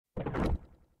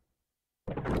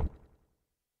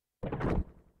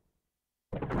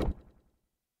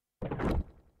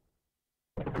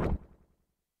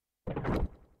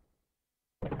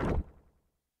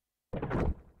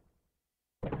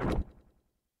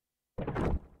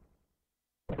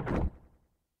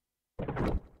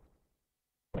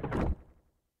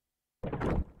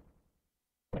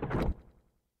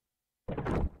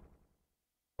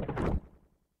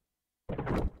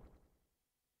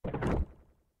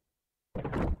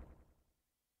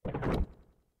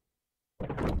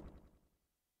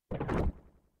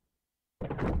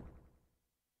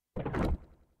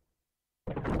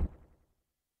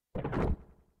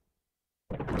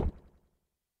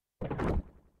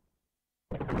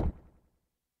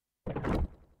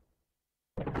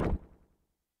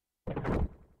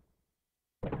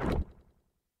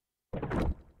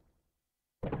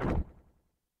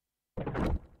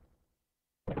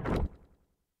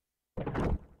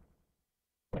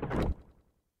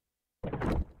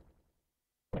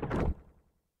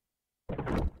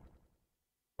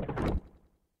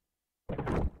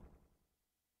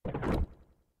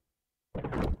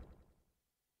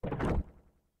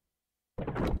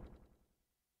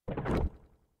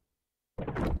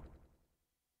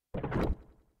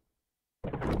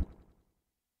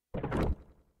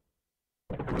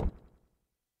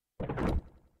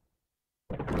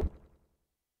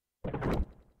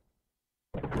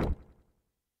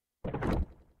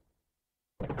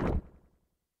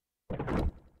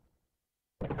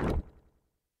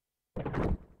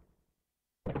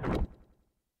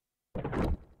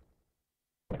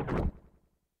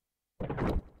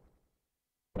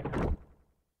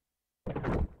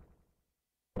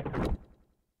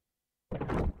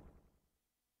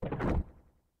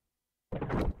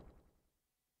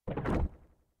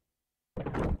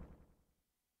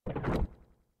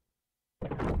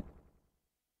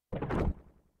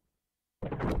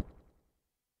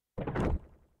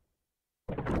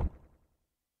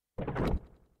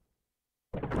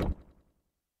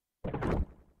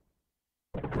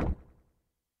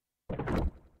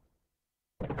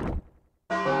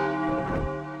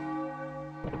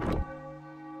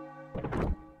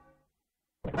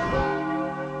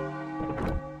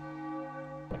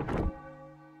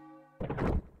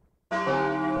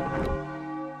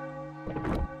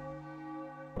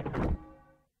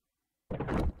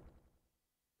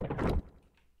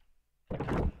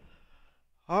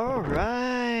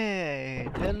Alright,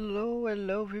 hello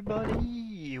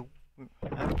everybody.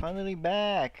 I'm finally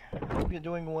back. Hope you're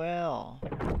doing well.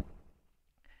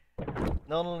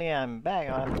 Not only I'm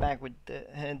back with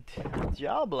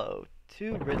Diablo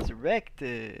 2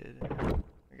 Resurrected.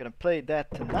 We're gonna play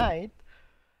that tonight.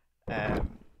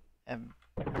 I'm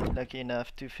lucky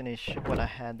enough to finish what I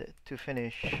had to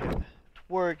finish at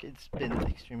work. It's been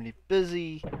extremely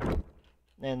busy,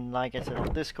 and like I said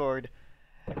on Discord,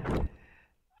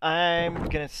 I'm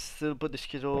gonna still put the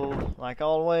schedule like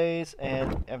always,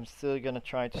 and I'm still gonna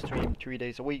try to stream 3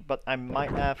 days a week, but I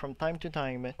might have from time to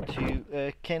time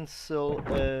to cancel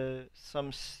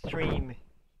some stream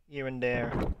here and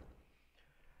there.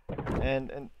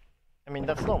 And I mean,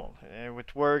 that's normal.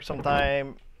 With work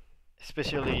sometime,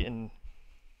 especially in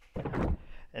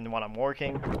when I'm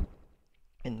working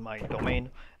in my domain,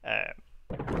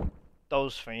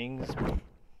 those things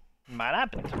might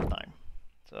happen sometime.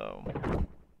 So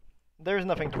there's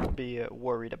nothing to be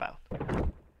worried about.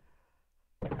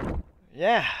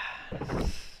 Yeah.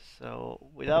 So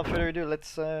without further ado,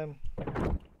 let's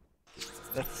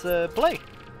play.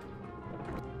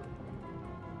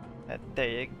 There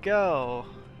you go.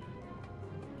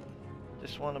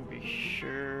 Just want to be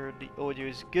sure the audio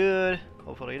is good.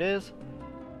 Hopefully it is.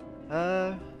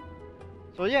 So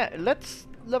yeah, let's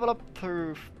level up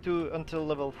through until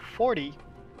level 40,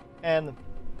 and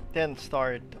then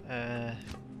start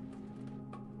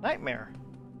Nightmare.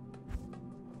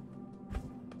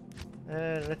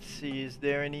 Let's see, is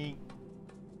there any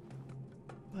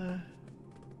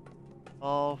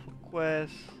all for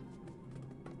quests?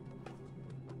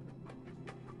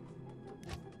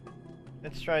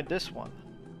 Let's try this one.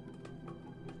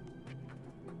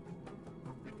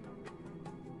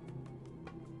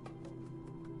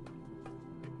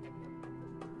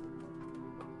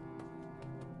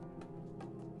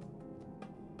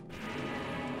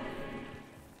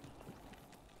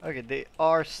 Okay, they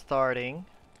are starting.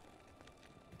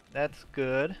 That's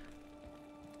good.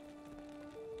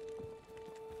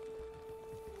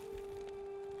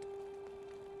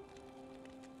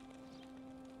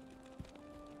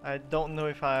 I don't know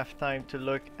if I have time to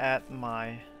look at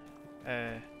my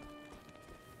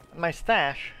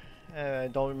stash. I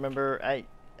don't remember. I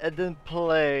didn't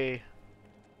play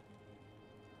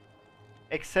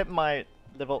except my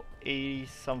level 80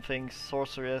 something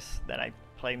sorceress that I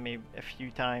played maybe a few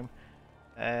times.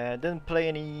 Didn't play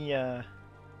any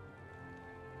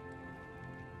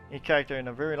character in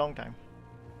a very long time.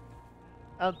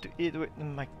 Out to eat with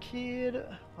my kid.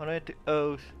 On it to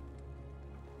oath.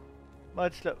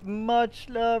 Much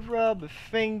love, Rob.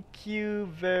 Thank you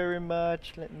very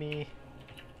much. Let me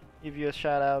give you a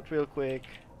shout out real quick.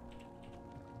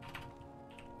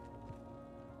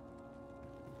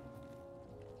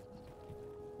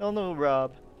 No,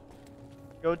 Rob.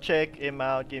 Go check him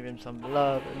out. Give him some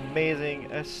love. Amazing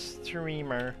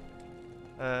streamer.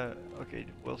 Okay,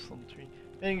 Wilson tree.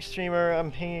 Amazing streamer.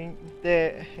 I'm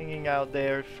hanging out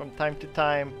there from time to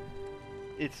time.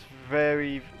 It's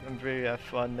very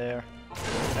fun there.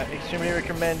 I extremely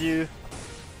recommend you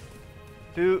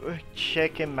to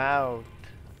check him out.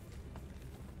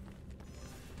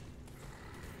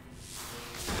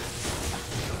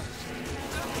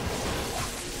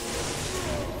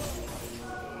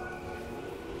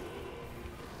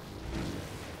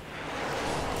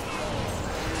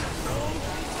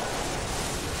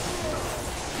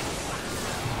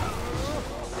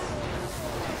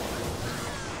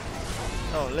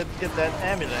 Oh, let's get that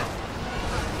amulet.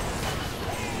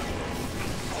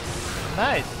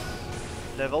 Nice!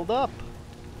 Leveled up!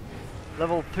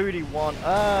 Level 31.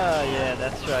 Ah, yeah,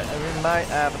 that's right. And we might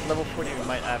have, at level 40, we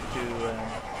might have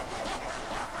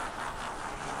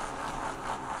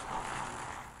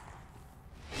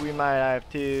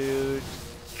to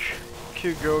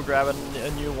go grab a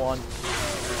new one.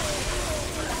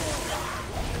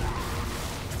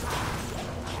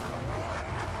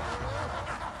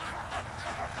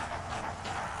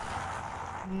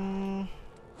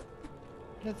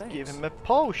 Let's give him a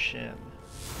potion.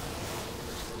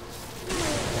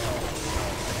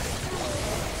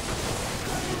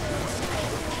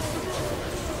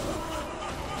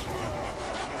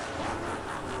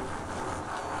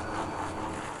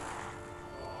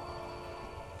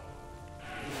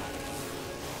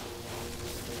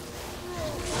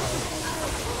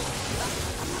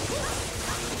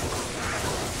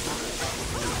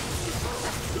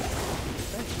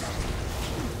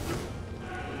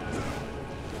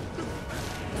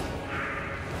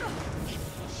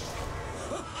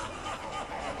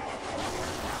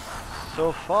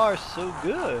 So far, so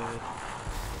good.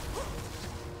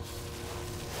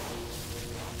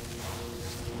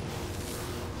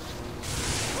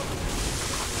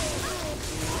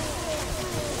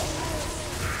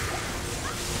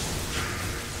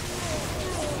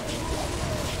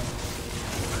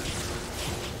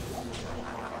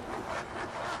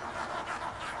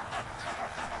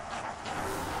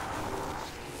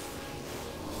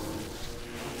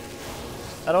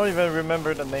 I don't even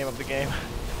remember the name of the game.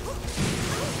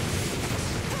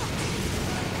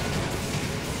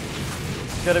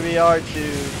 It's gonna be hard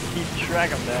to keep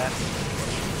track of that.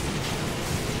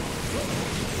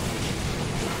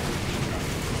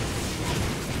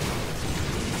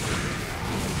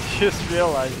 Just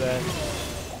realized that.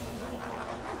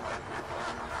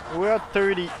 We're at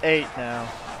 38 now.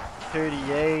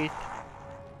 38.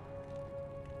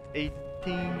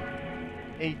 18.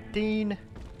 18.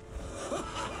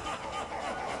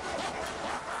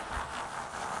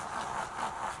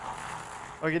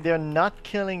 Okay, they're not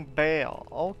killing Bale.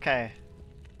 Okay.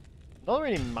 Don't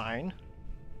really mind.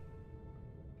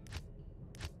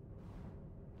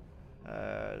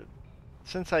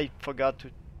 Since I forgot to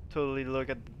totally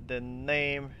look at the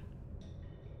name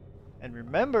and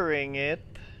remembering it,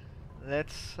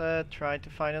 let's try to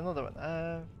find another one.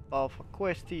 Well, for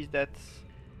questies, that's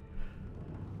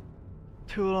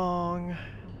too long.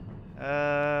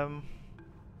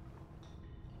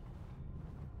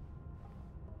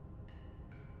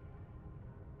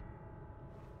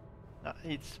 No,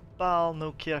 it's Bal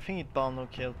no kill. I think it's Bal no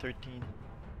kill 13.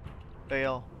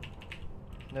 Bale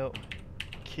no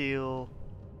kill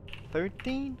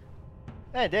 13.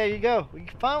 Hey, there you go. We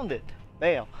found it.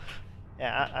 Bale.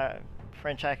 Yeah,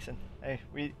 French accent.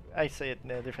 I say it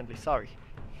differently. Sorry.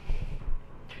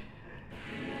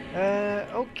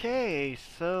 Okay,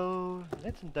 so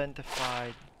let's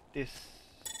identify this.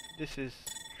 This is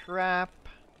crap.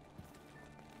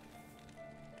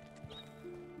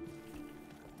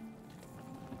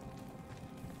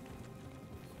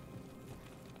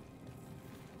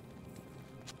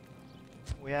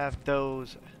 We have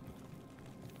those.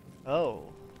 Oh.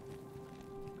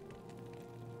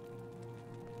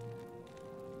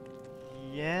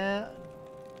 Yeah.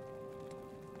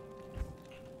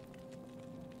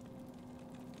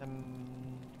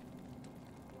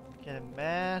 Get a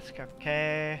mask,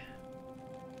 okay.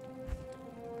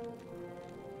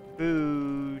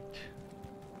 Boot.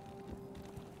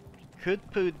 Could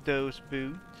put those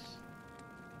boots.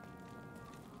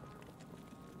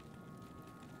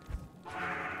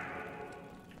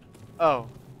 Oh.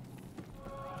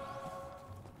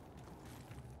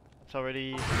 It's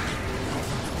already...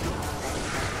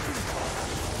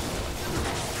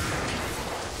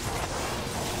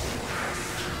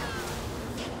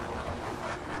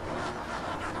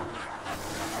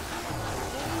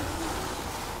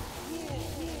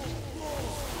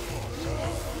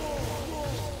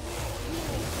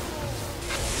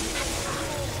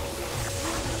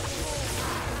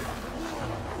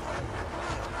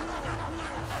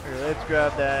 Okay, let's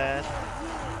grab that.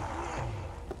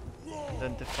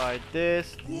 Identify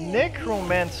this.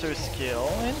 Necromancer skill.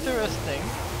 Interesting.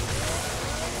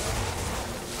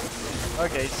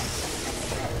 Okay.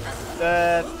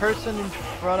 The person in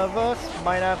front of us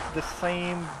might have the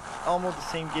same, almost the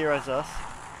same gear as us.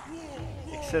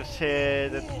 Except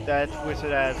that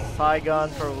wizard has Saigon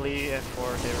probably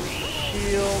for their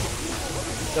shield.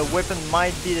 The weapon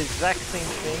might be the exact same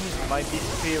thing. It might be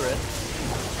Spirit.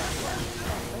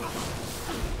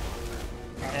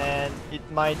 And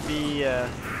it might be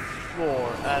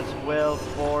floor as well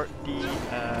for the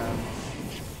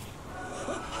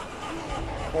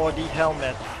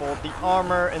helmet. For the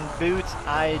armor and boots,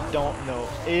 I don't know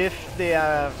if they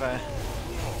have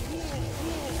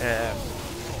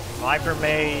Viper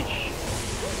Mage.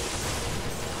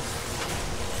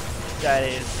 That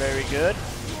is very good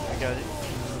because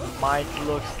it might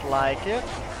look like it.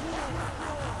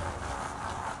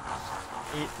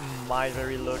 It might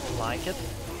very look like it.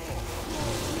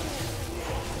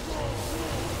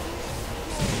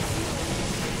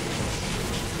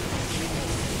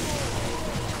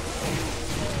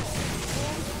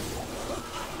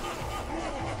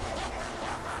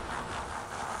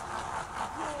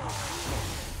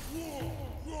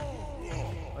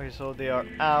 Okay, so they are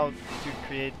out to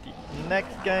create the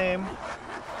next game.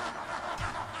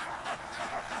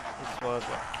 This was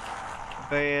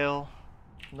Bale.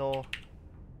 No.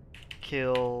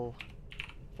 Kill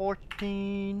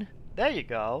 14. There you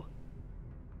go.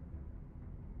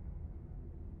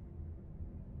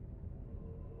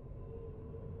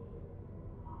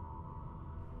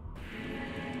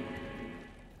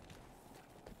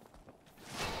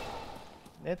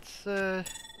 Let's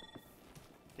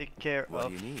take care what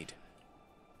of do you need?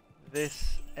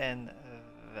 this and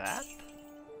that.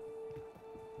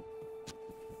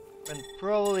 And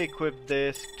probably equip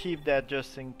this, keep that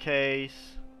just in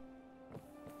case.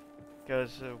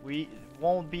 Because we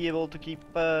won't be able to keep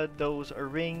those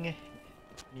ring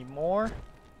anymore.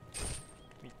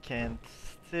 We can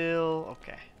still...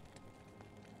 okay.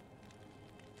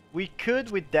 We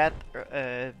could with that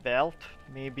belt,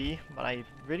 maybe, but I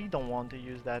really don't want to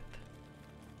use that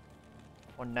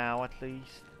for now, at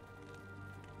least.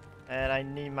 And I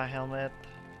need my helmet.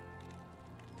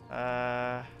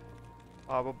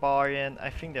 Barbarian, I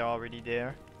think they're already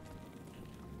there.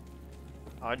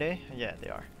 Are they? Yeah, they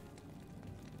are.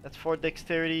 That's for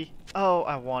dexterity. Oh,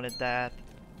 I wanted that.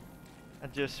 I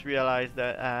just realized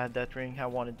that that ring, I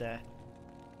wanted that.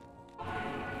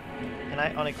 Can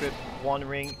I unequip one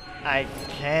ring? I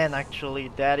can actually,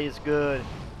 that is good.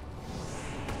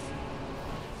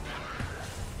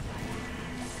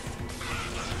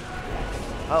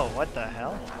 Oh, what the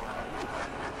hell?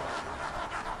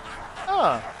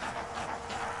 Oh,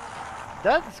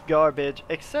 that's garbage.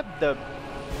 Except the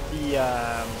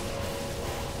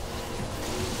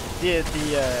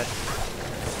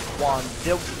one.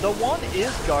 The one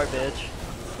is garbage.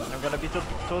 I'm gonna be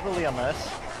totally honest.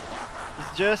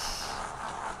 It's just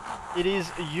it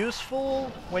is useful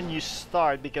when you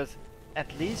start because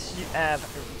at least you have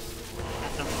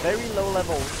at a very low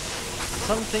level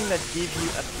something that gives you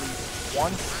at least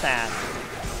one stat,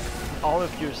 all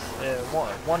of your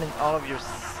one in all of your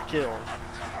skills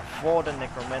for the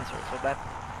necromancer. So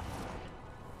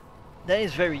that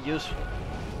is very useful.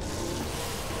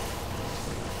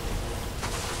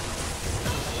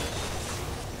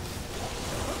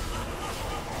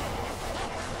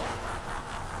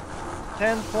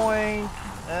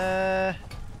 .10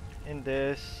 in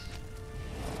this.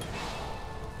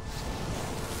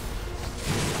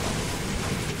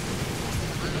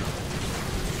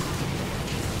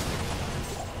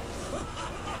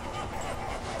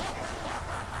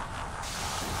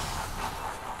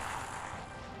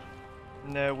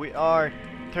 No, we are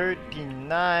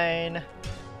 39.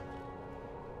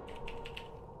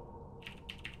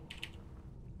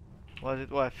 Was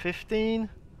it what, 15?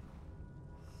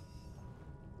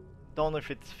 Don't know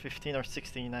if it's 15 or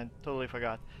 16, I totally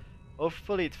forgot.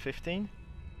 Hopefully it's 15.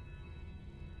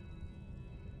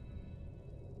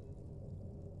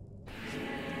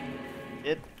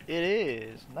 It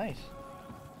is nice.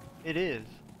 It is.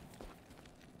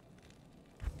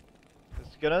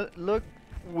 It's gonna look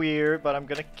weird, but I'm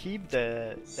gonna keep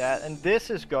that. And this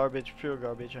is garbage, pure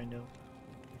garbage, I know.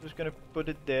 I'm just gonna put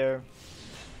it there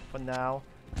for now.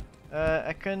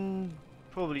 I can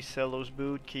probably sell those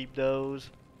boots, keep those.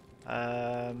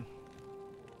 That's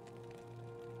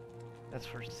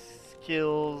for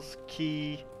skills,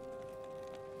 key.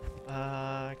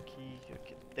 Key,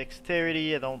 okay.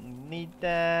 Dexterity, I don't need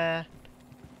that.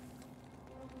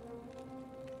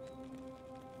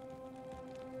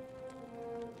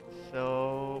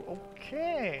 So,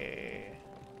 okay.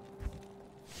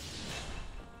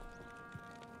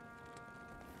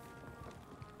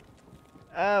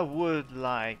 I would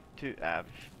like to have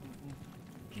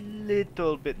a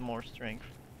little bit more strength.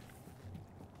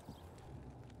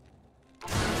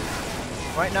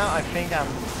 Right now I think I'm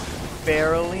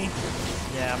barely,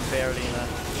 yeah, I'm barely enough.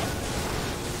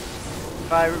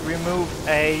 If I remove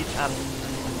 8, I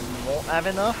won't have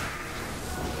enough.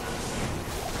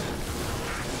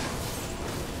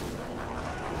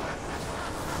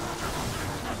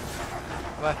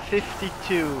 I'm at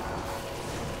 52.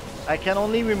 I can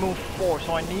only remove 4,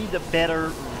 so I need a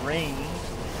better ring.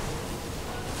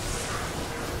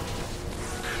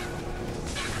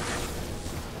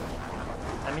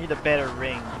 I need a better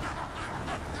ring.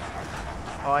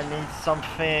 Oh, I need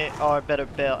something, or a better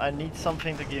belt. I need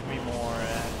something to give me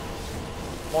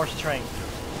more strength.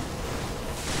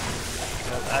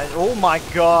 Oh my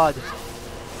god!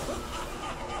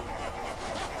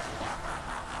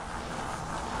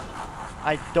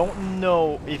 I don't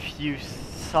know if you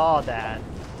saw that,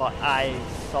 but I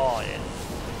saw it.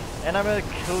 And I'm gonna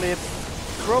clip,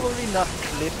 probably not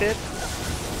clip it,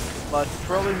 but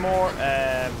probably more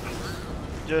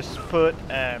just put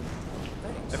a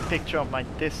picture of my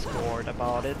Discord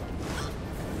about it.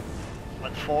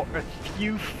 But for a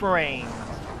few frames,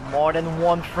 more than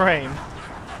one frame.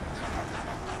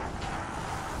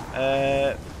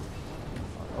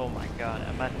 Oh my god,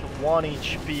 I'm at 1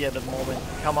 HP at the moment.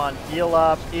 Come on, heal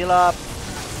up, heal up.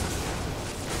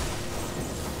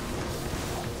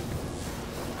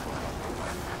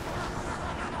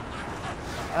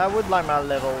 I would like my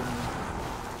level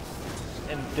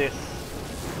in this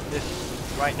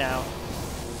right now.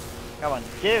 Come on,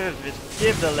 give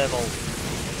the level.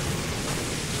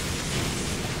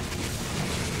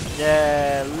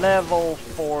 Yeah, level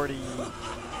 40.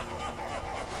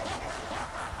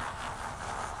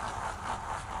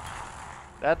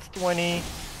 That's 20.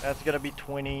 That's gonna be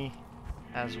 20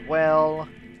 as well.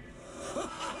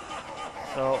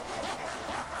 So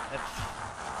let's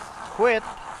quit.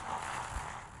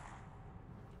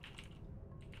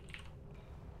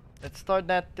 Let's start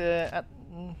that at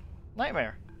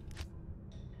Nightmare.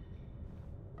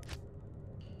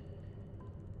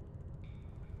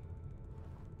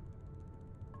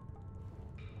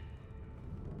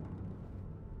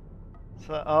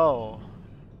 So, oh.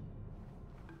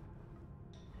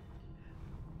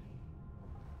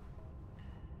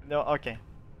 No, okay.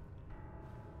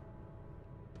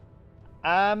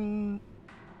 I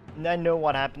know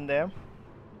what happened there.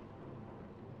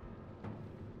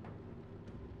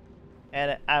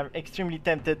 And I'm extremely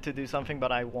tempted to do something,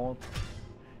 but I won't.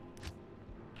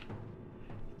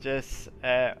 Just,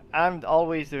 I'm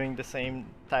always doing the same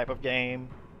type of game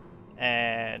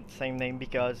and same name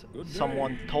because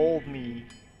someone told me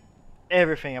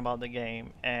everything about the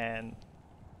game, and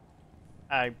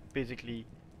I basically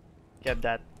get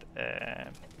that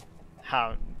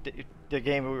how the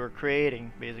game we were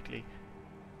creating basically,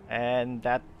 and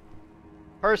that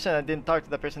person, I didn't talk to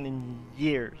that person in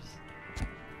years,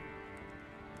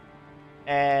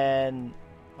 and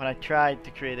when I tried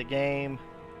to create a game,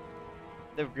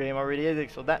 the game already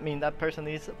exists, so that means that person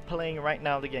is playing right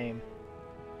now the game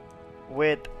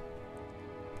with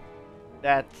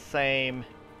that same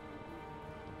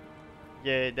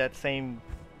game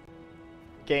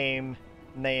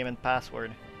name and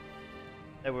password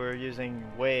that we were using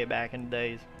way back in the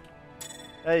days.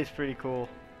 That is pretty cool.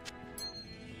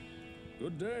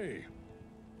 Good day.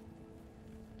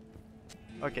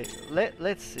 Okay,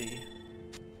 let's see.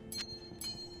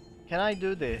 Can I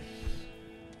do this?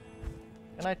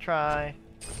 Can I try?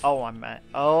 Oh, I'm mad.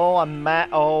 Oh, I'm mad.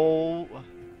 Oh,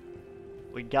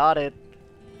 we got it.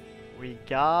 We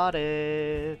got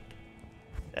it.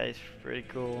 That is pretty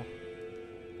cool.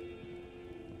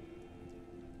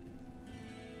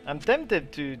 I'm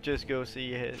tempted to just go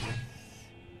see him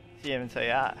and say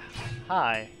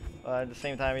hi, but at the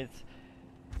same time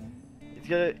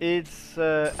it's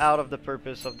out of the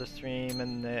purpose of the stream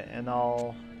and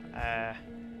all.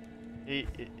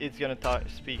 It's gonna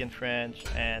speak in French,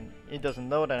 and he doesn't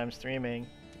know that I'm streaming,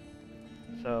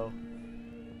 so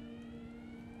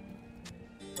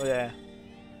oh yeah,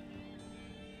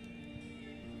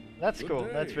 that's cool.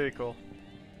 That's very cool.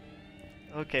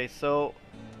 Okay, so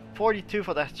 42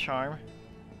 for that charm.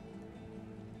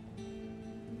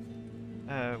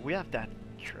 We have that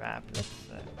trap. Let's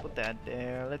put that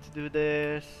there. Let's do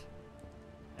this.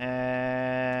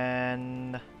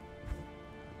 And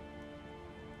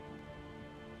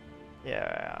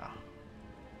yeah.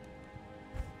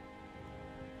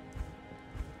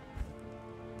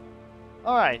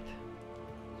 Alright.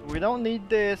 So we don't need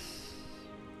this.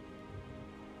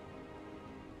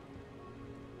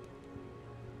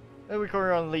 We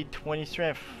could only 20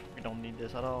 strength. We don't need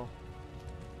this at all.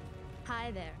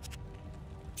 Hi there.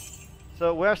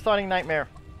 So we're starting Nightmare.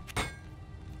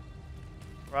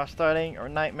 We're starting our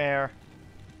Nightmare.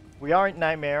 We are in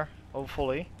Nightmare,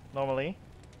 hopefully, normally.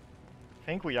 I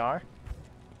think we are.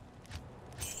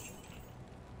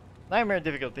 Nightmare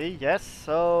difficulty, yes,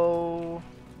 so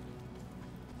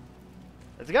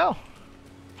let's go.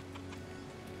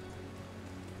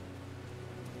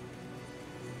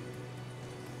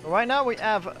 Right now we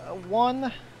have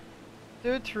 1,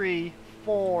 2, 3,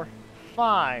 4,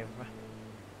 5.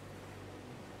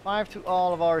 5 to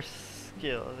all of our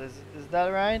skills. Is that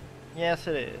right? Yes,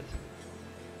 it is.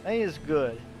 That is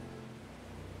good.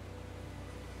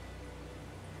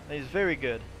 That is very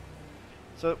good.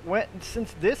 So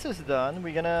since this is done,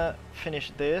 we're gonna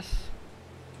finish this.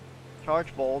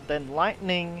 Charge bolt, then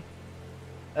lightning.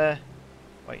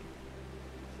 Wait,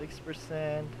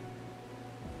 6%.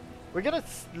 We're gonna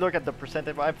look at the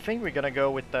percentage. I think we're gonna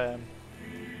go with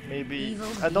maybe.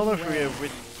 I don't know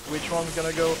if which one's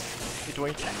gonna go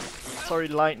between. Sorry,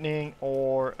 lightning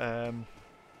or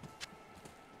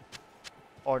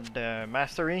the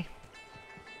mastery.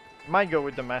 Might go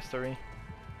with the mastery.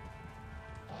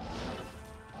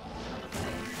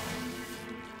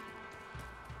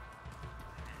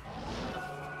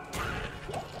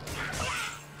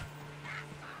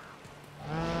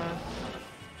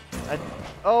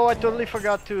 Oh, I totally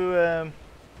forgot to you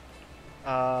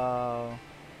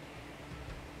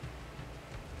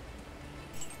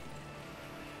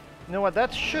know what,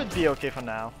 that should be okay for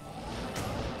now.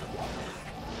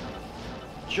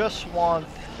 Just want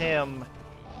him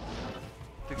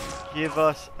to give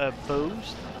us a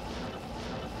boost.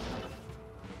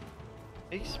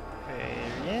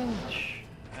 Experience.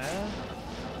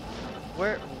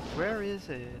 Where is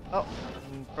it? Oh,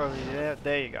 probably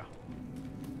there you go.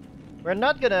 We're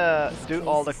not gonna do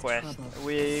all the quests.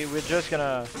 We're just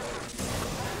gonna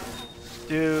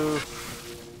do.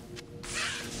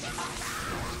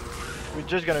 We're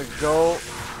just gonna go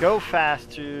fast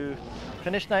to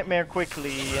Finish Nightmare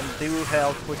quickly and do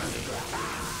Hell quickly.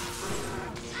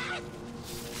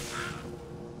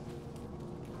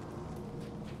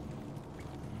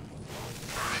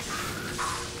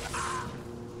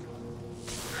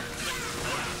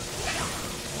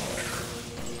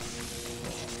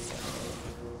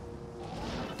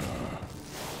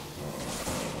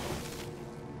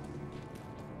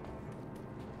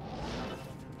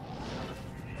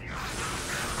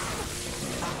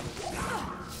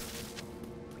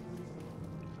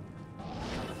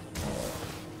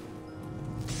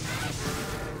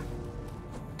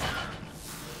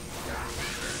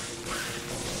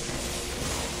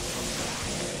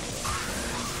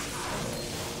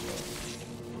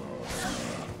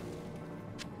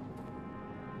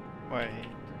 Wait,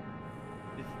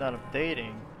 it's not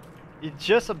updating. It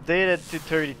just updated to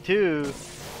 32,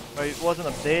 but it wasn't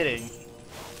updating.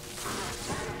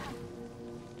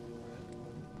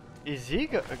 Is he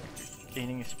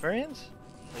gaining experience?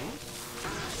 Please?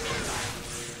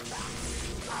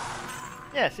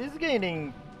 Yes, he's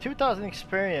gaining 2000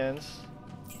 experience.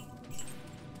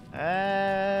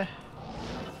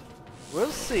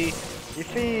 We'll see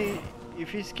if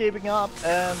he's keeping up.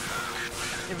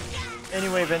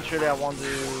 Anyway, eventually I want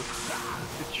to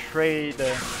trade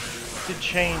to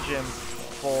change him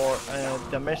for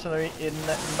the mercenary in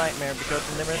Nightmare, because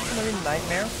the mercenary in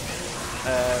Nightmare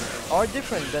are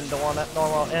different than the one at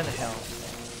normal and hell.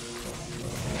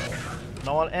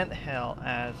 Normal and hell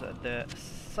has the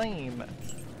same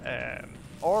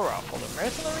aura for the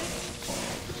mercenary,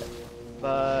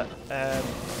 but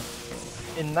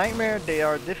in Nightmare they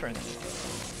are different.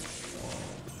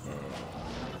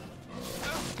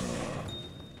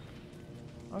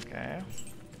 Okay.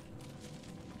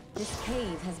 This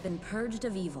cave has been purged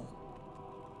of evil.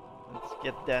 Let's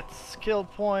get that skill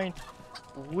point.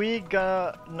 We're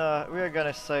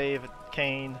gonna save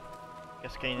Kane.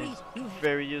 Guess Kane is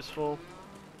very useful.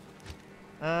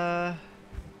 Let's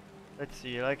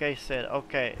see. Like I said,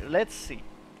 okay. Let's see.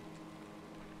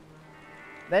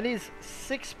 That is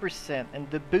 6%, and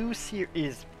the boost here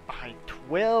is by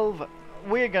 12.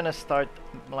 We're gonna start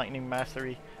Lightning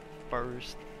Mastery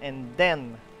first, and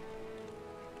then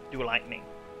do Lightning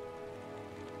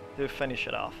to finish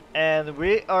it off. And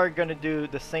we are gonna do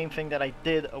the same thing that I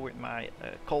did with my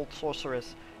Cold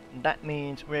Sorceress. That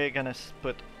means we're gonna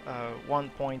put 1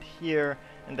 point here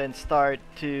and then start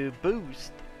to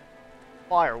boost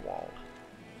Firewall.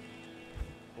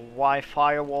 Why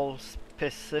Firewall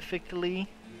specifically?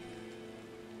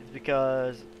 It's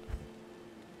because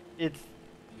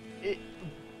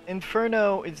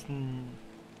Inferno is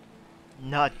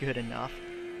not good enough,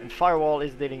 and Firewall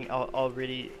is dealing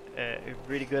already a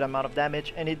really good amount of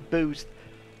damage, and it boosts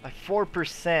by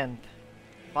 4%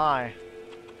 by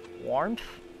Warmth.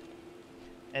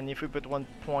 And if we put 1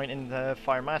 point in the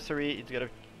Fire Mastery,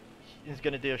 it's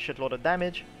gonna do a shitload of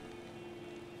damage,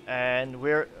 and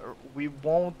we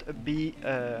won't be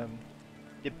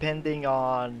depending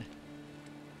on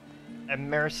a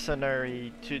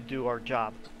mercenary to do our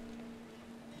job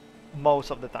most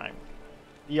of the time.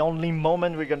 The only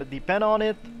moment we're gonna depend on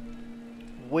it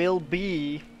will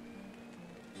be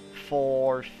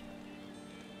for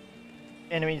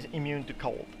enemies immune to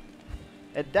cold.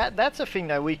 And that's a thing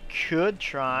that we could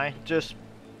try. Just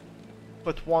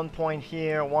put 1 point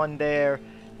here, 1 there,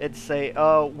 and say,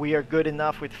 oh, we are good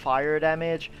enough with fire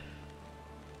damage,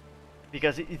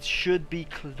 because it should be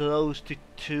close to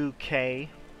 2k,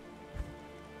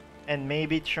 and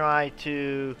maybe try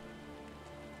to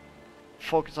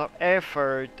focus our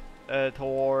effort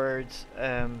towards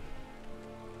the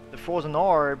Frozen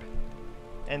Orb,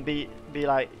 and be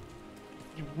like,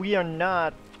 we are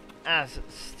not as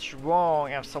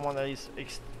strong as someone that is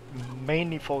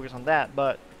mainly focused on that,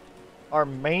 but our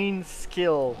main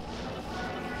skill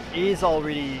is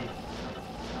already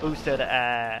boosted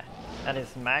at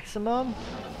its maximum,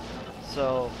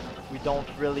 so we don't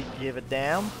really give a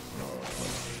damn.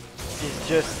 It's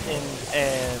just in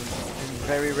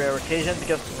very rare occasion,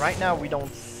 because right now we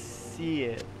don't see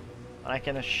it. And I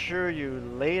can assure you,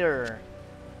 later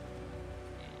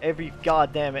every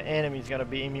goddamn enemy is gonna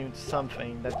be immune to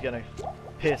something that's gonna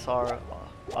piss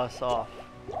us off.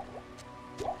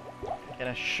 I can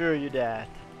assure you that.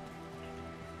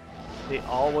 They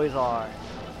always are.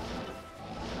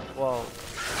 Whoa.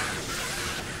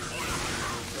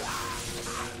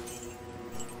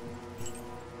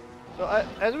 So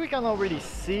as we can already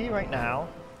see right now,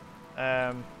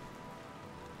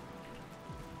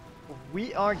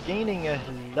 we are gaining a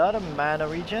lot of mana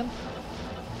regen.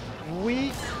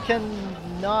 We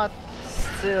cannot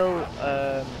still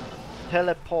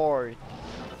teleport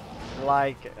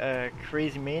like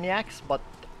crazy maniacs, but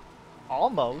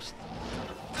Almost.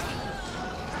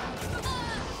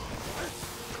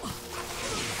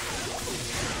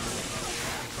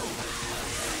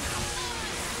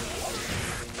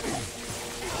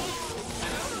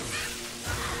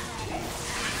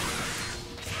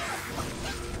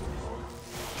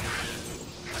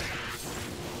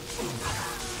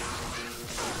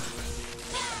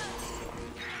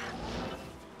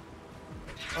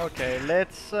 Okay,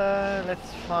 let's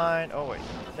find. Oh wait,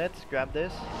 let's grab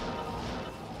this.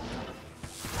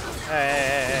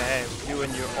 Hey, you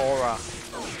and your aura.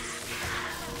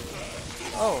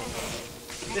 Oh,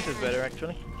 this is better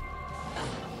actually.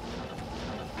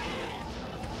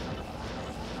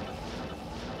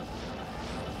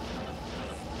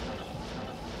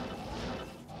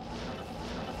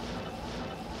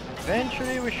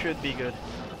 Eventually, we should be good.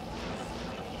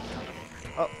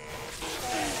 Oh.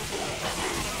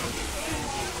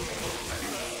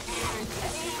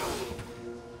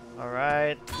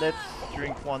 Alright, let's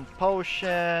drink one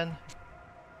potion.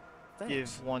 Thanks.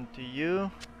 Give one to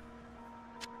you.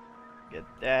 Get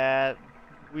that.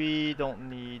 We don't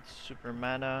need super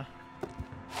mana.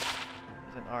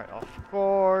 There's an art, of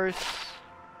course.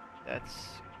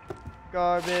 That's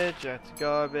garbage, and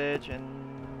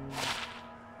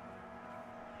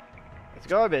that's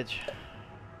garbage.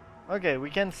 Okay, we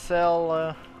can sell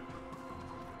a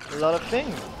lot of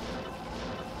things.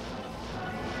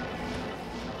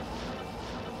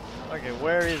 Okay,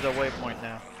 where is the waypoint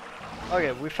now?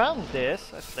 Okay, we found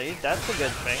this, at least. That's a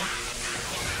good thing.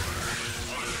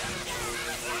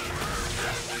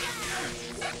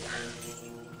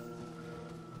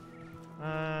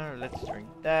 Let's drink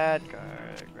that.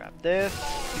 Grab this.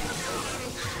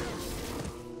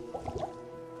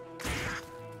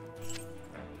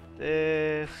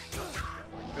 This.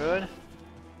 We're good.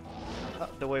 Oh,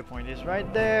 the waypoint is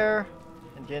right there.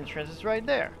 And the entrance is right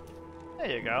there.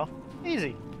 There you go.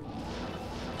 Easy.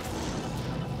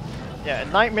 Yeah,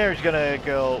 Nightmare is gonna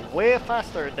go way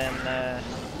faster than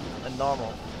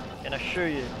normal. Can assure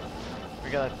you.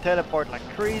 We're gonna teleport like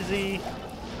crazy.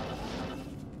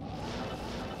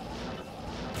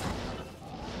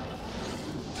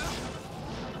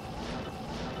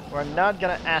 We're not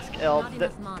gonna ask Hell. Not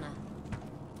enough mana.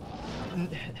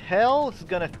 Hell is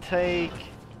gonna take.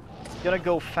 It's gonna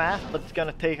go fast, but it's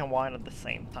gonna take a while at the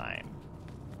same time.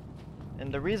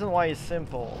 And the reason why is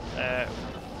simple.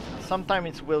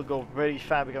 Sometimes it will go very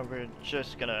fast because we're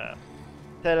just gonna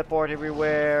teleport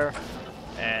everywhere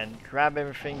and grab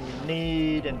everything we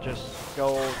need and just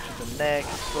go to the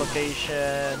next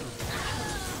location.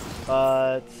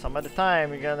 But some of the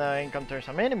time you're gonna encounter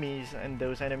some enemies, and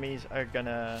those enemies are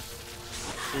gonna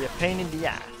be a pain in the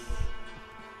ass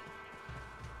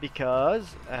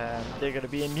because they're gonna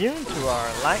be immune to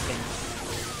our lightning.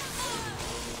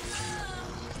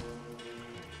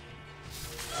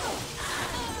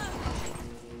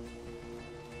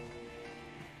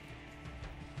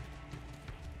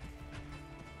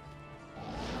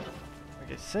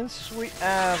 Okay, since we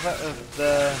have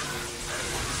the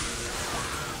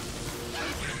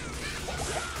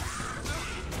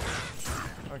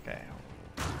okay,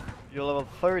 you're level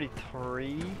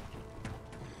 33.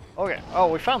 Okay, oh,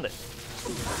 we found it.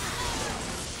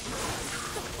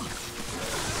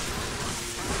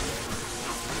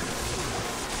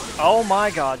 Oh my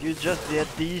god, you just did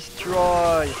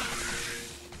destroy.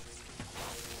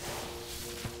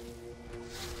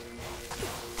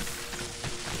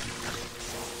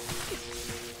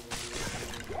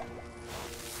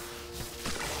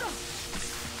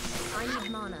 I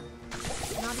need mana.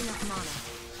 Not enough mana.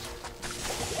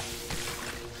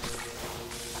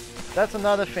 That's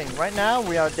another thing. Right now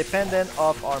we are dependent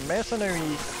of our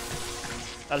mercenaries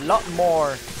a lot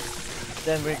more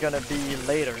than we're gonna be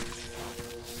later.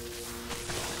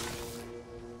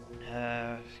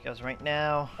 Because right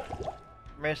now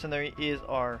mercenary is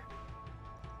our,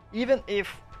 even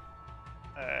if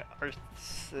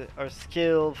our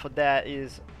skill for that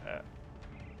is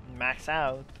max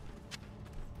out,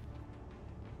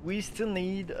 we still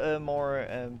need a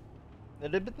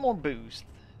little bit more boost.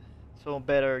 So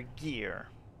better gear,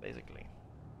 basically.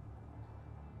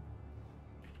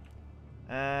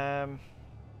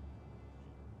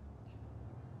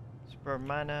 Super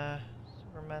mana.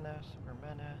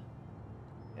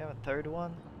 You have a third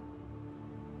one?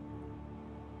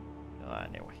 Oh,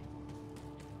 anyway.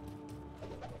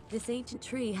 This ancient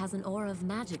tree has an aura of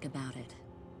magic about it.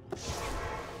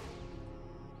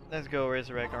 Let's go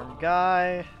resurrect our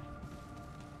guy.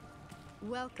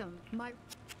 Welcome, my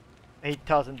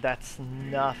 8,000, that's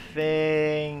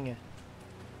nothing.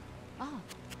 oh,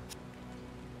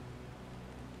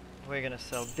 We're gonna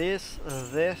sell this,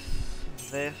 this,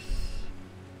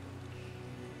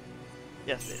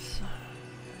 Yes, this.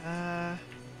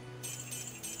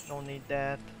 Don't need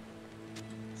that.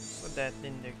 Put that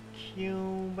in the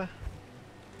cube.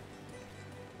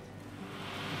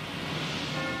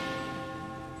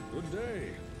 Good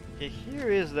day. Okay, here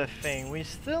is the thing. We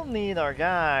still need our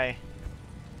guy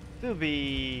to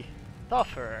be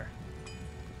tougher.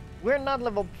 We're not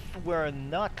we're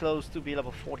not close to be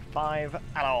level 45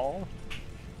 at all.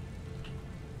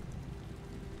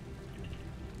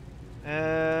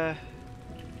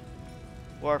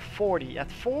 We're 40.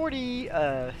 At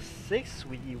 46,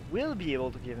 we will be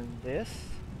able to give him this.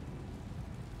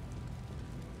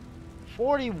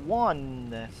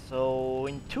 41. So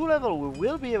in 2 level, we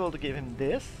will be able to give him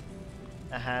this.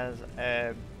 It has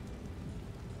that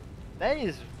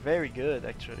is very good,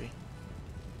 actually.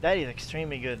 That is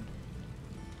extremely good.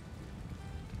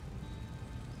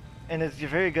 And it's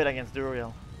very good against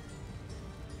Duriel.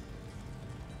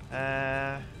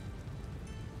 We're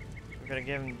gonna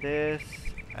give him this.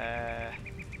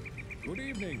 Good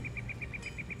evening.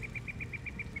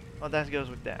 Oh, that goes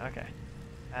with that. Okay.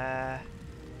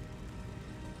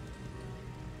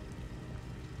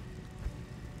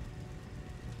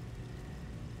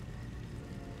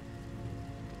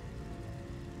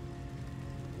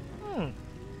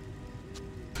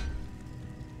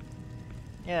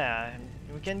 Yeah,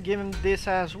 we can give him this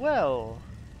as well.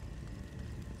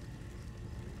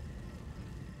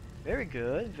 Very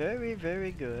good, very,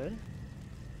 very good.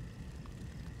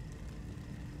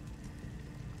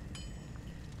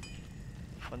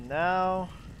 For now,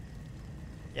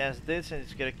 yes, this, and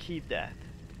it's gonna keep that.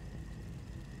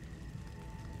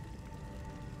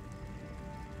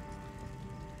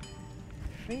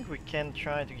 I think we can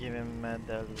try to give him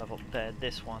the level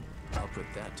this one. I'll put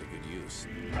that to good use.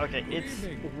 Okay, Good it's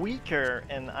evening. weaker,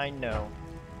 and I know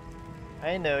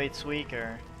it's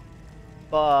weaker,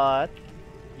 but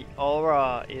the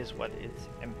aura is what is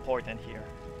important here.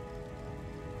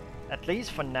 At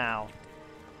least for now.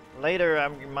 Later I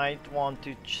might want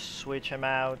to switch him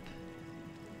out.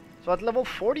 So at level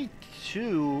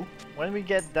 42, when we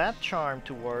get that charm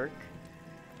to work,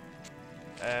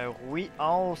 we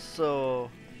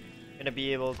also gonna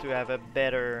be able to have a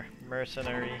better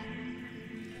mercenary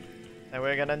that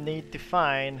we're gonna need to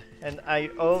find, and I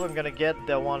hope I'm gonna get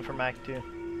the one from Act 2.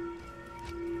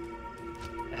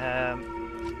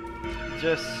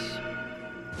 Just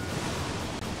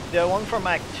the one from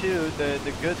Act 2,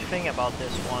 the good thing about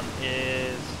this one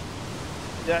is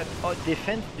that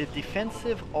the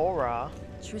defensive aura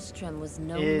Tristram was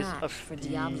no is match of for the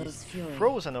Diablo's fury.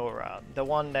 frozen aura, the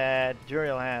one that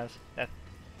Duriel has, that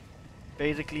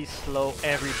basically slow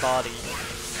everybody.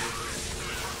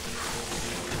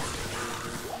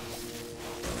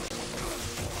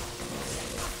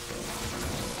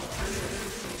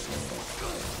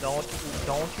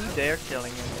 Don't you dare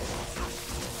killing him.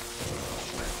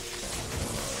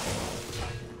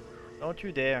 Don't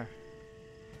you dare.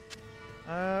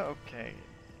 Okay.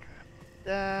 Grab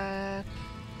that.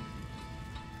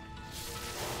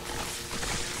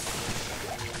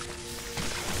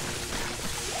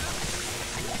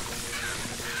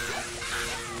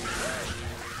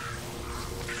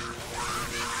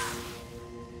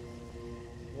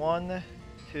 One,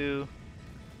 two.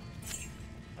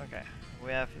 Okay,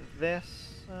 we have this.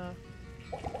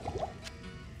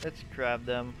 Let's grab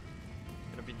them.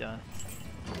 Gonna be done.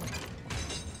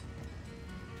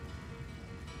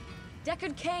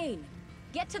 Deckard Cain,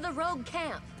 get to the rogue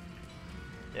camp.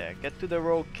 Yeah, get to the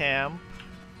rogue camp.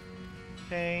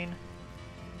 Kane.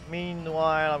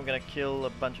 Meanwhile, I'm gonna kill a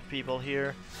bunch of people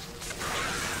here.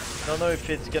 Don't know if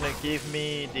it's gonna give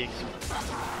me the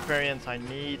experience I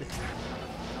need,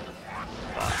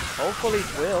 but hopefully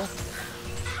it will.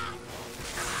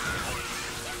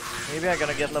 Maybe I'm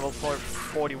gonna get level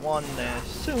 41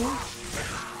 soon.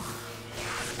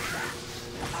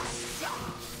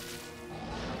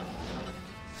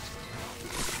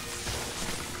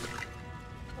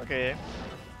 Okay,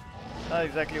 not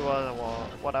exactly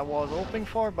what I was hoping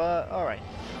for, but all right.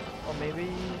 Or maybe,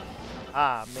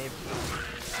 maybe.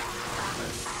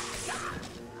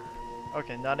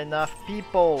 Okay, not enough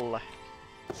people.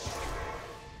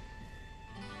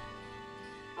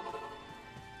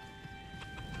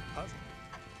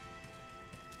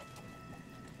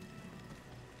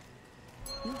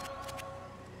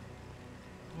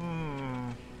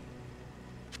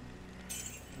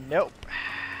 Nope.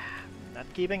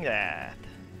 Not keeping that.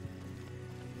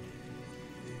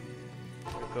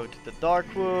 We'll go to the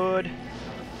Darkwood.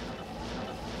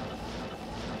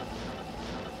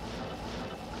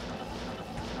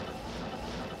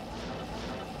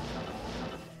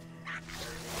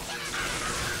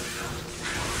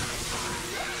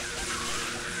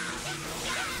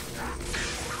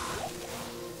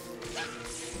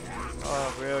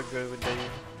 good with the...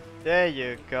 There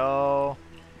you go.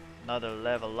 Another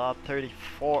level up.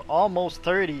 34, almost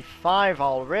 35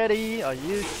 already. Are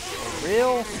you for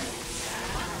real?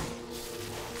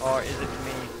 Or is it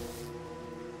me?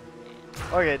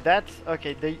 Okay, that's...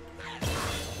 Okay,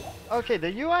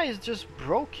 the UI is just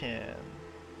broken.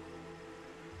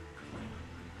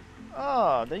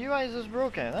 Oh, the UI is just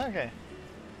broken. Okay.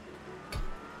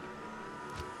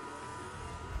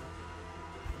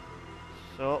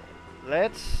 So,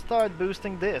 let's start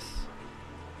boosting this.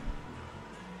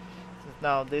 Since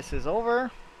now this is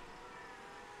over,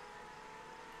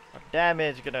 our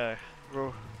damage gonna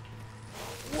grow.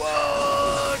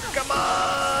 Whoa! Come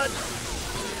on!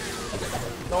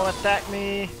 Don't attack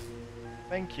me.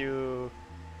 Thank you.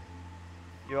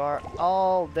 You are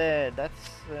all dead.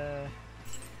 That's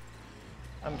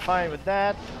I'm fine with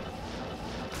that.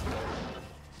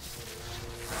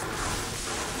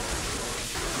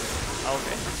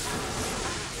 Okay.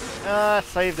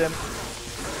 Saved him.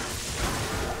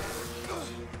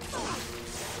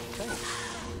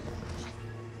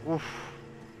 Oof.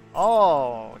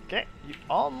 Oh, okay. You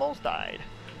almost died.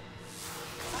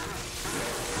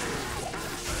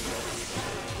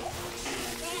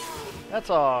 That's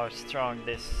how strong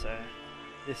this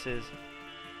is.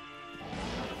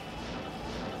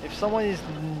 If someone is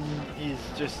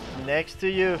just next to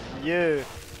you,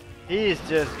 he's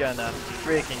just gonna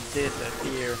freaking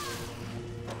disappear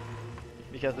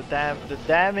because the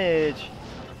damage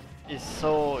is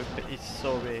so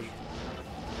big.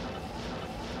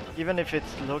 Even if it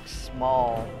looks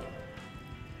small,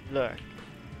 look,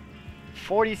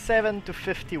 47 to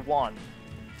 51.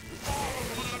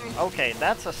 Okay,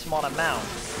 that's a small amount,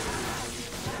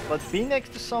 but be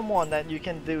next to someone that you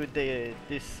can do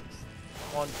this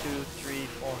 1, 2, 3,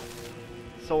 4.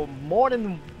 So more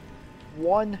than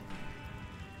one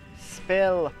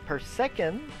spell per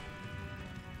second.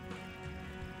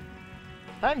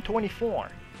 Time 24.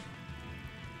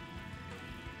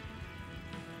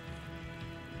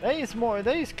 That is more.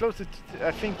 That is closer to,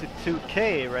 I think, to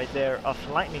 2K right there of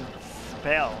lightning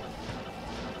spell.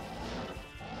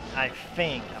 I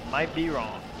think. I might be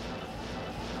wrong.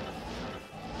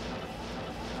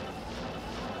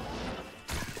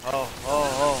 Oh,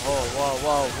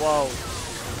 whoa.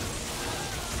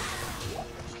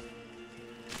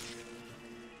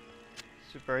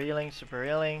 Super healing.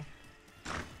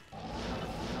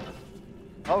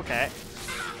 Okay.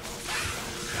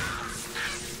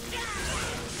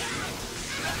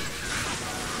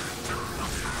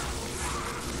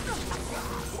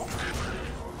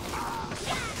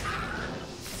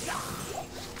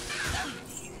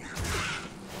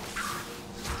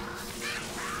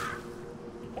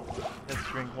 Let's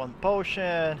drink one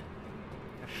potion.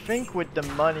 I think with the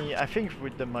money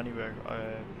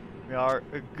we are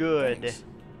good. Thanks.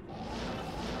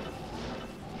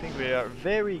 I think we are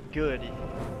very good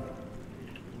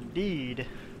indeed.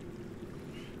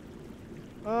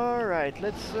 Alright,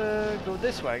 let's go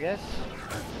this way, I guess.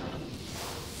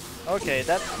 Okay,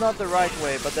 that's not the right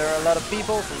way, but there are a lot of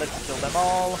people, so let's kill them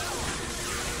all.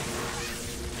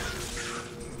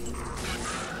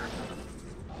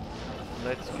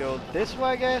 Let's go this way,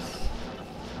 I guess.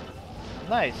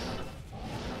 Nice.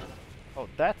 Oh,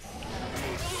 that's...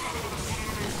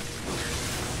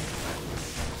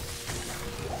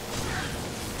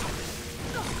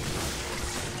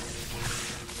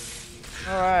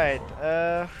 Alright,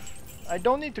 I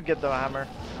don't need to get the hammer.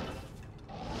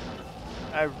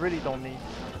 I really don't need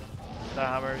the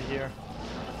hammer here.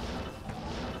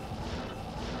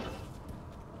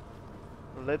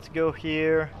 Let's go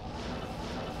here.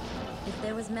 If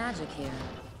there was magic here,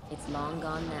 it's long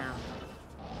gone now.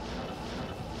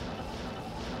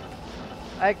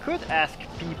 I could ask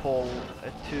people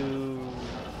to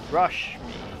rush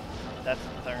me. That's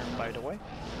the term, by the way.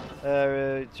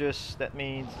 Just that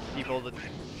means people that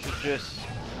should just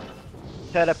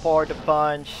teleport a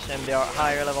bunch and they are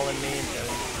higher level than me. So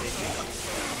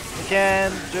you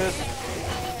can just...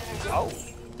 Oh!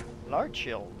 Large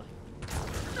shield.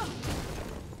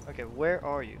 Okay, where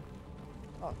are you?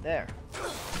 Oh, there.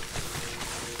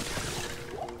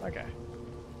 Okay.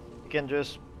 You can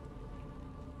just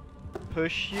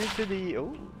push you to the...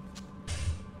 Oh!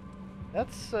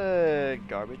 That's a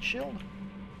garbage shield.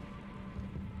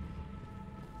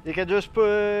 They can just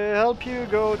help you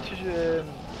go to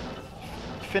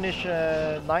finish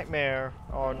a nightmare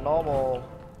or normal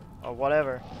or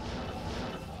whatever.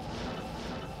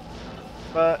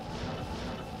 But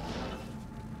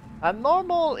at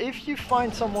normal, if you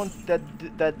find someone that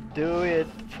do it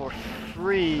for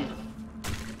free,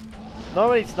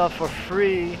 normally it's not for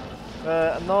free.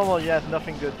 At normal, you have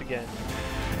nothing good to get.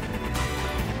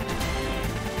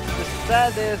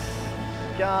 saddest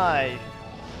guy.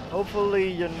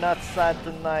 Hopefully you're not sad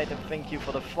tonight, and thank you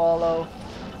for the follow.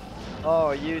 How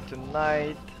are you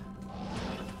tonight?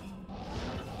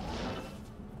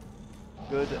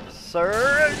 Good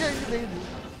sir.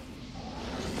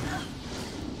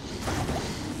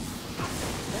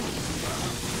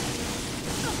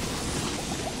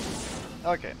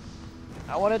 Okay.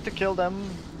 I wanted to kill them.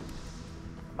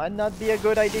 Might not be a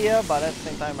good idea, but at the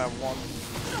same time I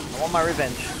want my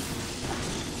revenge.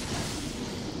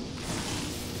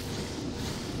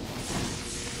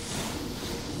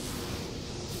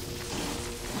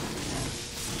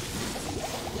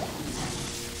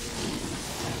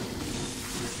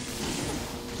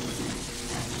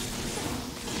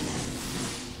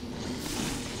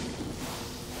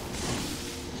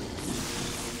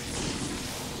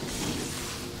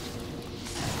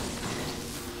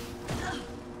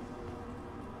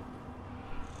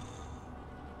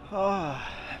 Oh,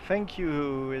 thank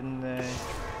you, and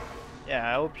yeah,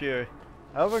 I hope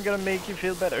I'm gonna make you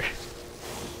feel better.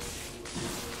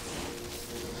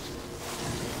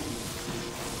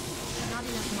 Not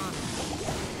enough mana.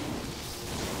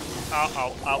 Ow,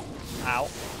 ow, ow, ow.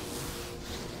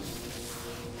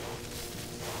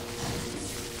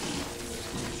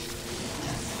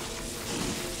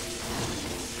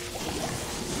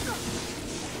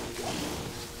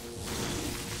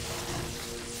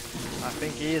 I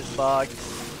think he is bugged.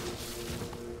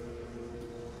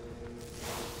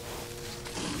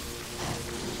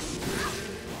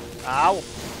 Ow!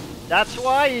 That's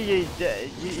why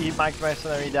he Mike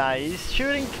Mercenary died. He's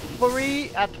shooting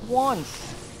 3 at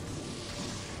once.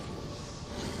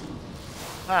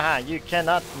 Haha, you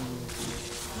cannot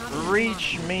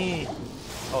reach me.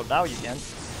 Oh, now you can.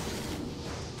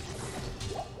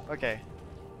 Okay.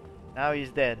 Now he's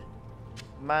dead.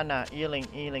 Mana, healing,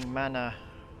 mana.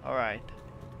 Alright.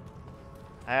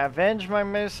 I avenged my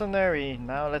mercenary.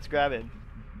 Now let's grab it.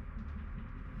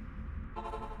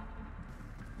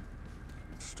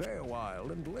 Stay a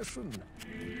while and listen.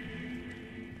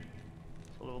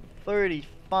 So level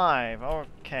 35.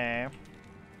 Okay.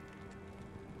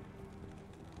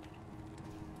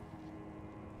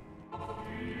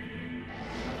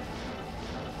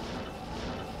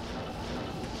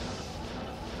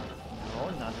 No,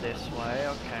 not this way.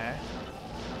 Okay.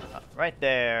 Right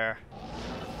there.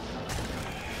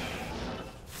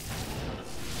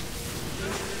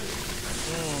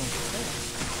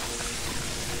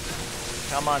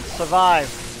 Come on, survive!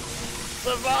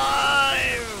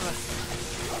 Survive!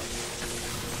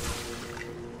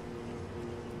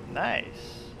 Nice.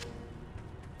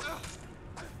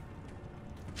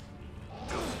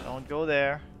 Don't go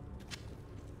there.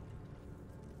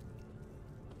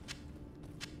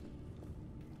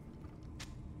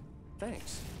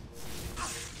 Thanks.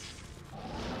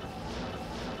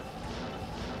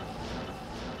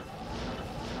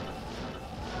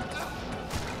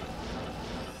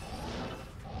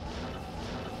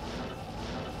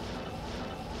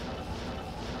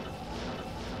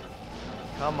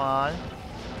 Come on.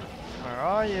 Where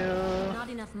are you? Not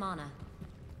enough mana.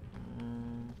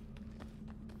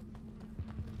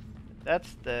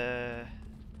 That's the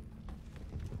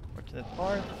fortunate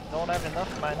part. Don't have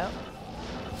enough mana.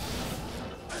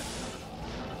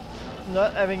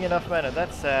 Not having enough mana,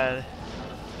 that's sad.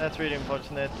 That's really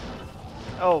unfortunate.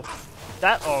 Oh,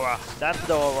 that aura. That's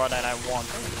the aura that I want.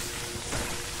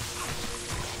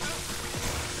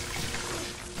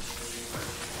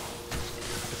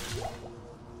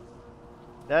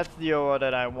 That's the aura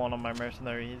that I want on my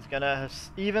mercenary. He's gonna have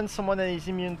even someone that is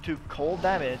immune to cold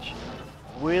damage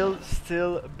will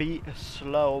still be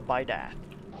slow by that.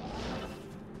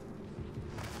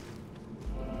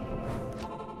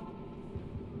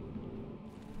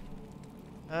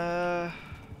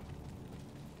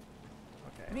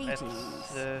 Okay, let's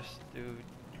just do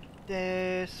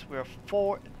this. We're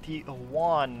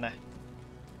 41.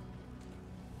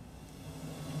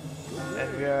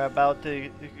 And we are about to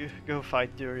go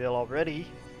fight Duriel already.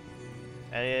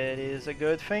 And it is a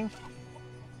good thing.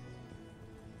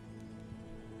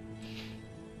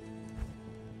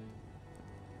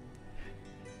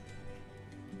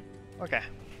 Okay.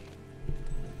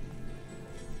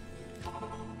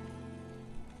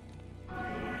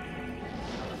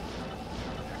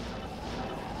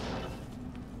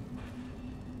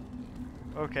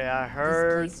 Okay, I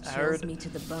heard me to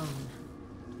the bone.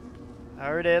 I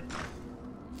heard it.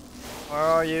 Where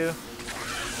are you?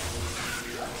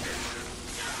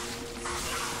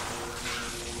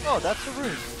 Oh, that's a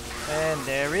rune. And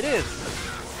there it is.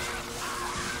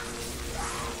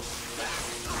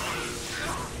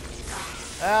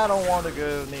 I don't want to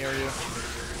go near you.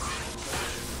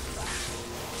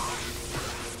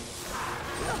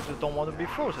 Just don't want to be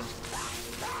frozen.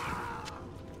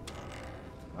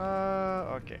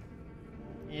 Okay.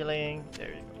 Healing. There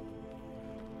you go.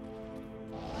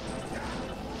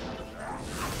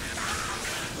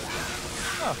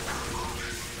 Oh.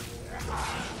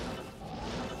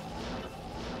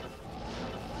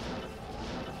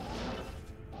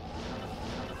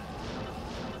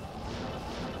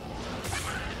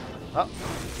 Oh.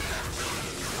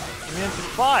 Immune to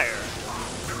fire.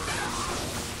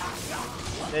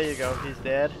 There you go, he's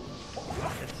dead.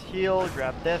 Let's heal,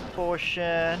 grab death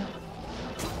potion.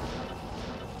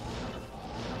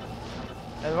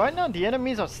 And right now the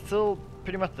enemies are still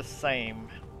pretty much the same.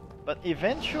 But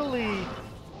eventually...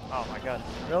 Oh my god,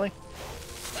 really?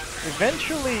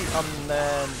 Eventually a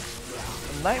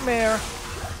nightmare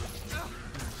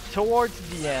towards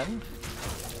the end.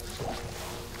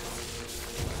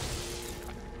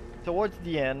 Towards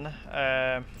the end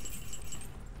of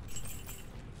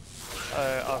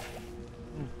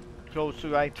close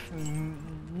to Act...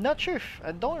 not sure if...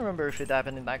 I don't remember if it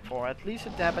happened in Act 4. At least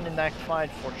it happened in Act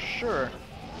 5 for sure.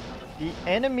 The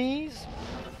enemies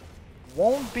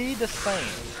won't be the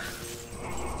same.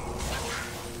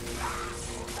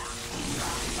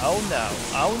 Oh no,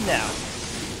 oh no.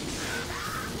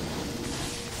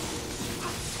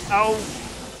 Oh!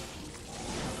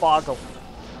 Boggle.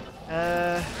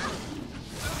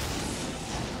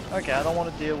 Okay, I don't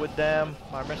want to deal with them.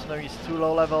 My mercenary is too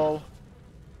low level.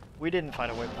 We didn't find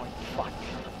a waypoint. Fuck.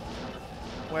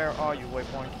 Where are you,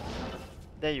 waypoint?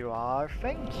 There you are.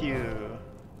 Thank you.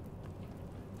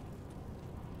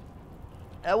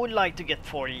 I would like to get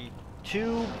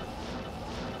 42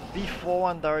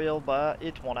 before Andariel, but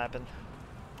it won't happen.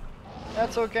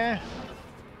 That's okay.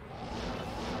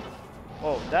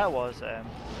 Oh, that was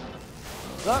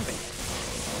zombie.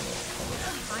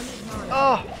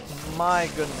 Oh my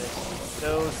goodness,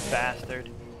 those bastards.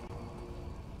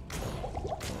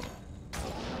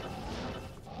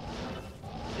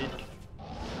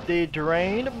 They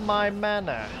drained my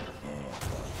mana.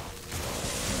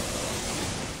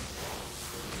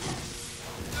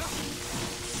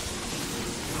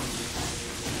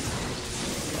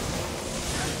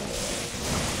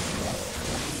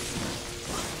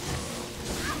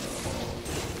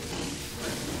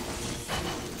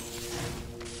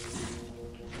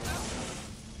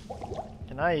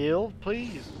 Can I heal,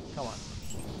 please? Come on.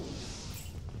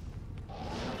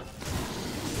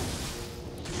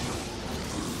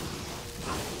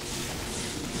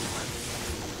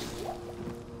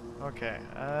 Okay,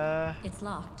 It's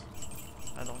locked.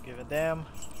 I don't give a damn.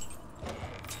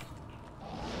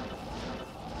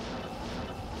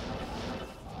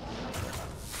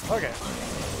 Okay.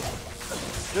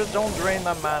 Just don't drain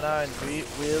my mana and we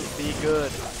will be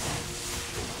good.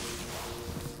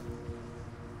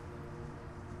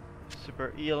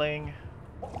 Super healing.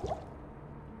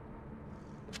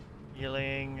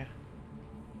 Healing.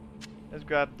 Let's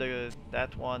grab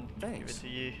that one. Thanks.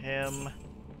 Give it to him.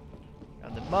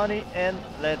 And the money, and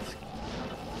let's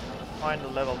find the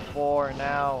level 4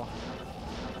 now.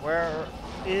 Where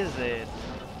is it?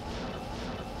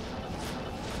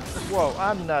 Whoa,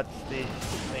 I'm not the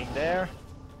thing there.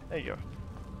 There you go.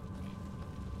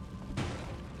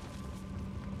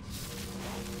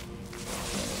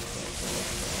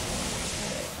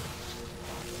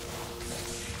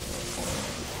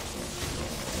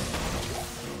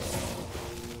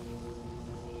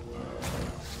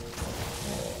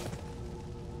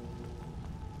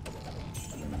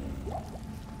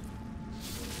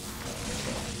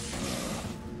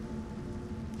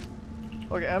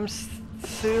 Okay, I'm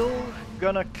still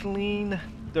gonna clean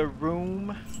the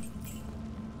room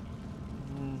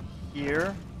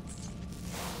here.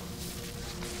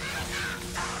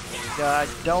 I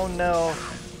don't know,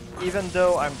 even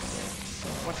though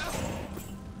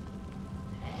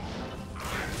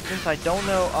since I don't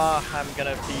know I'm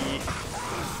gonna be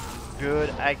good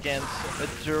against a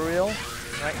Duriel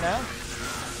right now,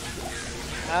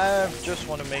 I just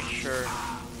want to make sure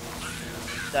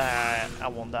that I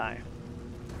won't die.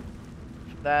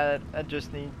 That I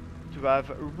just need to have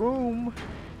room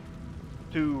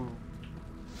to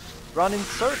run in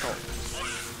circles.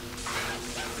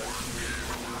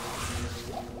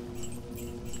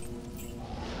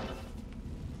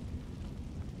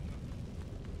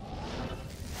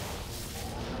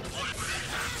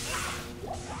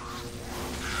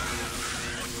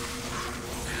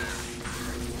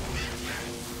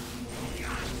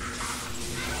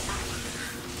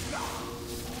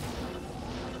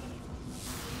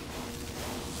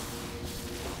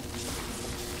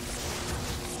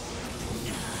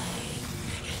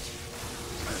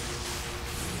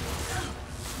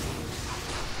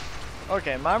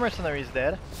 Okay, my mercenary is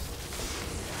dead.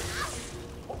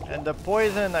 And the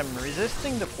poison, I'm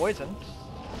resisting the poison,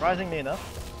 surprisingly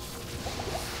enough.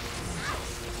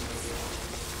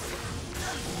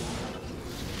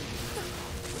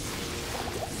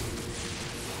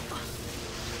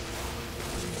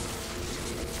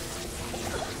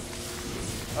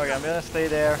 Okay, I'm gonna stay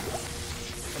there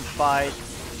and fight.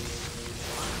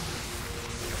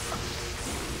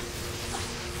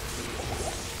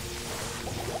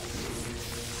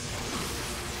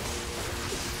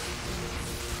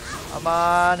 Come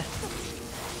on.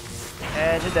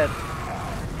 And you're dead.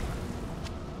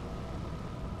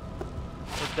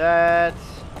 So that's...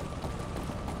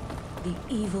 The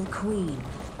evil queen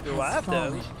Do has I have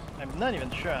fallen. those? I'm not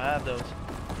even sure I have those.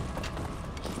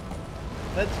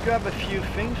 Let's grab a few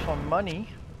things for money.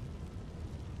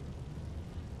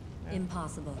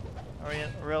 Impossible. Are you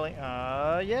really?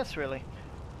 Yes, really.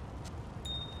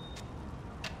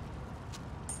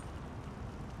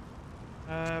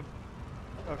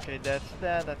 Okay, that's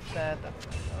that, that's that, that's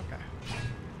that. Okay.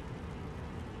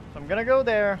 So I'm gonna go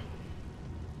there.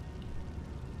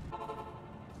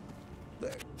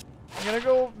 I'm gonna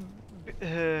go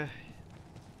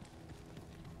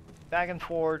back and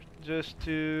forth just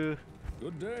to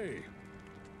Good day.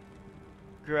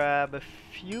 grab a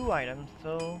few items.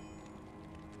 So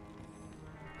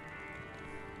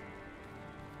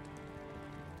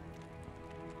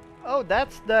oh,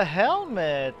 that's the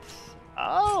helmet.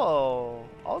 Oh,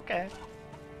 okay.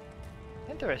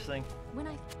 Interesting. When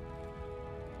I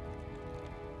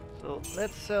So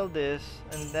let's sell this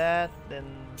and that, then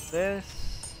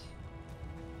this.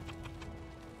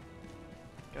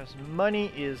 Because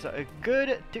money is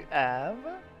good to have.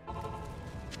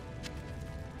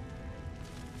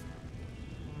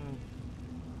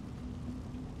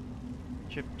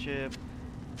 Chip chip.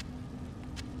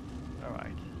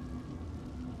 Alright.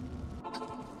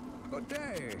 Good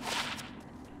day.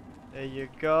 There you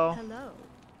go. Hello.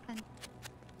 And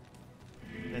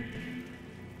Then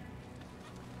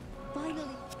finally,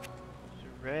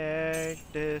 resurrect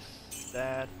this,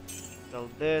 that,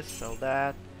 sell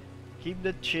that. Keep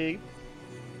the cheap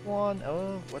one.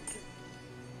 Oh, what?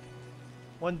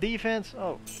 One defense?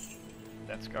 Oh,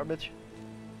 that's garbage.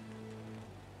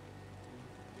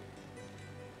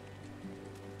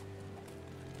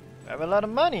 I have a lot of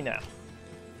money now.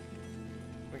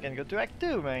 We can go to Act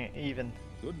 2, man, even.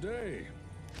 Good day.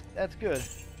 That's good.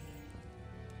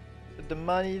 Put the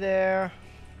money there.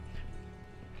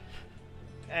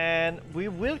 And we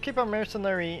will keep our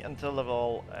mercenary until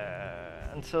level,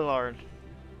 until our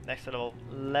next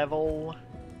level.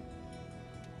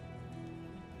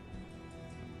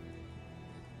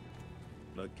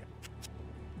 Look.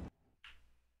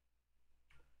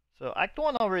 So Act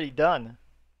 1 already done.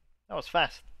 That was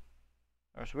fast.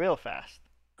 That was real fast.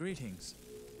 Greetings.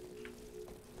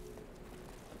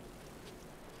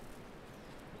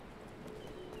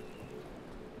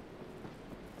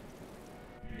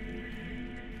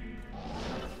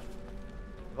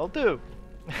 Will do.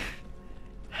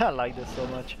 I like this so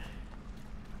much.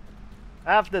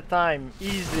 Half the time,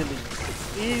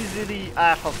 easily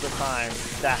half of the time,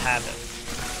 that happens.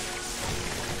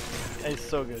 It's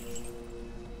so good.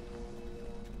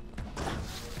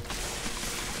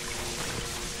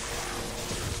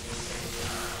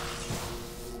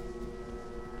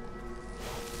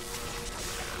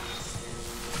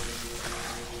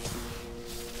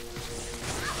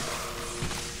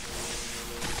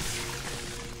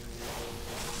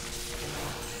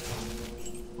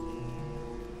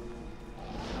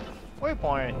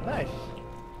 Waypoint, nice.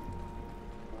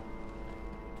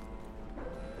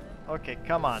 Okay,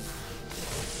 come on.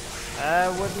 I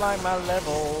would like my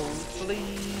level,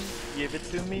 please. Give it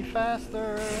to me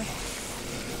faster.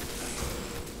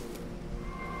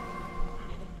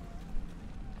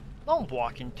 Don't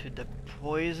walk into the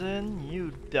poison,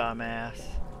 you dumbass.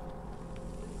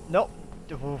 Nope.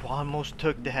 Oh, almost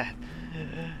took that.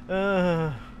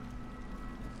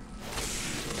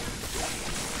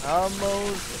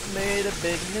 Almost made a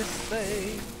big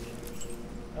mistake.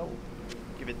 Oh,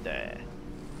 give it that.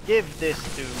 Give this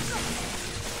to me.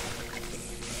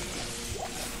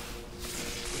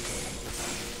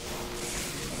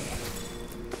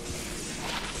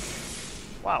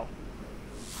 Wow.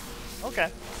 Okay.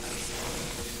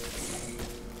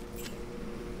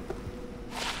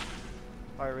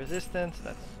 Fire resistance.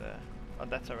 That's oh,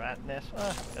 that's a rat nest.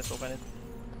 Let's open it.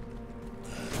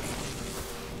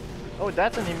 Oh,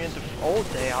 that's an immune to. Oh,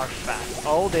 they are fast.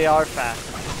 Oh, they are fast.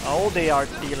 Oh, they are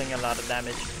dealing a lot of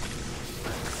damage.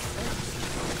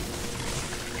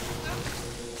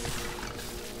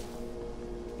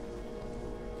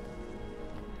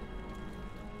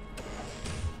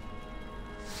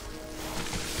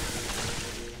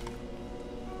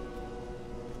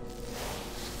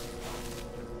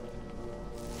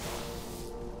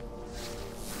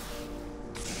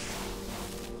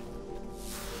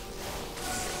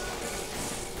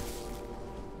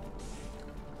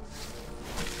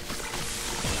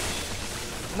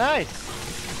 Nice!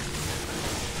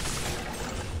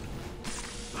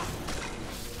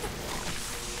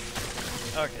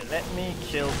 Okay, let me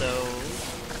kill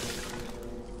those.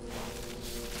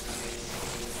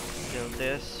 Kill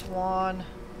this one.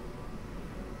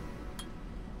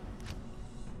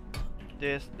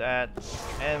 This, that,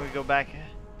 and we go back.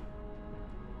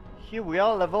 Here we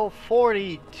are, level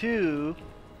 42.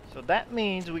 So that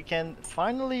means we can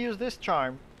finally use this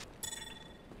charm.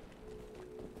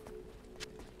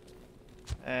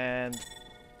 And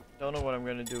don't know what I'm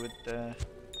gonna do with the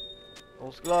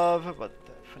Ghost Glove, but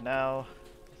for now,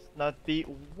 let's not be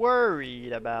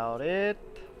worried about it.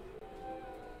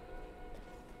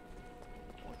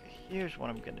 Okay, here's what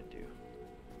I'm gonna do.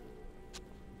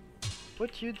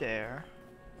 Put you there.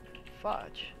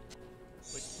 Fudge.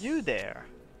 Put you there.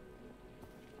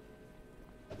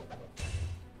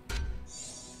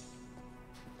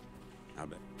 I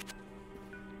bet.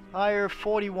 Higher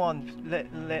 41.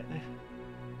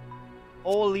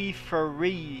 Holy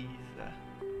freeze.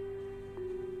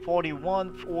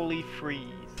 41 holy freeze.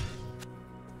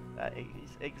 That is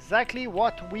exactly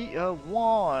what we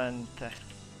want.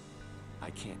 I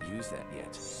can't use that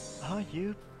yet. Oh,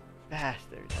 you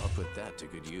bastard. I'll put that to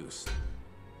good use.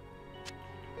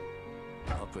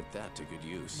 I'll put that to good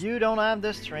use. You don't have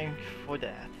the strength for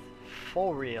that.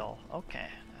 For real. Okay.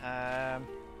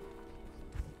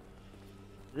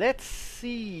 Let's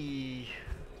see.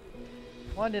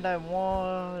 What did I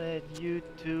wanted you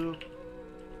to...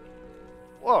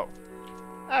 Whoa!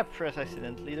 I pressed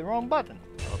accidentally the wrong button.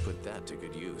 I'll put that to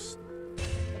good use.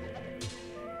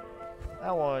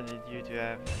 I wanted you to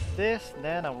have this,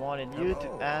 then I wanted you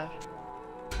to have...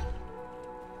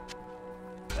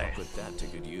 I'll put that to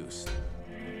good use.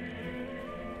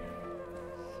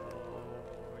 So,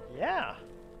 yeah.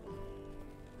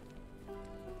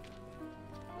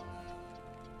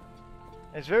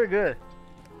 It's very good.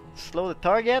 Slow the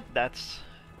target, that's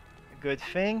a good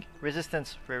thing.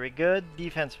 Resistance, very good.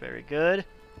 Defense, very good.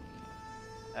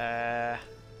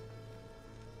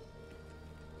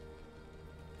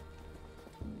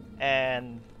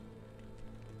 And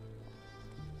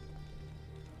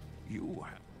You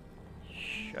have.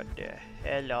 shut the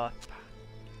hell up.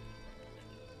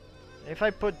 If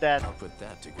I put that, I'll put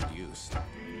that to good use.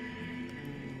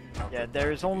 yeah,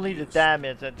 there is only the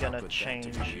damage that's gonna I'll put that to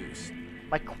change good use.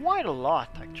 by quite a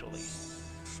lot, actually.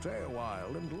 Stay a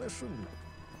while and listen.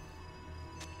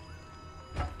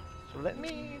 So let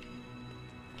me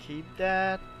keep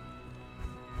that.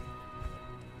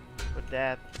 Put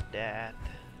that, that.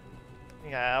 I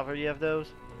think I already have those.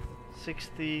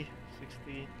 60,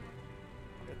 60.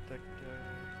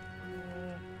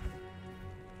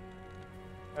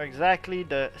 Are exactly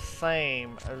the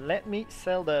same. Let me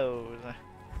sell those.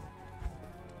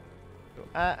 So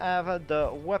I have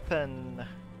the weapon.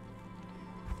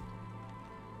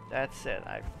 That's it.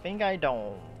 I think I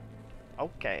don't.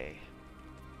 Okay.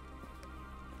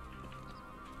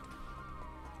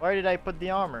 Where did I put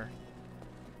the armor?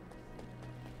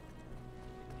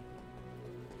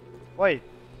 Wait.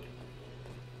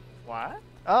 What?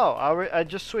 Oh, I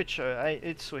just switched.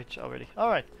 It switched already. All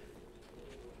right.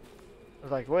 I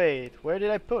was like, wait, where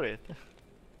did I put it?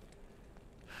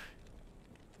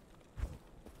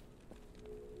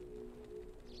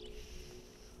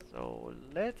 So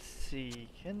let's see.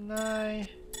 Can I?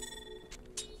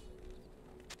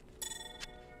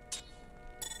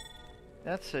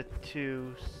 That's a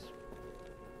 2.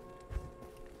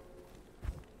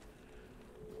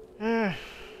 I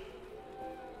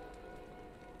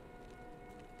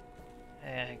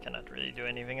cannot really do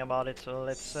anything about it, so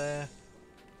let's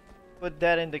put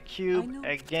that in the cube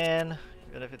again,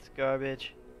 even if it's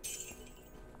garbage.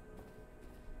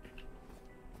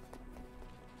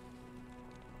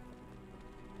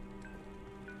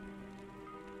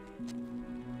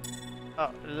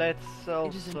 Oh, let's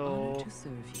also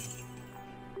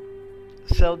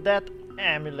sell that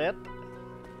amulet.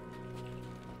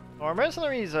 Our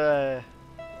mercenaries a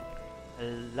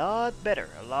lot better,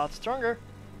 a lot stronger.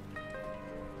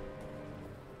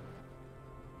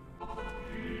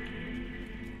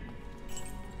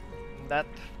 That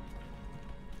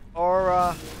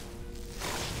aura,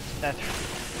 that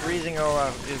freezing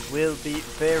aura will be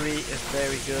very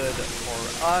good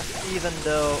for us, even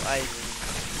though I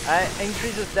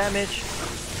increases damage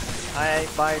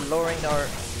by lowering our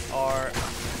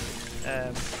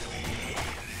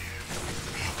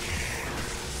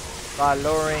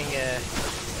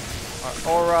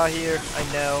aura here. I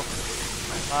know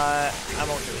I'm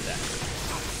okay with that.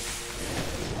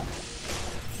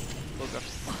 Book of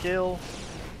skill.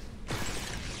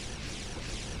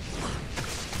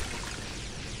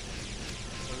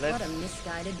 What a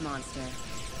misguided monster.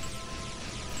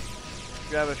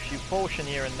 grab a few potions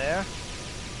here and there.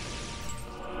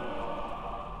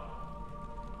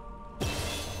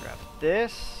 Grab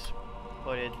this,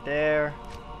 put it there.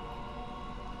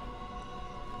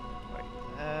 Wait,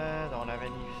 don't have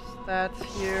any stats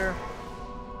here.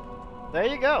 There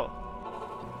you go.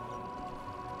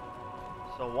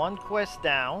 So one quest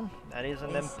down, that is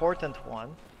an important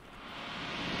one.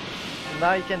 And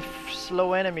now you can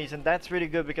slow enemies, and that's really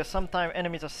good because sometimes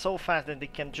enemies are so fast that they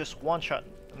can just one-shot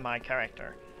my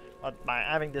character. But by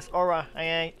having this aura,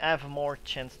 I have more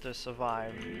chance to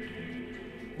survive.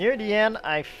 Near the end,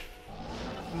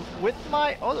 with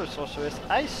my other sorceress,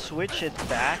 I switch it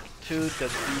back to the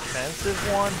defensive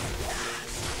one.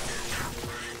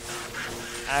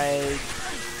 I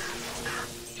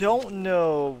don't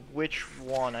know which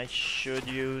one I should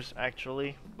use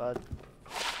actually, but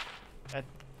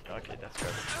okay, that's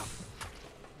good.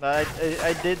 But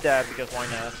I did that because why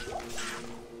not?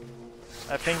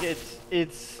 I think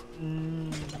it's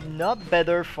not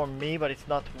better for me, but it's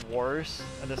not worse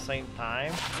at the same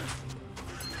time.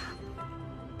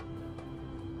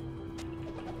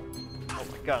 Oh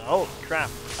my god! Oh crap!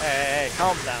 Hey,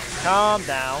 calm down! Calm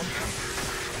down!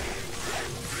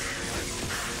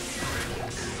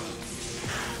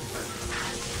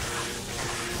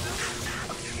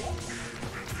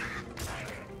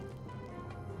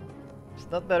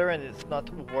 Not better and it's not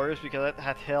worse because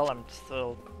at hell I'm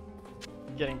still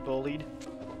getting bullied.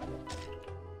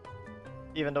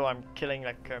 Even though I'm killing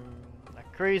like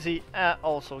crazy, I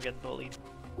also get bullied.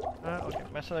 Okay,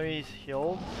 mercenary is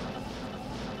healed.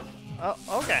 Oh,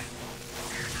 okay.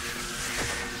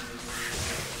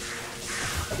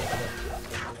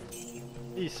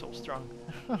 He's so strong.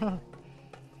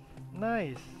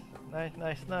 Nice, nice,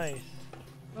 nice, nice.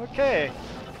 Okay.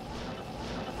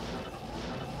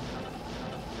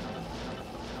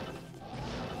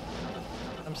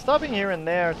 I'm stopping here and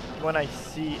there when I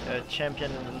see a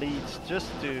champion in the leads, just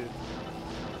to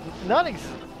not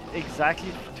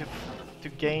exactly to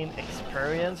gain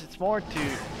experience. It's more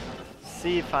to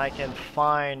see if I can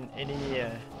find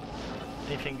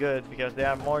anything good, because they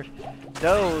have more.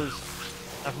 Those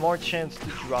have more chance to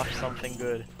drop something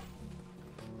good.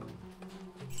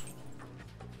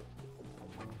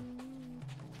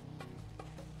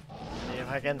 If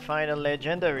I can find a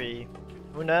legendary,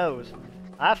 who knows?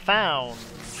 I found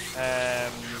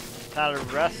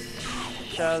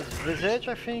Talrasha's Visage,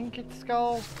 I think it's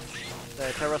called,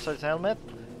 the Terrassa's helmet.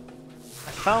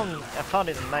 I found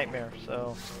it in Nightmare,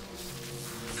 so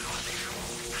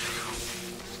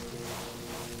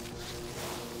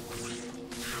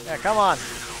yeah, come on,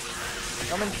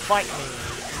 come and fight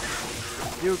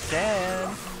me. You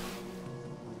can.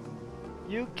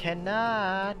 You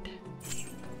cannot.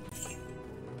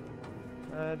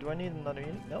 Do I need another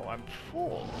unit? No, I'm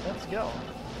full. Let's go.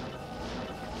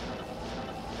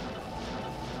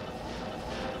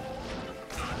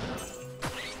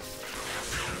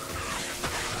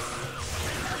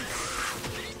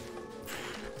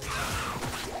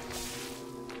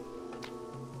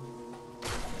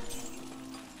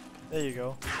 There you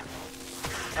go.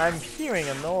 I'm hearing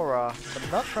an aura,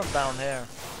 but not from down here.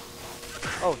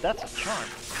 Oh, that's a charm.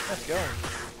 Let's go.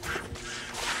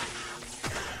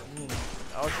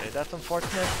 Okay, that's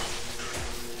unfortunate.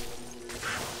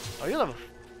 Oh, you're level...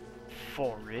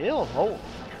 For real? Holy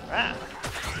crap.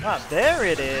 Ah, there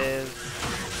it is.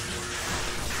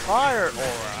 Fire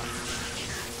aura.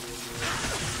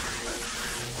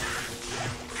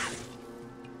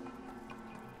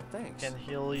 Thanks. Can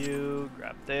heal you.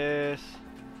 Grab this.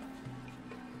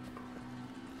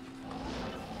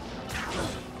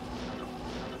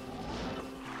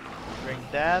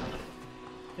 Drink that.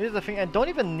 Here's the thing, I don't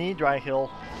even need dry heal,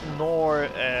 nor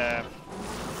the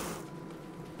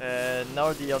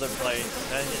other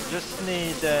place. I just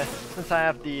need, since I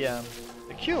have the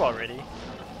queue already,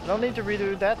 I don't need to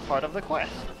redo that part of the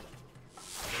quest.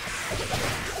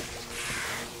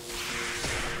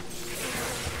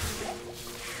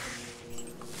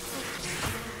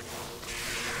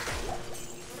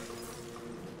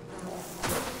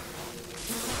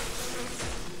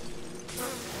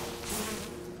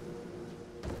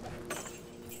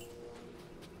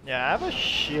 Yeah, I have a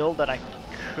shield that I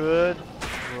could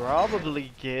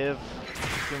probably give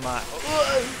to my...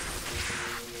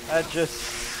 I just...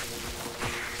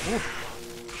 Oof.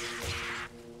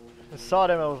 I saw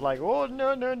them, I was like, oh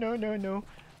no, no, no, no, no.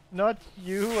 Not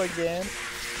you again.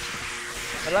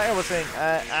 But like I was saying,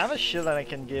 I have a shield that I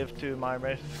can give to my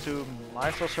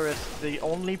sorceress. The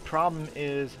only problem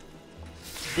is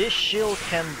this shield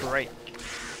can break.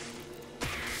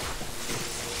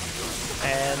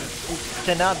 And it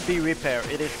cannot be repaired.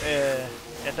 It is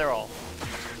ethereal.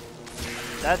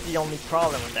 That's the only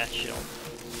problem with that shield.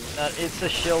 It's a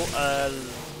shield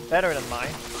better than mine.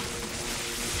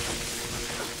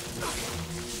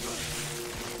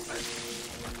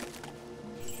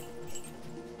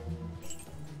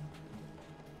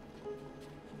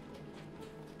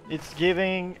 It's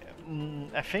giving,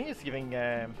 I think it's giving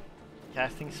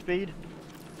casting speed.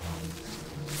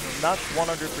 Not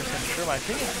 100% sure, but I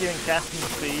think it's giving casting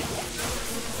speed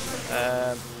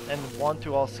and 1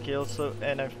 to all skills. So,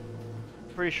 and I'm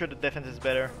pretty sure the defense is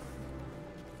better.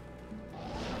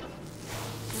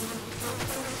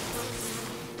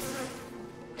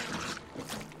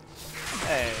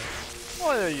 Hey,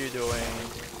 what are you doing?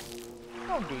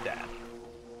 Don't do that.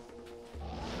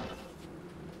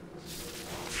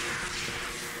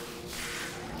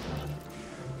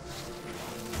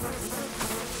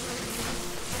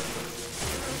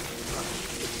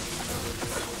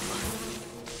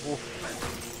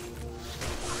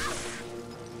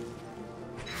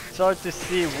 It's hard to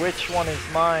see which one is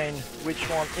mine, which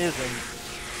one isn't.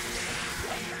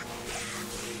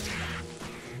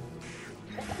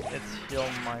 Let's heal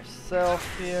myself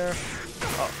here.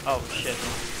 Oh shit.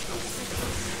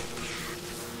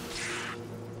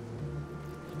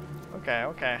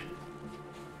 Okay.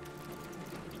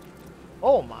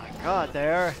 Oh my god,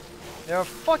 they're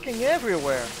fucking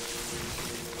everywhere.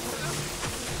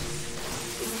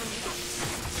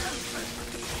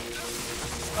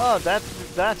 Oh,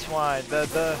 that's why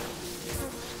the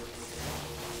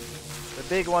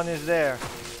big one is there.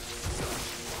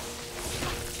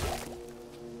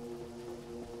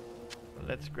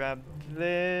 Let's grab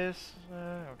this.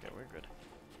 Okay, we're good.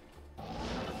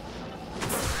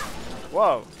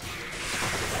 Whoa!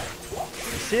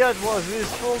 See how it was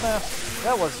useful now?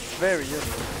 That was very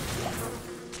useful.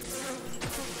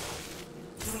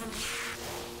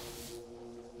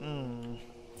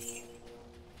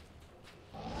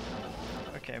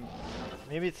 Okay,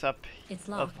 maybe it's up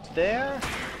there.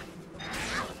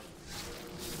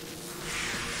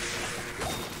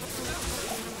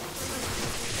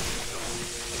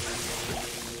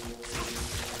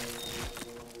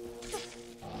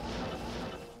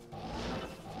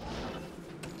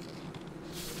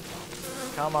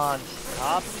 Come on,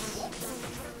 stop.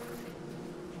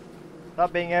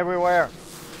 Stop being everywhere.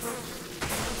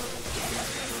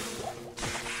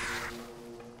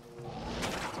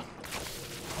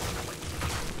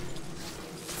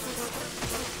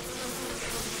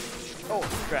 Oh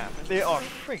crap, they are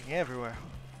freaking everywhere.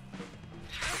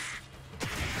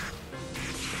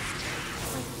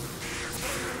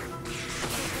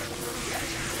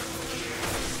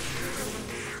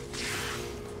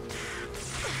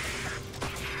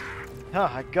 Huh,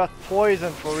 I got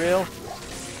poisoned for real.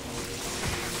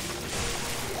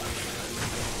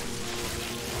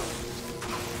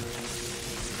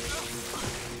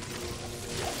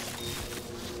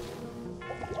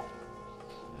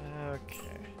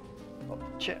 Okay. Oh,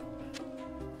 chip.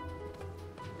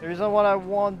 The reason why I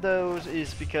want those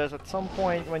is because at some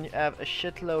point when you have a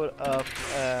shitload of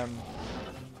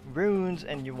runes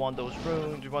and you want those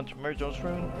runes, you want to merge those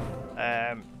runes,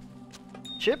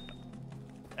 chip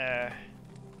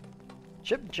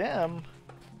gem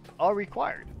are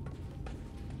required.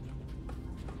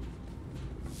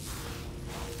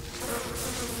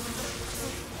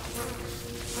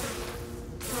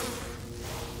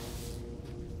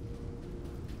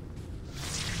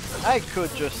 I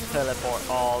could just teleport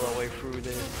all the way through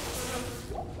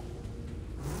this.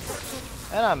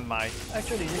 And I might.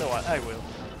 Actually, you know what? I will.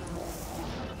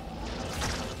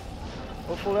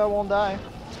 Hopefully I won't die.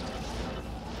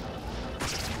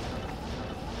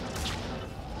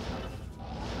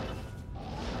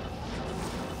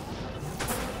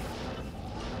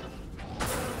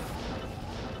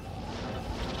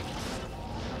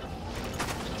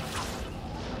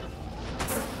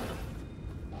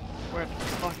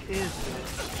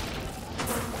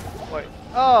 Wait,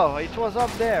 oh, it was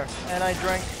up there, and I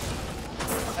drank,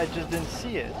 I just didn't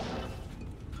see it.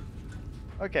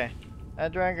 Okay, I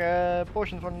drank a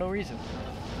potion for no reason.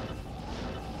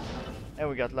 And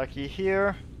we got lucky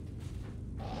here.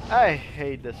 I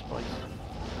hate this place.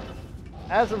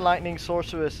 As a lightning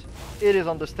sorceress, it is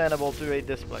understandable to hate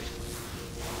this place.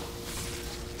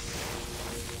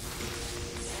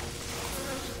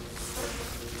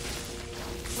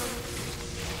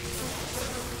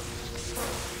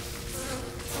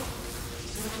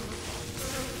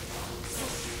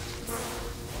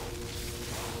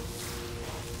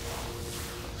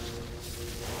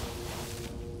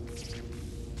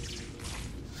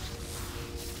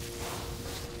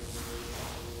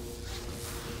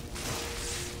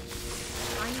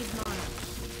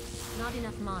 Not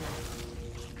enough mana.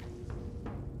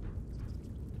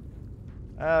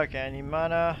 Okay, I need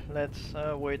mana. Let's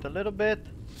wait a little bit.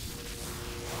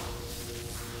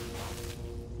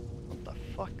 What the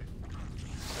fuck?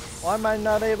 Why am I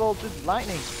not able to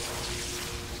lightning?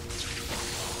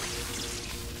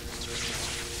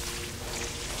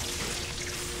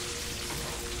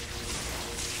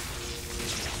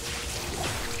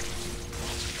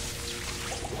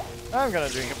 I'm gonna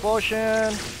drink a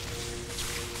potion.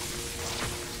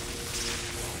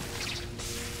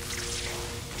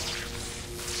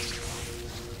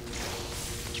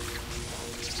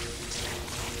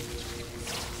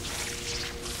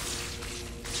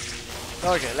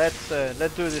 Okay, let's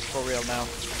do this for real now.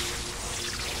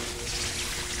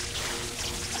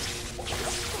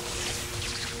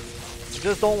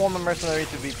 Just don't want my mercenary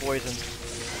to be poisoned.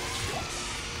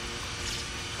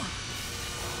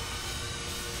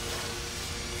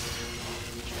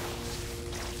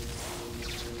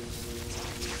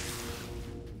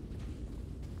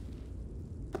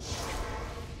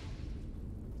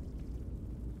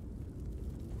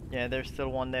 Yeah, there's still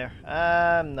one there.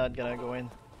 I'm not gonna go in.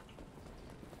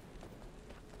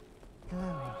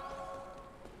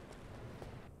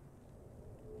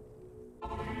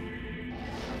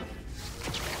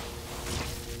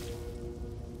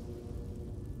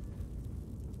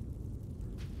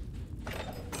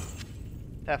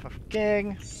 Staff of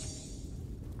King.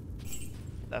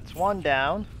 That's one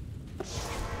down.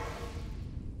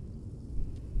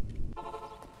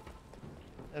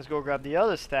 Let's go grab the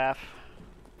other staff.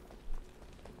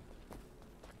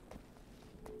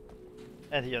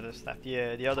 And the other staff,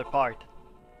 the other part.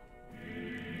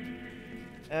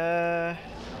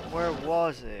 Where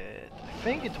was it? I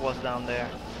think it was down there.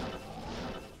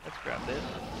 Let's grab this.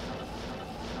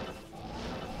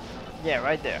 Yeah,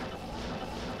 right there.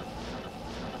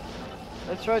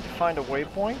 Let's try to find a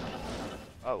waypoint.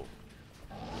 Oh.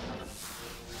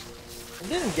 I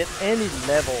didn't get any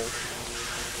levels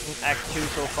in Act 2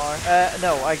 so far.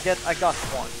 No, I got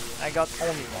one. I got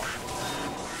only one.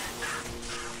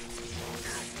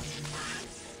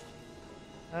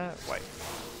 Wait.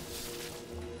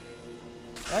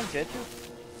 Did I get you?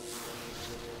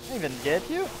 Did I even get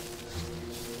you?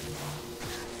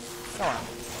 Come on.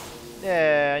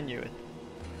 Yeah, I knew it.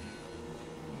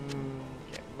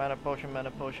 Okay, mana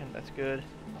potion, that's good.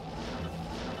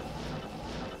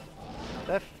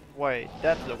 Wait,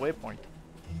 that's the waypoint.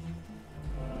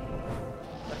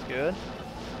 That's good.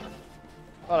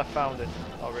 Thought I found it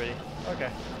already.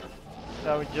 Okay.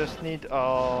 Now we just need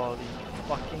all the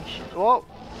fucking shit. Whoa!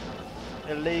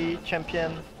 Elite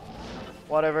champion,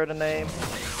 whatever the name.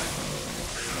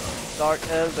 Dark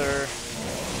Elder.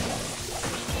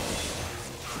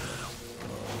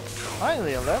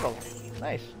 Finally a level.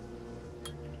 Nice.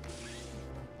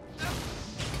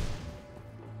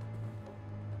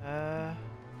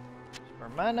 For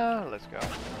mana, let's go.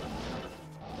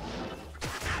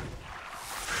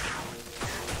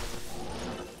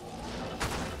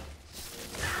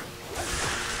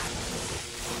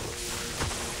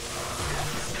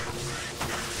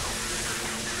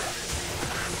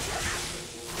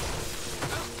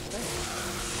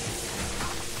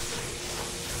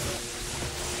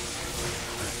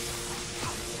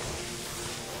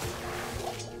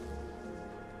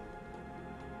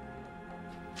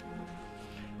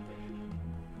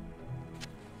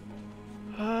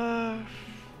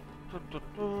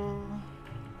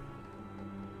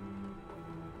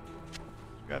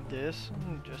 Grab this,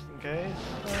 just in case.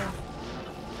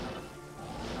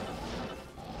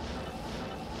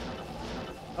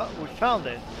 Oh, we found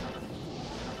it.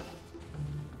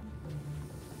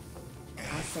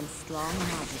 I sense strong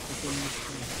magic within this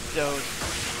place. Those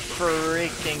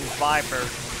freaking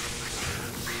vipers.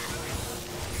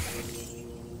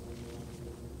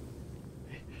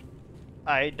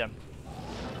 I ate them.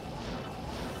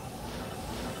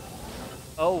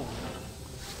 Oh.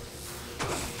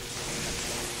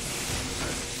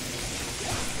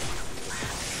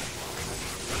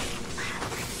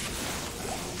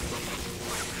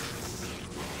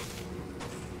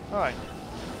 Alright.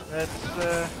 Let's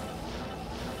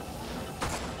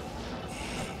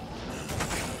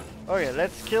okay,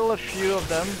 let's kill a few of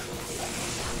them.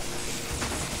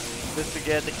 Just to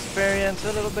get experience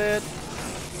a little bit.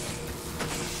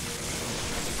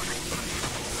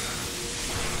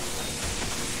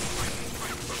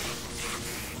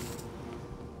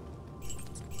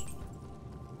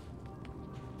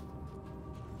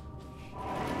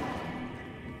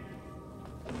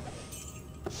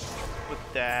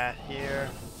 That here.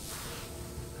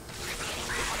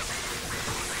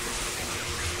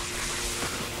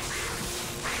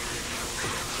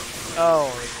 Oh,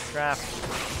 it's trapped.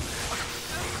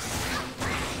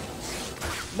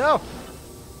 No!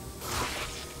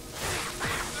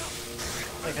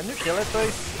 Hey, can you kill it,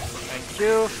 please? Thank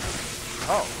you.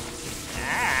 Oh,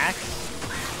 axe?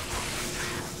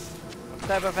 What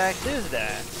type of axe is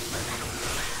that?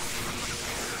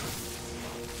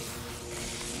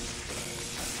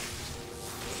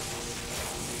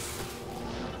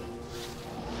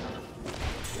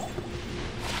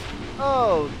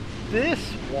 Oh, this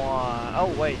one.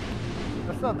 Oh wait,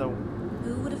 that's not the.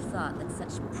 Who would have thought that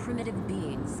such primitive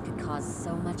beings could cause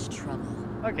so much trouble?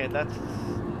 Okay, that's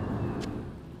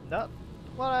not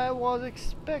what I was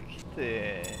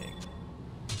expecting.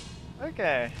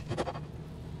 Okay.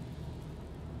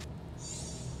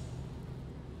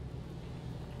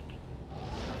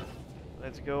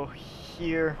 Let's go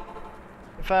here.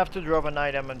 If I have to drop an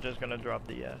item, I'm just gonna drop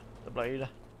the blade.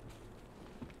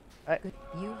 Good.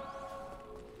 You?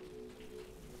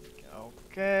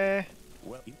 Okay,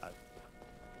 Well,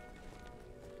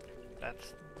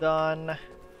 that's done.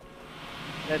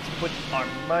 Let's put our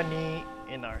money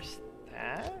in our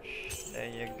stash. There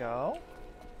you go.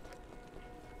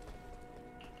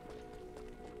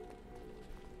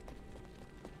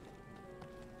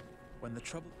 when the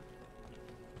trouble...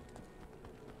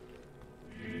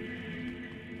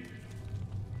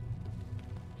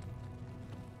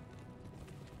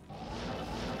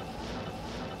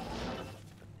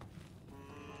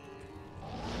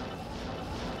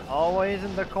 Always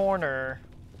in the corner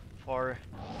for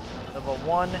level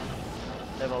 1,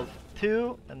 level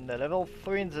 2, and the level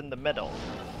 3 is in the middle.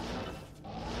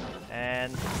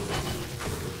 And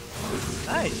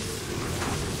nice!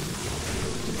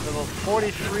 Level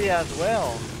 43 as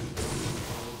well.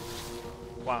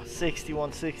 Wow,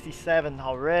 61, 67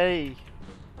 already.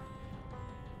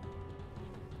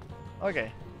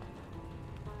 Okay.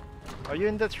 Are you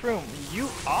in this room? You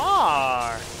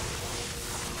are!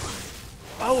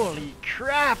 Holy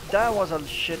crap, that was a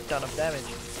shit ton of damage.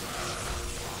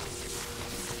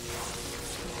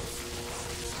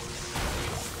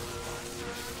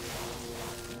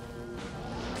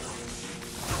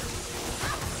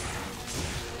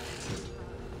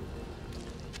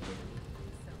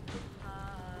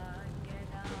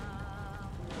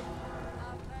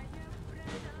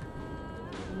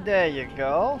 There you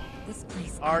go. This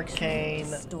place Arcane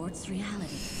actually distorts reality.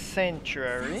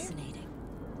 Sanctuary. Fascinating.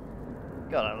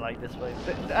 God, I like this place.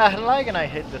 I like and I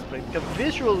hate this place because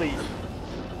visually,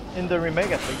 in the remake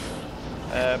at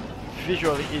least,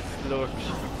 visually it looks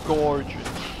gorgeous.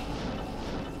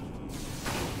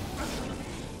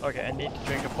 Okay, I need to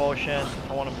drink a potion.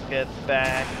 I want to get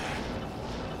back.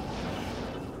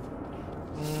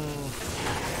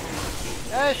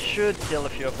 I should kill a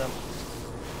few of them.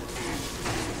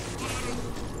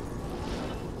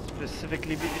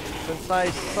 Specifically since I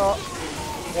saw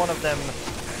one of them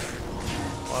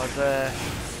was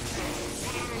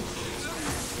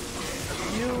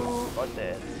you are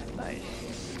dead. Nice.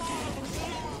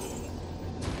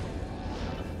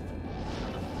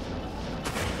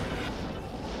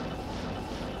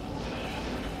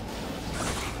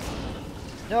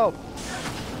 No.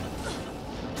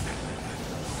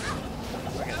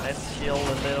 Okay, let's heal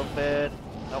a little bit.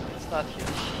 No, it's not here.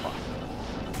 Fuck.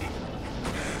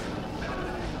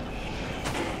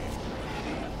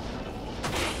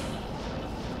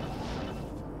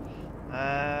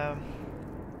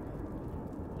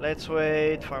 Let's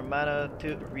wait for mana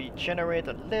to regenerate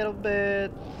a little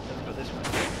bit. Let's go this way.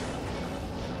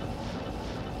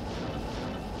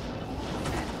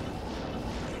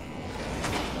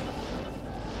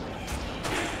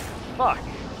 Fuck.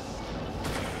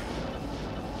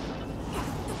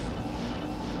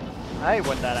 I hate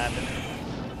when that happens.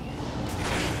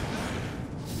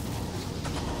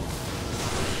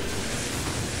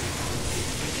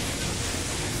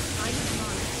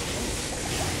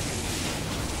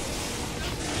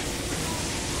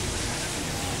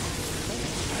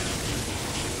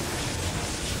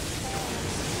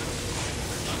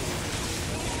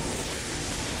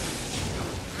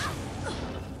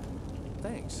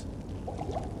 Thanks.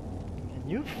 Can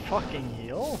you fucking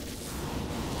heal?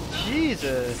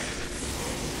 Jesus.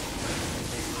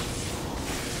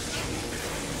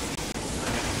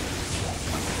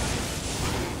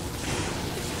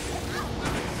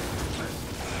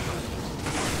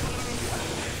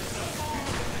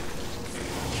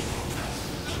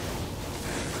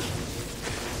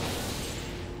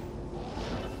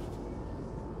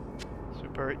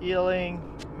 Super healing,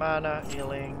 mana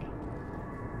healing.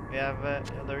 We have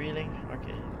other healing.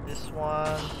 Okay, this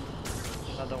one,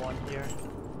 another one here.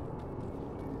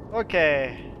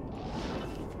 Okay,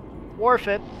 worth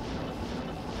it.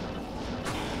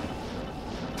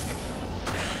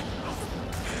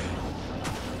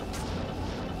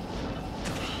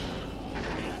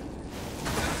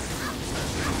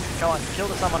 kill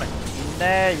the summoner.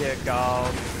 There you go.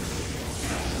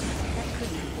 That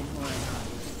couldn't have been more annoying.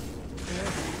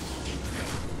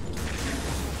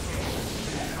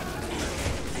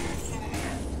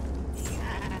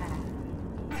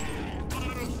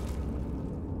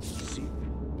 See,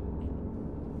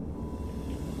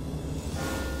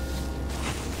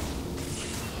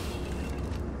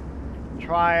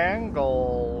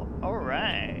 Triangle.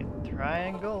 Alright.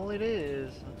 Triangle it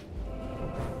is.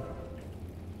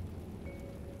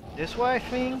 This way, I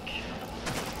think?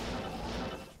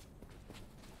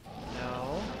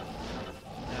 No.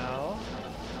 No.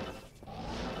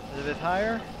 Is it a bit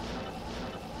higher?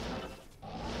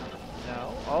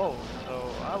 No. Oh,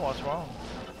 so I was wrong.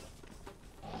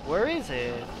 Where is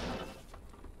it?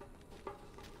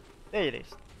 There it is.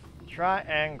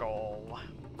 Triangle.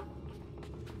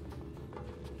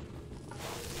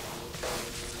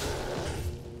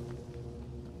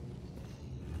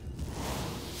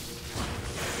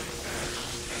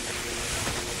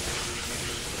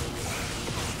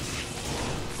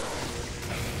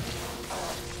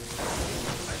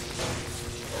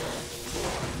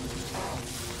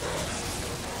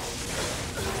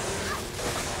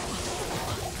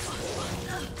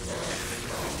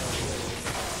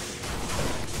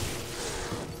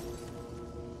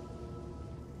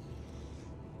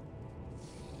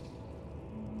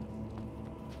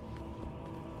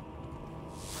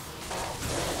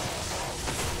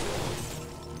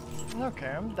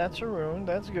 Okay, that's a rune,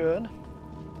 that's good.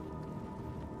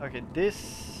 Okay,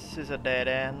 this is a dead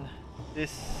end.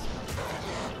 This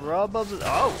probably...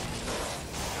 Oh!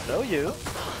 Hello, you.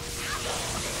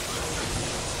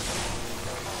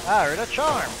 Ah, you're the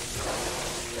charm.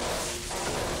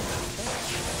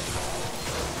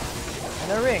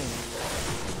 And a ring.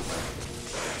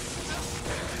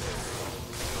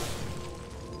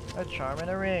 A charm and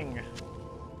a ring.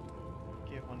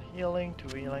 Give one healing,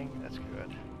 2 healing, that's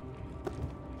good.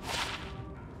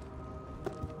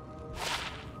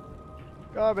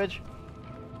 Garbage.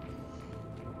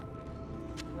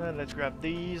 And let's grab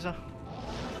these.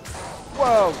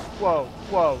 Whoa, whoa,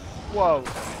 whoa, whoa.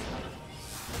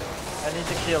 I need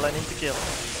to kill, I need to kill.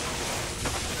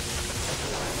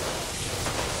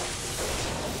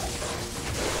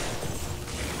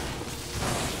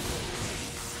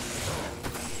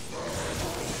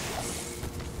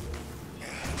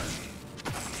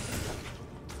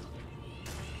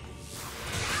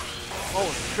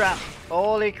 Oh crap!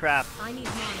 Holy crap! I need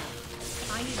mana.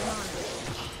 I need mana.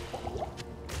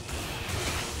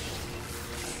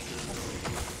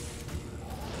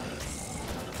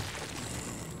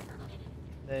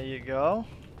 There you go.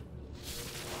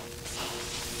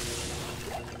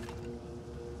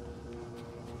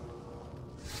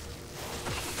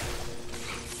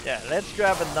 Yeah, let's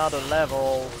grab another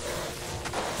level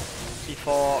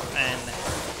before and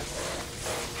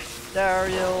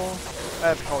Daryl.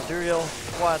 Before Daryl.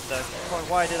 What the?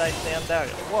 Why did I say on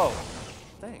Daryl? Whoa!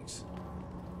 thanks.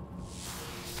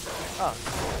 Oh,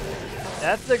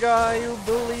 that's the guy who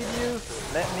bullied you.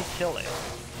 Let me kill him.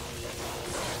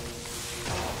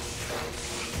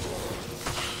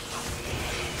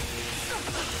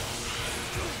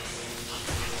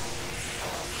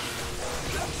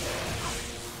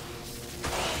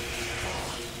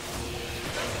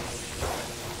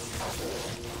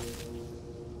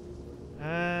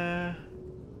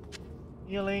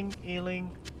 Healing,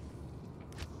 healing.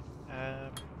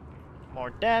 More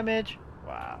damage.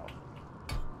 Wow.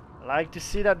 I like to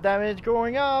see that damage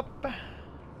going up. I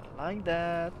like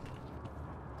that.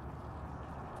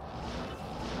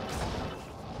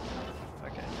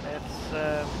 Okay, let's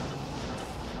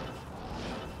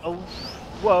oh,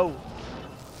 whoa.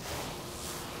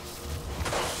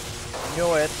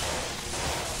 Knew it.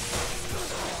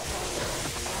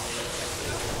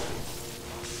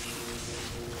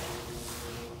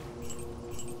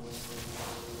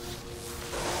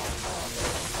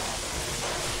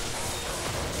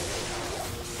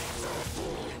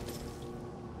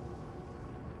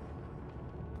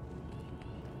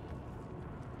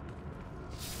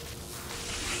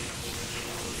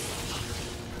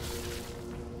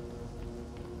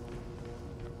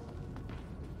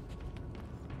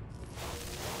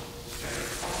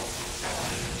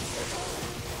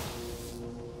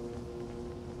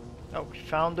 Oh, we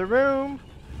found the room.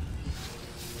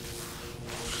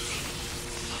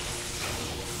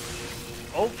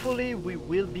 Hopefully we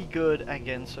will be good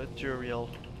against a Duriel.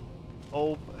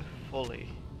 Hopefully.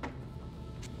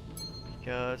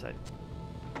 Because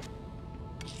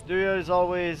Duriel is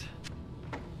always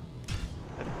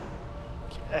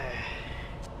a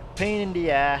pain in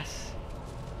the ass.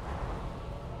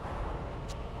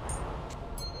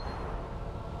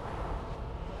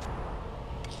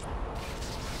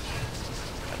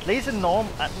 At least in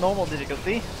at normal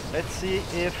difficulty. Let's see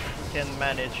if we can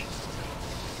manage.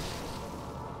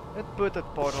 Let's put a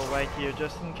portal right here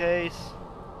just in case.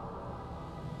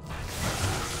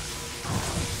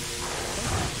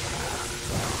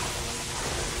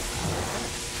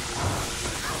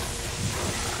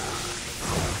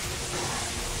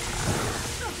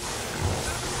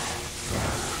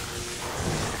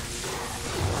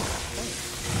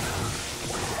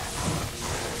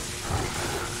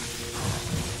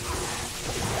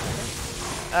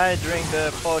 I drink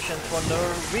the potion for no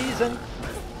reason.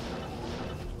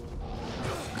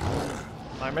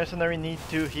 My mercenary needs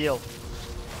to heal.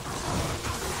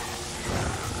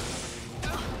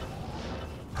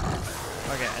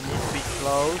 Okay, I need to be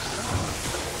close.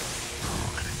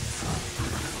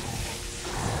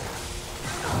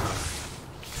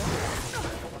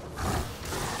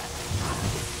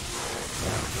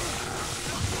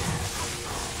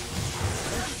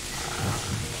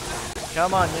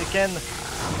 Come on, you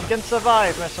can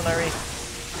survive, mercenary.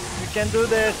 You can do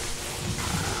this.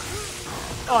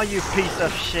 Oh, you piece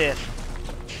of shit.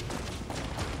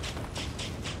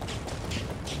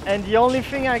 And the only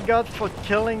thing I got for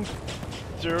killing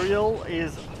Duriel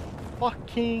is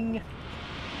fucking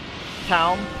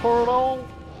town portal.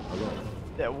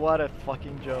 That what a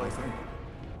fucking joke.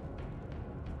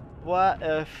 What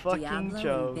a fucking Diablo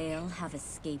joke. and Bale have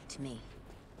escaped me.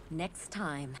 Next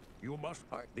time. You must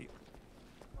hide the.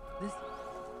 This.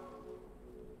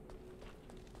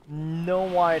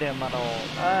 No item at all.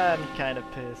 I'm kind of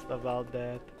pissed about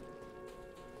that.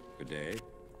 Good day.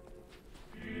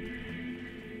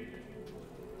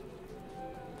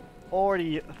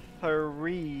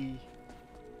 43.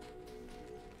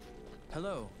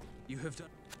 Hello. You have done.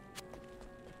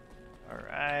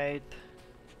 Alright.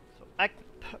 So Act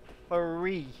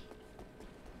 3.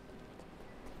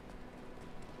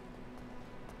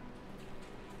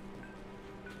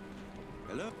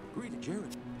 Hello. Greet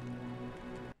Jared.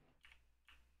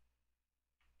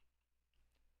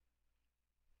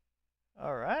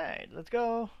 Alright, let's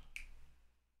go.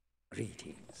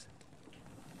 Greetings.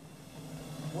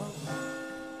 Well.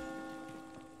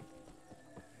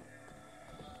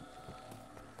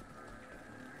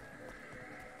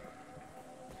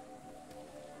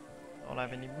 Don't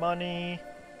have any money.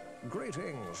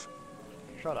 Greetings.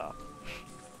 Shut up.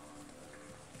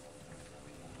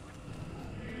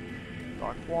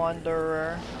 Dark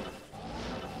Wanderer.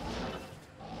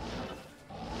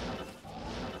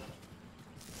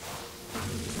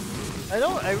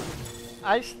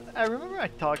 I remember I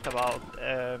talked about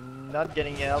not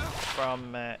getting help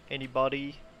from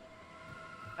anybody.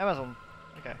 Amazon,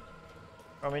 okay.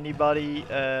 From anybody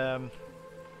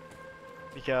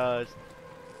because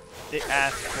they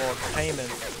ask for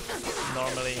payment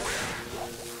normally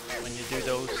when you do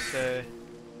those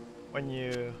when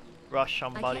you rush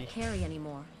somebody. I can't carry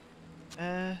anymore.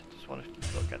 Just want to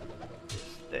look at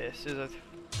this. Is it?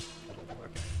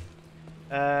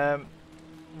 Okay.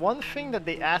 One thing that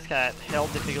they ask at hell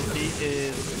difficulty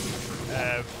is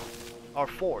our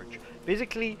forge.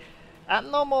 Basically, at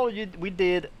normal we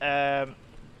did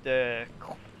the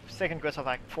second quest of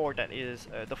Act 4, that is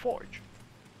the forge.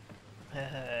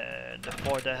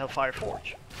 The Hellfire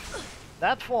Forge.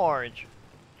 That forge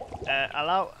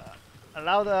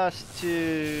allowed us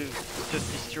to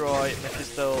just destroy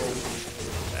Mephisto's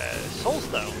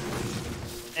soulstone,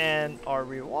 and our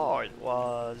reward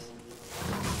was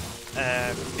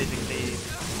basically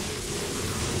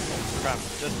crap,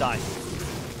 just die.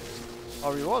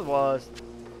 Our reward was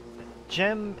a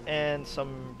gem and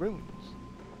some runes.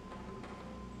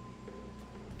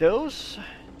 Those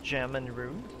gem and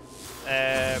runes,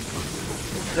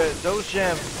 those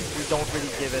gems, we don't really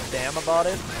give a damn about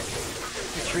it.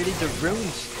 It's really the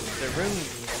runes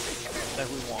that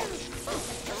we want.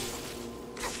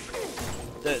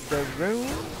 The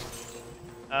runes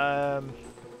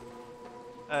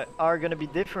are gonna be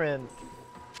different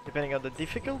depending on the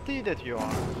difficulty that you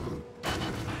are.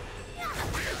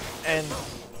 And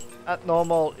at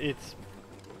normal it's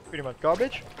pretty much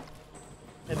garbage.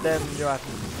 And then you have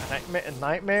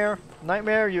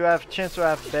nightmare you have chance to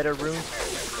have better runes.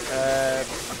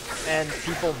 And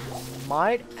people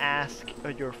might ask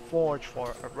your forge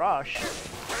for a rush,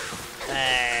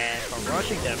 and for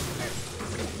rushing them.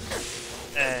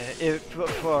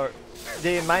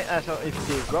 They might ask if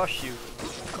they rush you.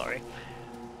 Sorry.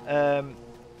 And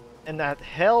at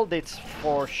hell, it's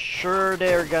for sure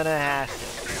they're gonna ask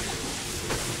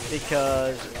it.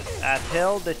 Because at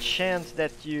hell, the chance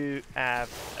that you have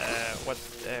what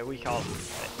we call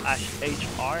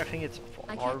HR, I think it's for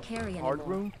hard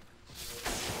rune,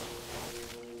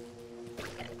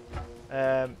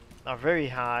 are very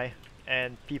high,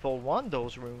 and people want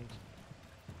those runes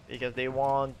because they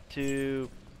want to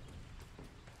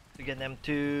get them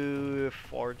to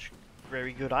forge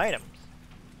very good items.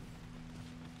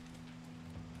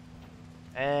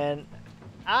 And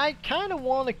I kind of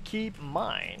want to keep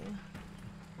mine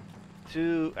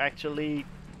to actually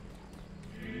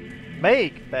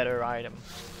make better items,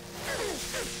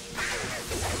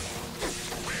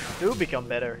 to become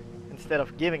better instead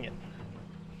of giving it.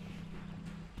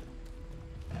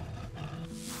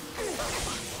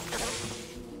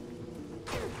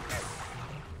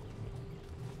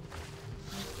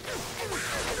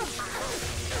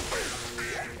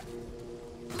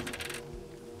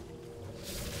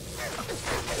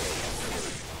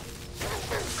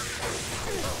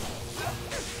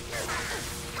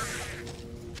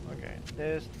 Okay,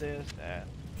 this, that.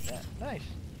 Nice.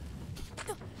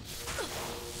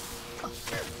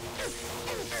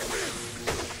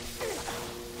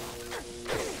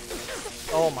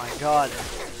 Oh my god.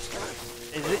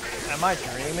 Is it, am I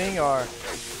dreaming, or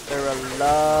there are a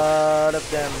lot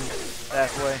of them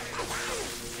that way?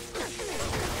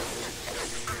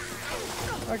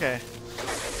 Okay.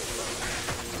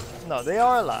 No, they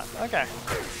are a lot. Okay.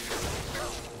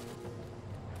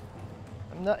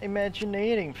 I'm not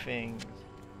imagining things.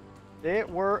 There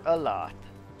were a lot.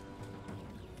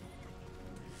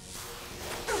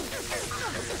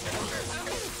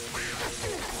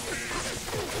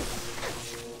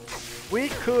 We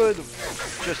could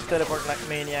just teleport like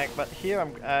maniac, but here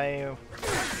I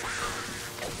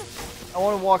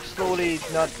want to walk slowly,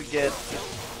 not to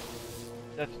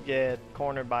get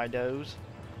cornered by those,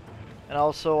 and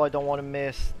also I don't want to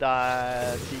miss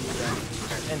the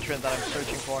entrance that I'm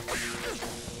searching for.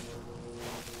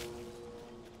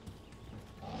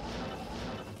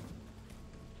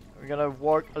 We're gonna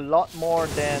work a lot more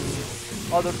than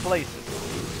other places.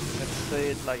 Let's say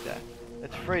it like that.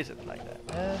 Let's phrase it like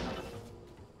that.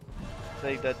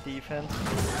 Save that defense.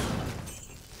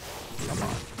 Come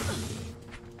on.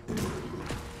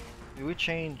 Do we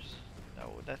change?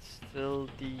 No, that's still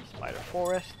the spider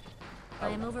forest. I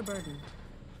am overburdened.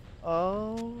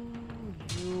 Oh,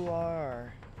 you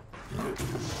are.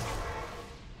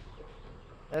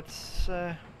 Let's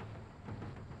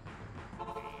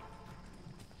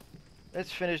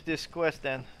finish this quest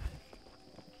then.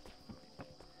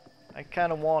 I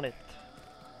kind of want it.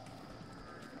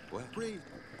 What? Breathe.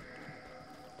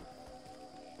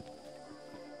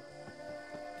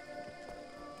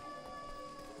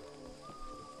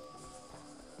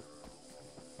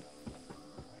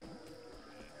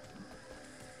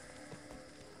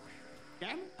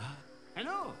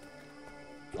 Hello.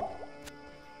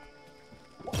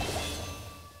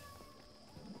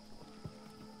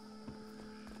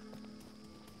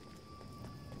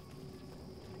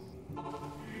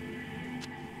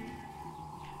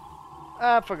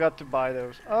 I forgot to buy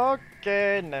those.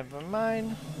 Okay, never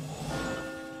mind.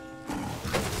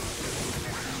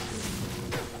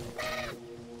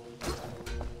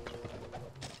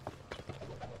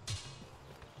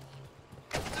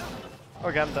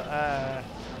 Okay, I'm done.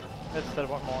 Let's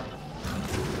teleport more.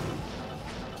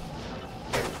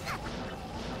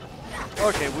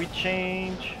 Okay, we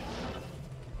change.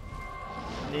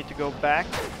 Need to go back.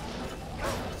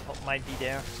 Oh, might be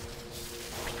there.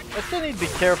 I still need to be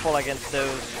careful against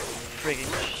those frigging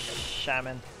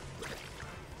shaman.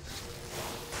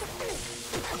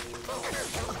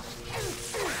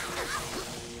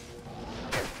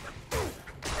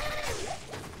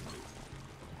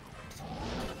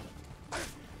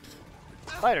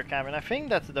 Spider cavern, I think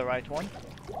that's the right one.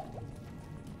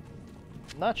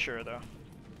 Not sure though.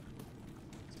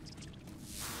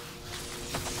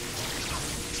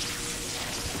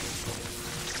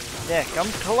 Yeah, come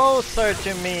closer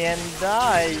to me and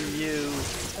die, you.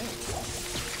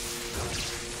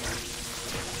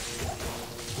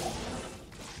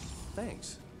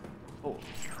 Thanks. Holy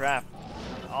crap.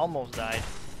 Almost died.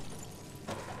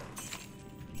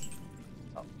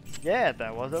 Oh, yeah,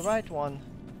 that was the right one.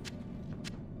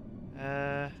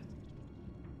 Yeah,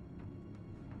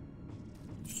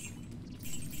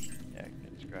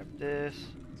 let's grab this.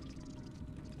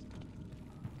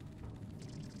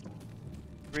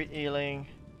 Great healing.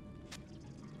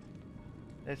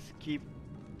 Let's keep.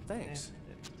 Thanks.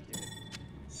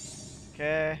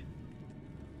 Okay.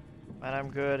 But I'm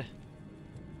good.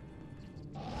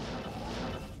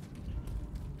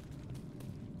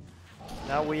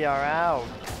 Now we are out.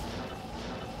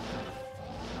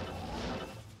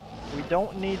 We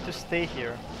don't need to stay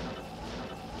here.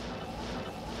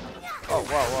 Oh,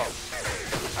 whoa, whoa.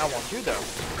 I want you though.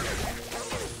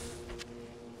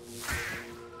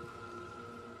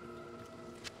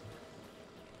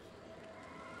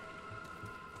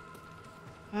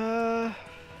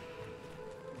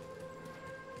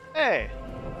 Hey!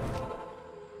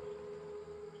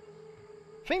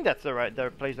 I think that's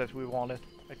the place that we wanted,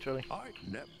 actually. Oh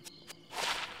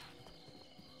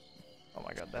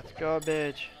my god, that's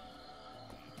garbage.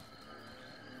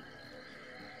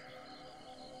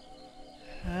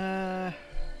 Yeah,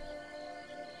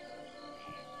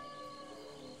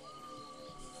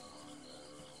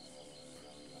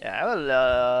 I have a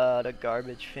lot of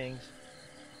garbage things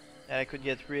that I could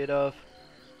get rid of.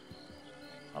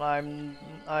 And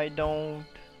I don't.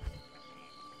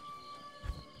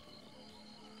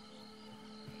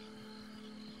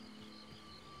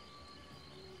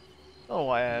 Don't know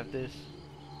why I have this.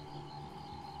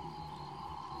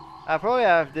 I probably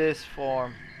have this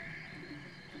for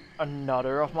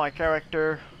another of my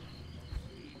character.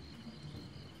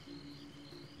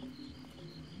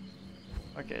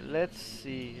 Okay, let's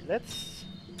see. Let's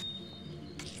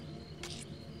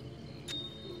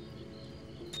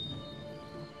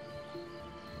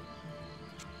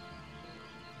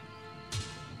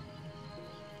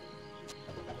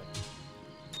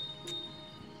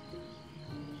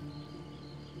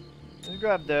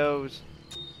grab those.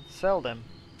 Sell them.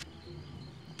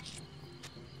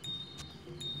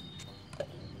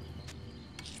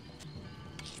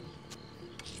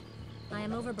 I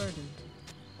am overburdened.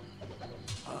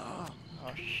 Oh,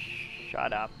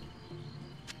 shut up.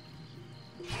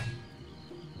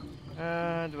 Do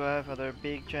I have other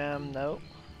big gem? No.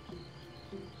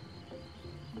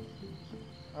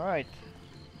 Alright.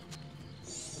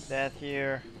 Put that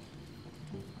here.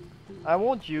 I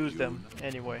won't use them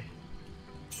anyway.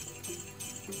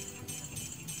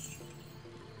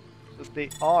 But they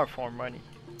are for money.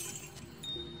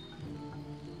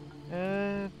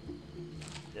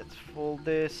 Let's fold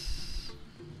this.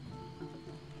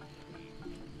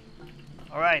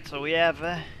 Alright, so we have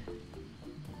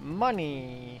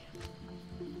money.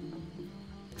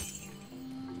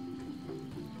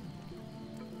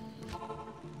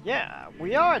 Yeah,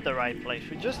 we are at the right place.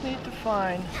 We just need to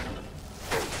find...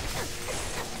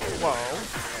 Whoa.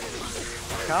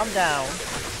 Calm down.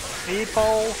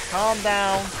 People, calm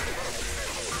down.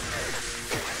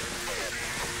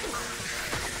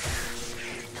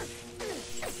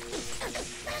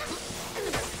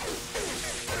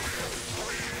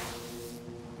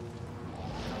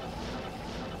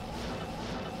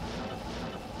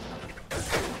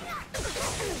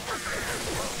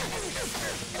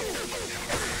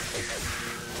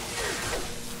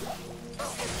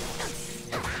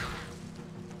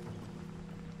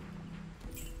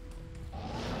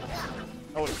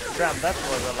 Oh damn, that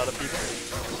was a lot of people.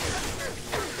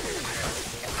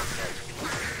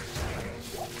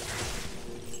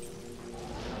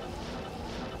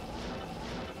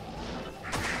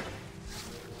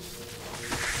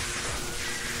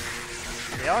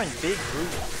 They are in big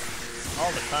groups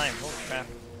all the time, holy crap.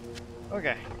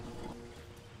 Okay.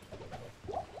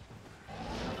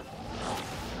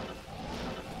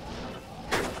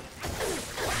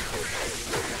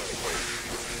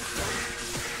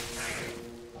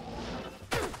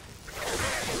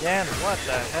 Again, what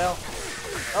the hell?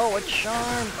 Oh, a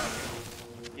charm!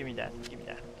 Give me that, give me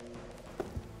that.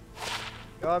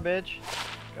 Garbage,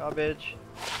 garbage,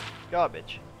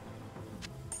 garbage.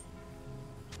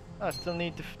 Oh, I still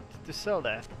need to sell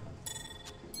that.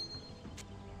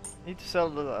 Need to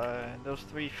sell the, those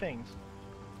 3 things.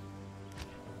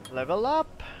 Level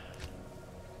up!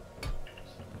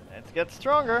 Let's get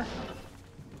stronger!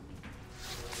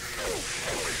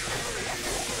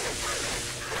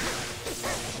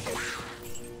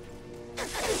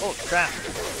 Oh crap!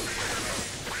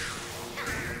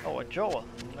 Oh, a Joel.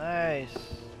 Nice.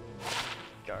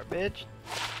 Garbage.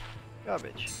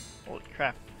 Garbage. Holy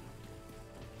crap.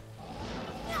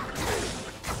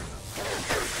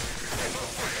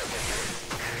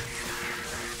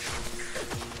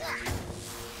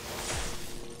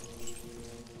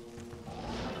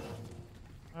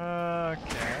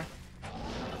 Okay.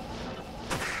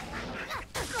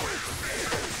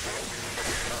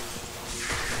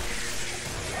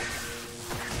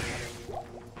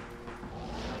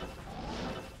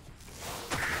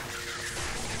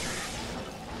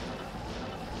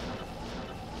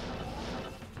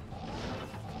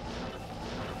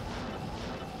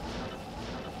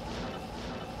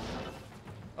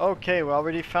 Okay, we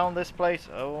already found this place.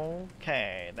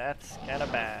 Okay, that's kind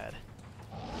of bad.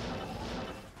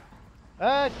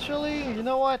 Actually, you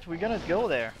know what? We're gonna go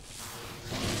there.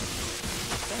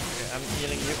 Okay, I'm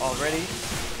healing you already.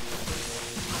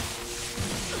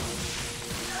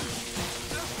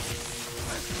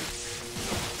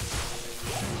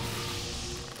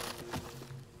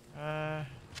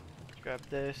 Let's grab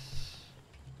this.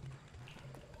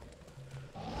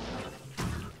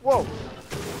 Whoa!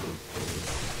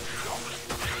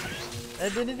 I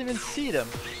didn't even see them.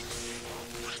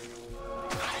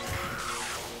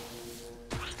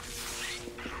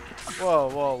 Whoa,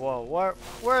 whoa, whoa!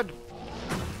 Where?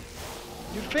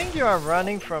 You think you are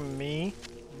running from me?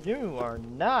 You are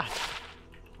not,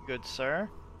 good sir.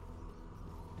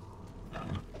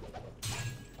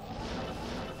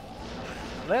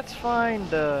 Let's find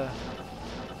the...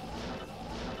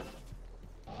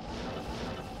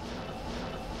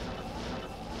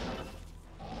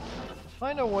 Let's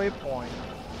find a waypoint.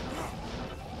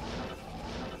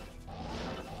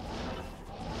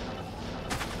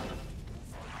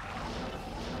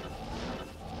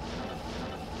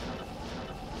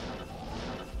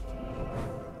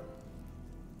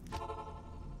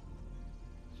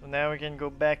 So now we can go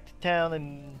back to town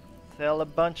and sell a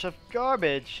bunch of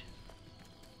garbage.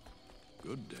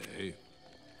 Good day.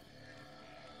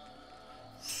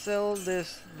 Sell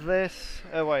this,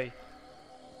 wait.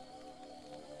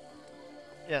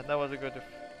 Yeah, that was a good,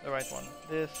 the right one.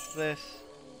 This,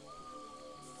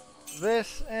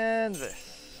 and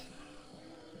this.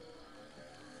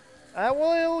 I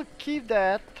will keep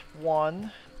that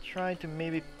one. Try to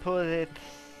maybe put it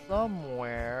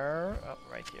somewhere. Oh,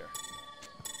 right here.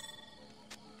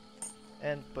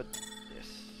 And put this.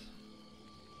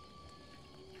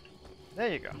 There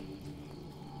you go.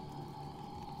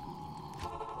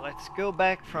 Let's go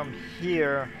back from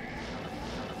here.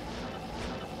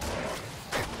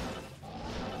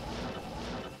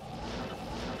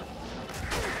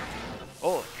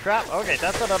 Oh, trap. Okay,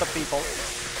 that's a lot of people.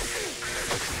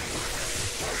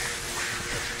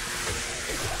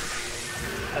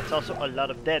 That's also a lot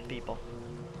of dead people.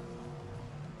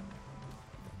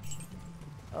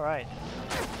 Alright.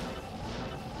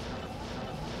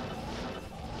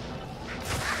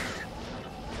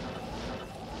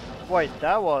 Wait,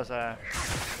 that was a...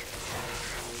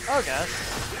 Okay.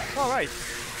 Alright.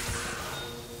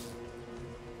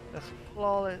 Let's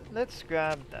flawless. Let's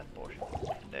grab that portion.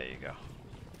 There you go.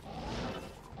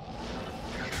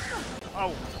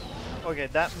 Oh! Okay,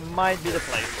 that might be the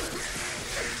place.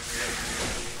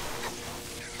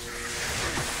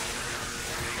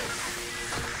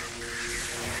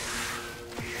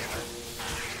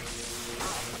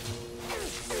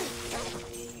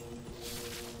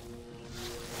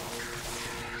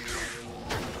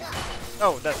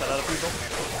 Oh, that's a lot of people.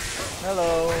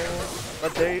 Hello.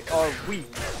 But they are weak.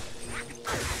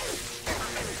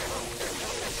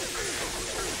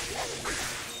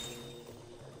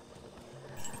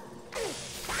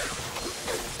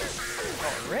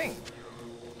 Oh, ring.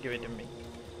 Give it to me.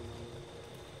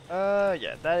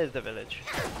 Yeah, that is the village.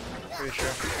 Pretty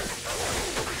sure.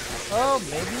 Oh,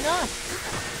 maybe not.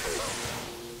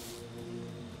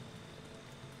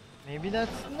 Maybe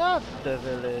that's not the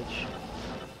village.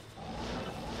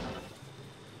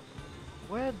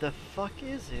 Where the fuck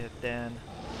is it then?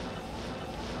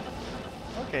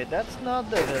 Okay, that's not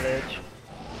the village.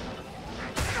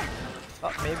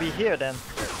 Oh, maybe here then.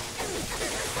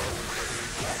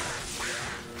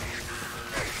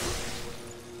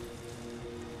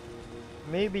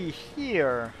 Maybe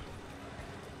here.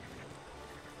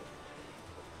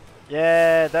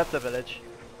 Yeah, that's the village.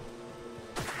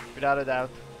 Without a doubt.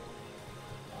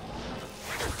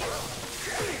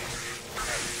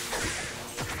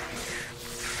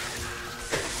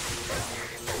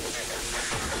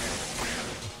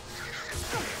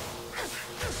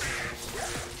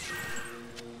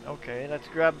 Okay, let's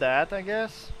grab that, I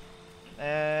guess.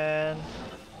 And...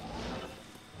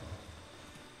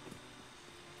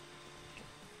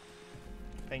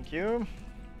 Thank you.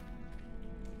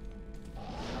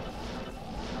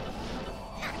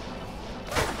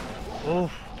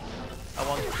 Oof. I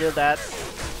want to kill that.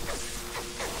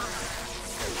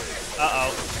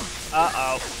 Uh-oh.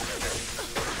 Uh-oh.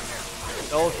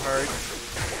 Those hurt.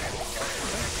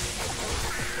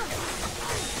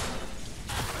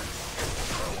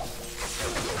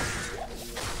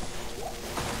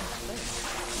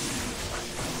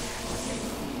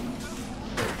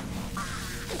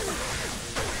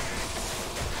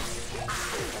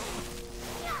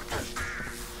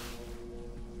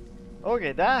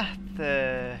 Okay, that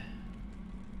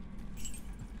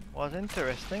was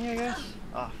interesting, I guess.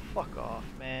 Ah, fuck off,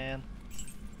 man.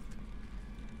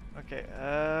 Okay,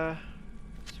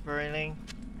 swirling,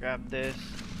 grab this,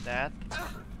 that.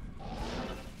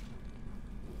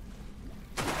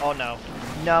 Oh no,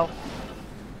 no.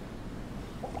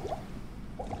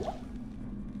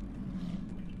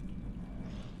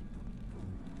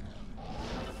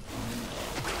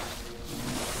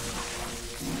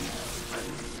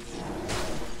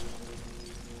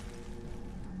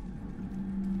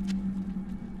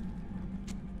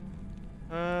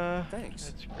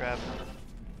 Thanks. Let's grab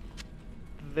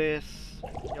this.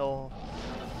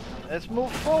 Let's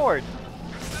move forward.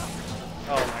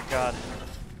 Oh my god.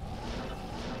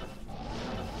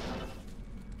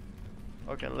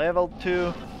 Okay, level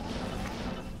 2.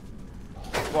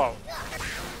 Whoa.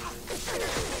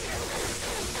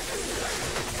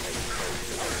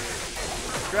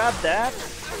 Grab that,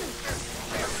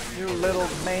 you little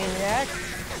maniac.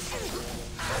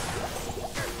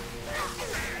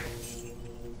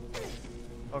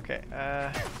 Okay,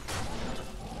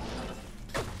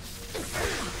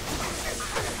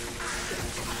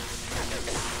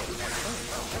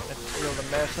 let's kill the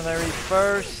mercenary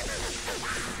first.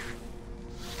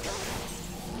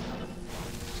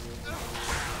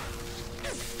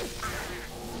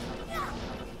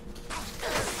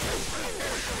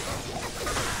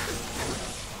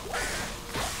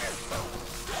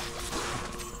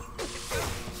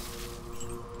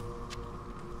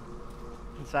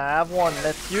 Since I have one,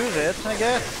 let's use it, I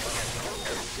guess.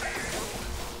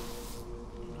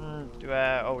 Do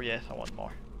I? Oh yes, I want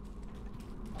more.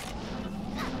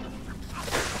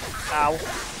 Ow.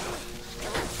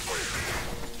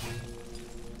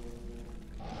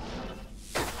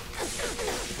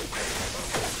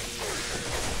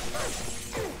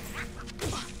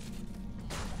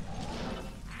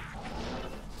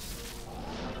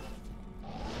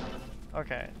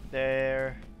 Okay,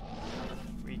 there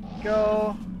we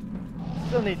go.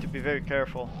 Still need to be very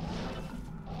careful.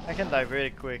 I can die very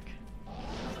quick.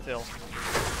 Still.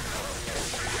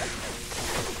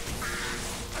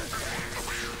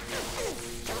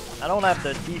 I don't have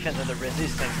the defense and the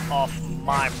resistance of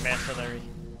my mercenary.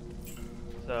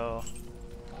 So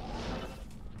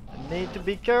I need to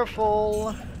be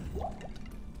careful.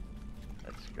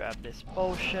 Let's grab this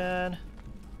potion.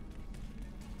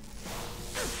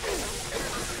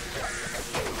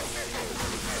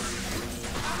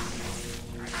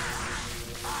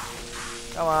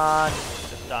 Come on,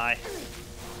 just die.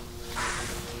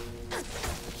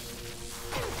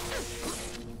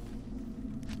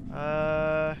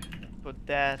 Put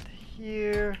that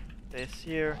here, this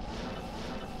here.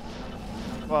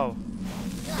 Whoa,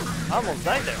 I almost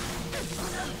died there.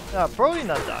 No, probably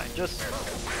not die, just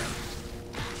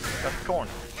got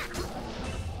cornered.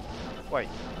 Wait,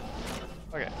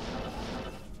 okay.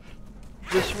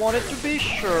 Just wanted to be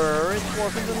sure it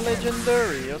wasn't a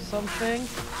legendary or something.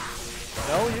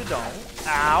 No, you don't.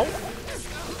 Ow!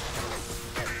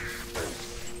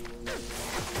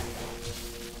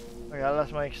 Okay, I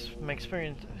lost my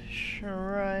experience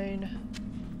shrine.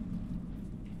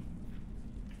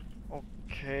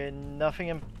 Okay,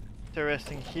 nothing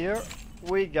interesting here.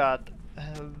 We got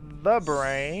the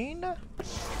brain.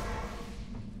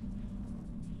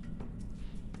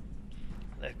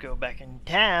 Let's go back in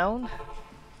town.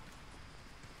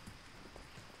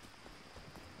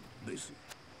 Listen.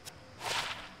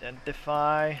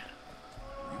 Identify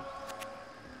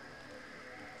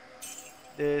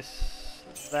this,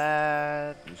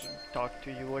 that. Talk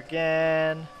to you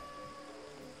again.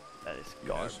 That is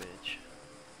garbage.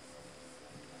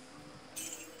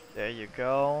 There you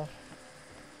go.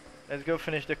 Let's go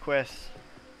finish the quest.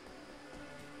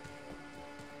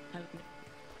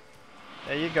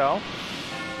 There you go.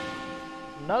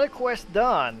 Another quest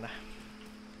done.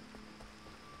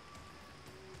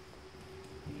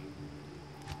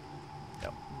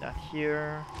 Not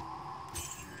here.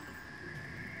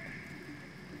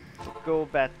 Go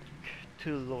back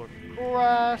to Lord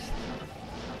Crust.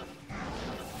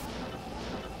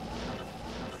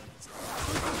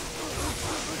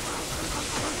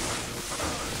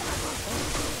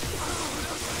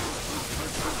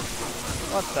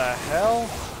 What the hell?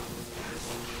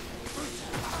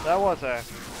 That was a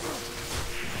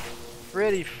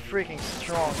pretty freaking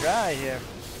strong guy here.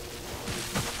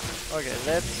 Okay,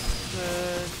 let's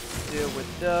deal with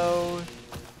those.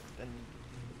 Then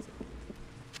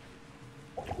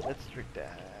let's trick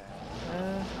that.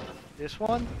 This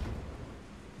one?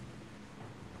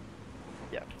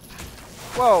 Yep.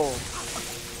 Whoa!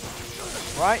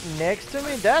 Right next to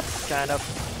me? That's kind of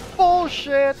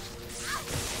bullshit!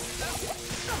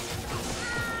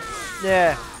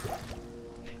 Yeah.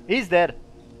 He's dead.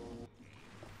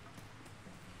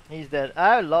 He's dead.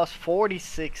 I lost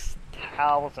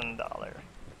 $46,000.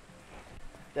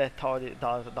 That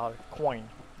 $30 coin.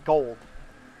 Gold.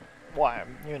 Why?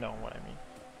 You know what I mean.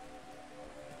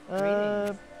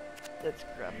 Let's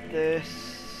grab this.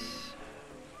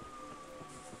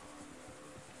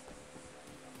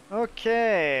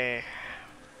 Okay.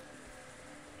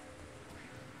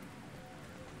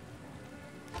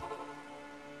 Let's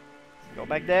go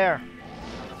back there.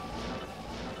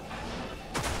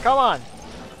 Come on.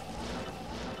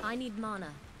 I need mana.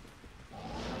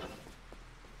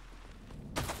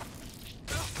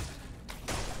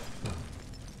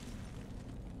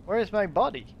 Where is my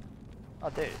body? Oh,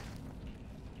 there.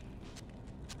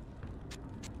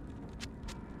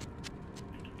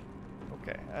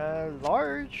 Okay,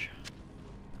 large.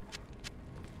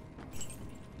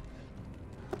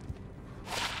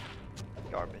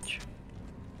 Garbage.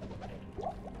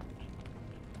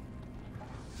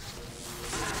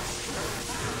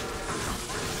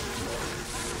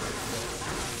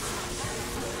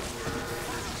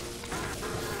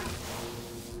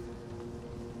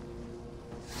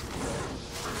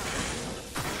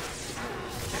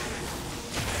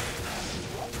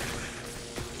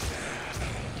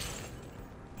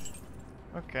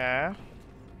 Okay.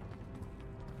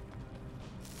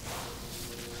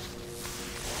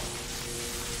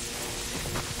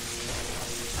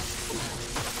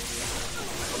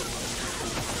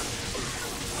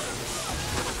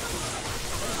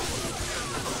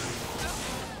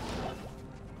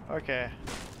 Okay.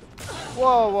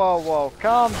 Whoa, whoa, whoa,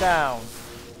 calm down.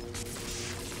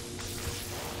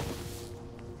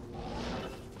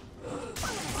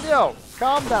 Yo,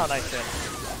 calm down, I said.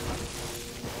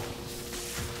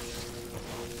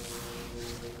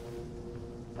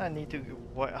 I need to.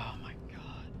 What? Oh my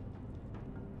god.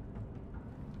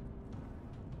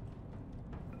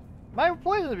 My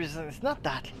poison resistance is not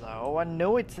that low. I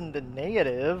know it's in the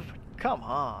negative. Come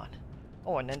on.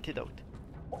 Oh, an antidote.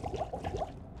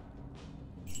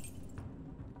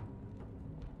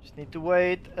 Just need to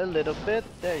wait a little bit.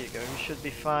 There you go. You should be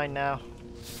fine now.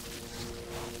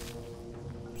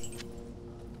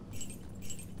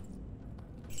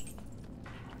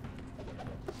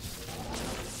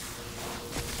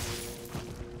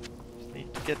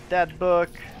 Get that book.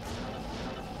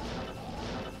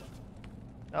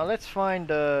 Now let's find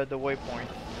the waypoint.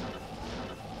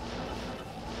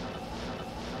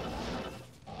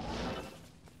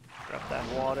 Grab that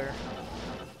water.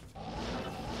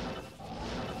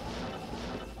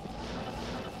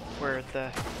 Where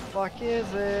the fuck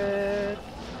is it?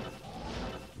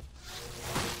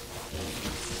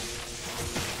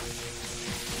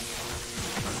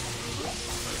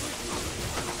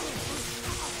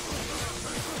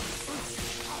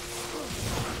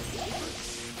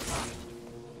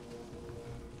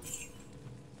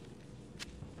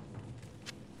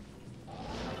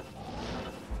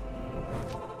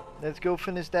 Let's go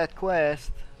finish that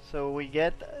quest so we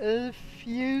get a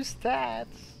few stats.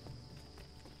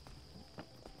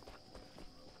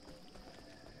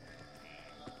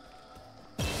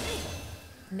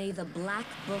 May the black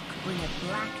book bring a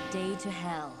black day to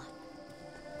hell.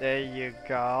 There you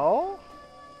go.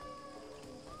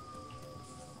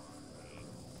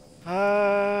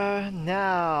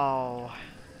 Now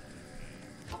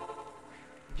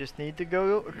just need to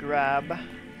go grab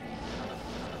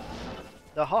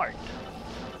the heart.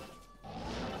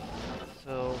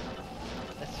 So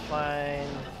let's find.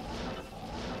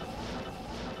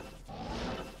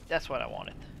 That's what I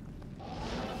wanted.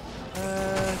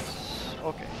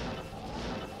 Okay.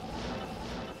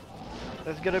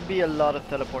 There's gonna be a lot of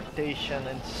teleportation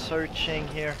and searching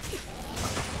here.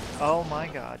 Oh my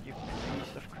god, you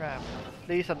piece of crap. At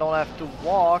least I don't have to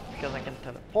walk because I can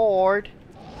teleport.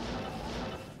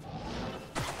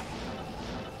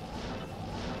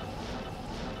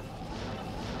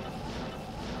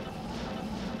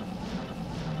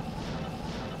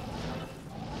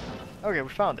 Okay, we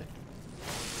found it.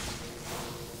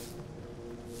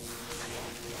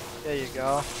 There you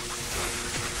go.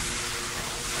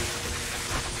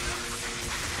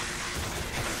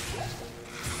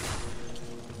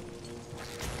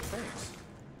 Thanks.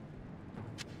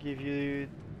 Give you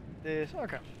this.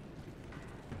 Okay.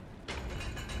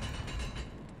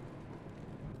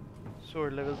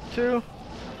 Sword level 2.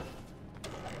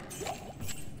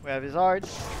 We have his art.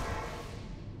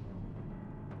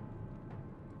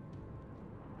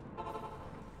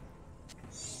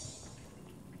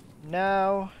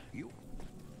 Now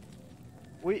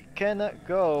we cannot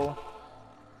go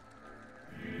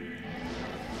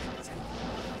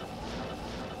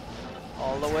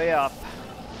all the way up.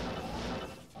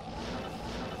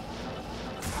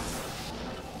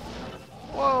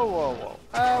 Whoa, whoa, whoa.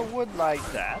 I would like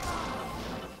that.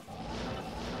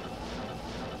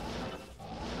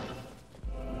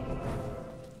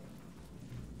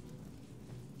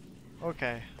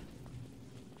 Okay.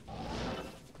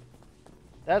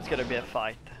 That's gonna be a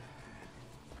fight.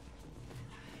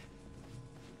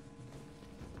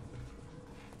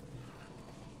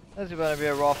 That's gonna be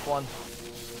a rough one.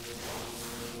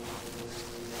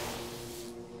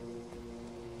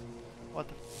 What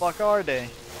the fuck are they?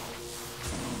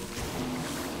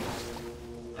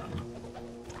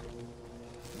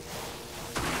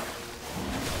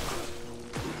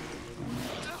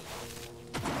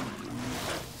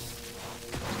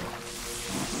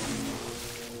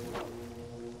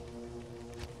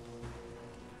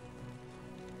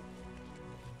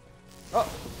 Oh!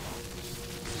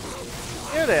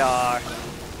 Here they are!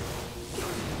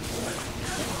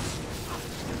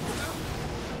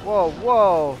 Whoa,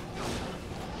 whoa!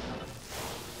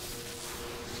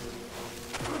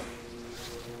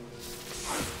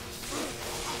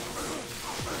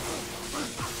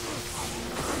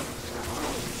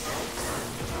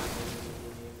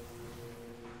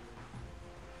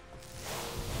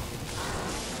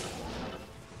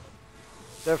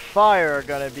 The fire are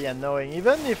gonna be annoying,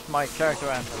 even if my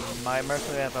character has, my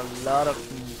mercenary has a lot of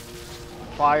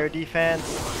fire defense.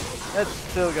 That's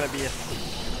still gonna be a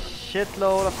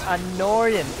shitload of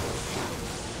annoying.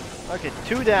 Okay,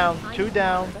 2 down, 2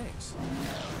 down. Thanks.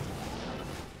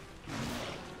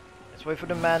 Let's wait for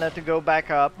the mana to go back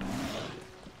up.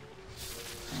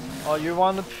 Oh, you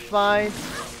want to fight?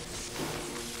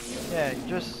 Yeah,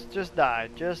 just die,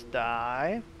 just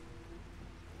die.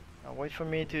 Now wait for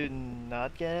me to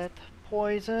not get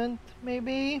poisoned,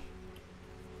 maybe?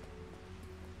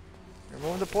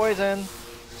 Remove the poison.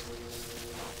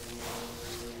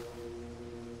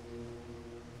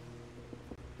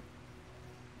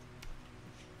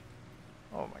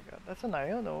 Oh my god, that's an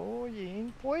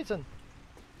annoying poison.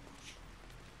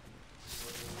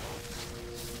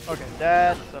 Okay,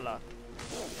 that's a lot.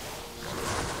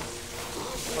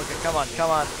 Okay, come on, come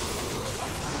on.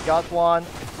 We got one.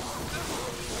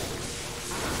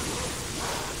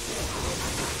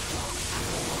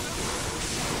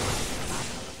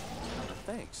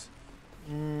 Thanks.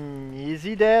 Is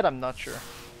he dead? I'm not sure.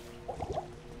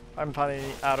 I'm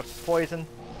finally out of poison.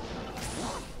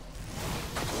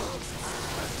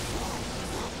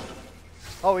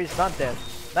 Oh, he's not dead.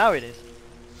 Now it is.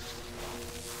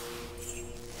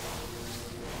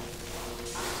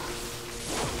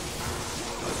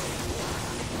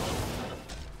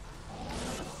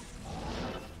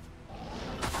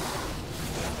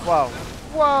 Wow.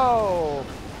 Whoa!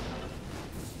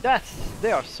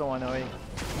 They are so annoying.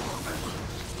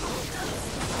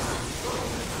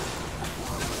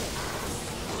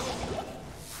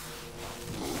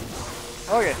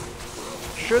 Okay.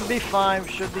 Should be fine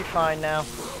now.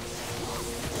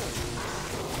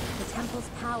 The temple's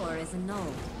power is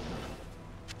annulled.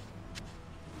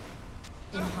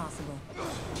 Impossible.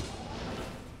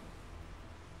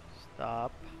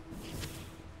 Stop.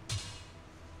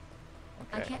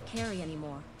 I Okay. can't carry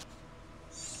anymore.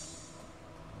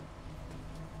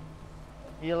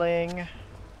 Healing.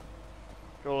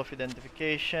 Goal of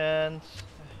identifications.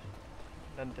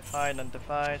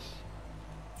 Identifies.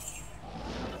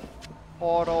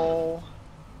 Portal.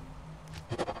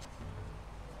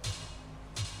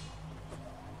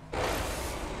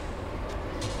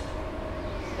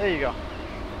 There you go.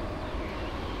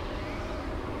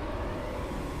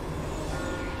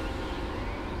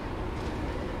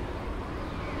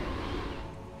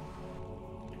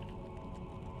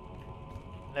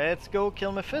 Let's go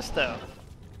kill Mephisto.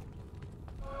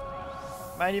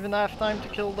 Might even have time to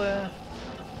kill the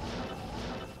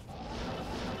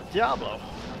Diablo.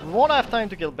 We won't have time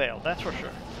to kill Bale, that's for sure.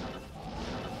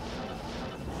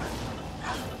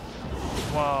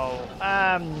 Whoa,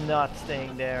 I'm not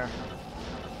staying there.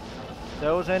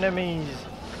 Those enemies,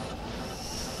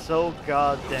 so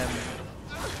goddamn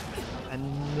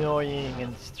annoying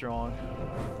and strong.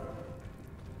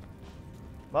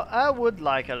 But I would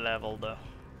like a level though.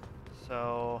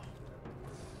 So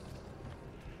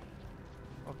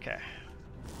okay.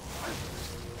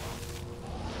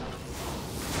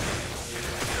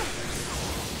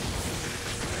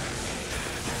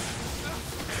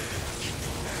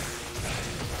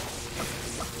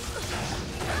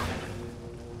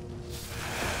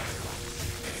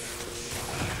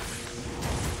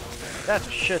 That's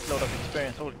a shitload of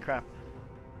experience, holy crap.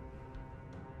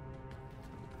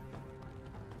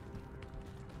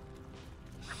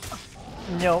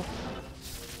 No.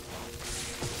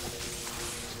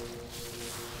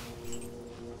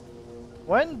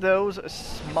 When those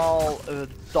small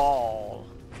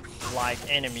doll-like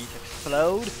enemies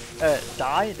explode,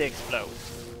 die, they explode.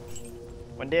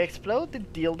 When they explode, they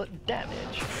deal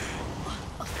damage.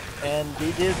 And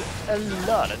they did a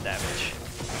lot of damage.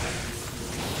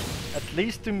 At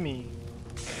least to me.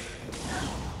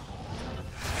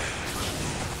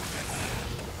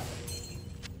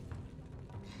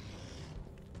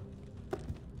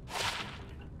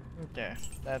 Okay,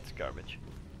 that's garbage.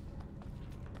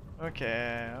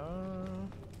 Okay.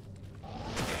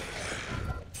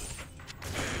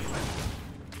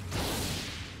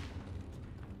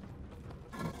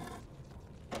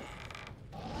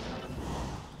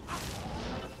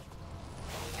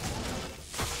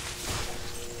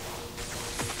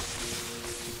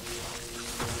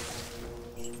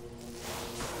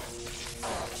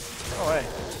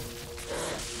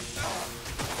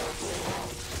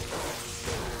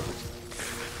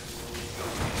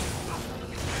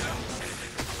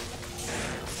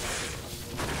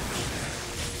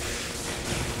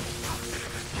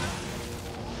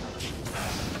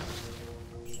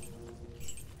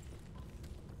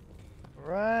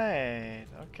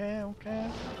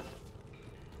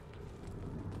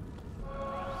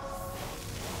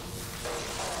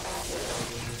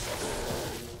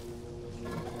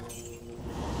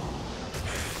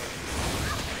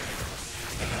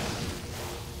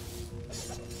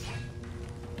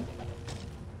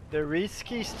 The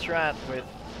risky strat with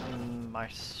my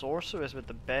sorceress, with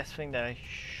the best thing that I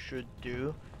should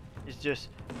do is just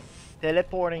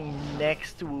teleporting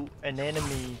next to an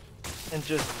enemy and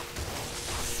just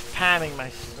spamming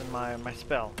my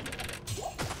spell.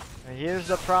 And here's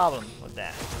the problem with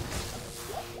that.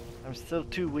 I'm still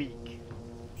too weak.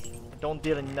 I don't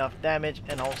deal enough damage,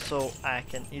 and also I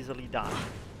can easily die.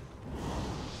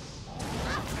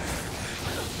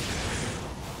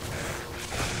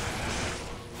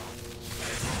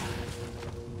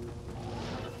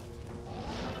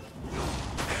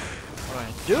 When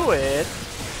I do it,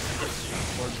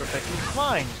 it works perfectly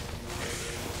fine.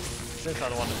 Since I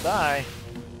don't want to die,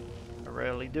 I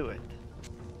rarely do it.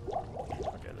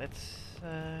 Okay, let's...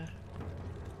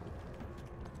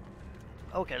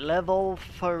 Okay, level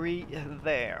 3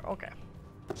 there. Okay.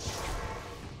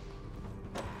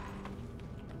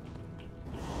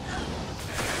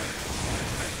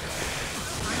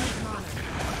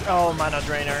 Oh, mana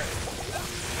drainer.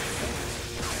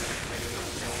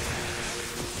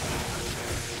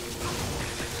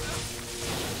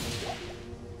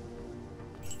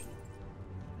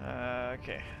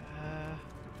 Okay.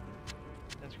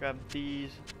 Let's grab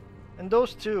these. And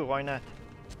those two, why not?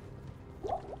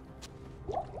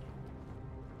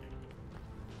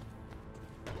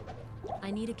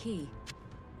 I need a key.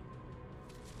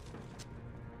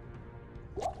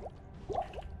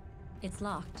 It's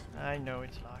locked. I know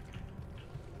it's locked.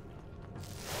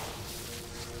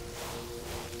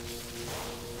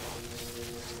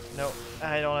 No,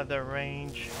 I don't have the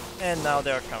range. And now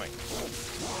they're coming.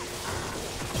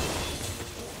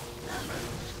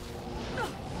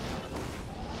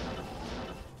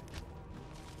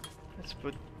 Let's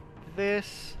put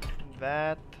this,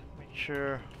 that, make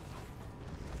sure.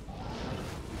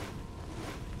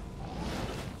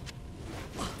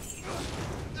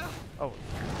 Oh,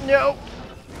 no!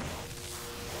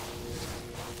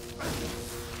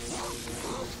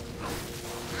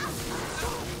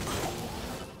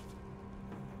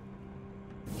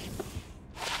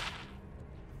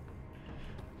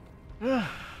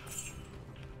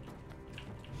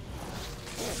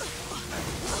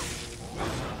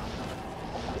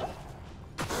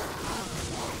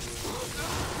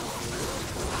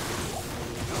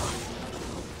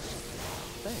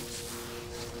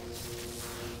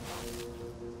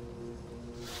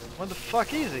 What the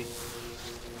fuck is he?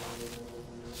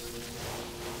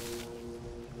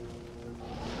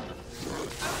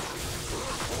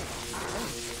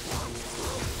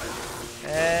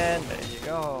 And there you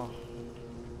go.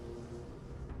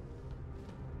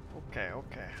 Okay,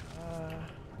 okay.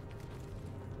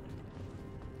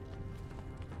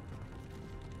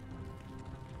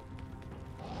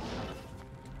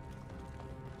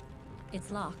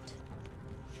 It's locked.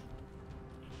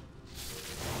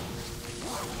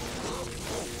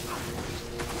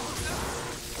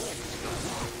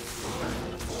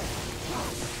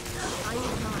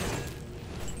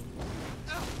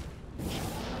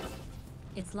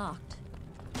 It's locked.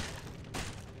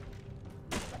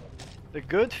 The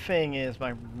good thing is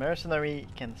my mercenary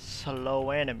can slow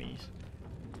enemies,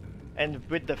 and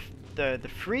with the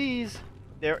freeze,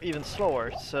 they're even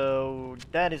slower. So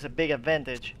that is a big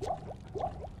advantage.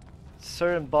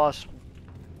 Certain boss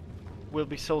will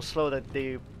be so slow that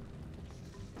they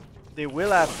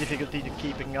will have difficulty to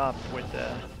keeping up with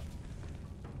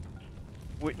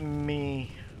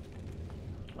me.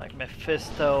 Like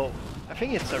Mephisto, I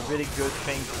think it's a really good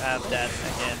thing to have that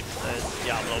against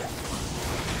Diablo.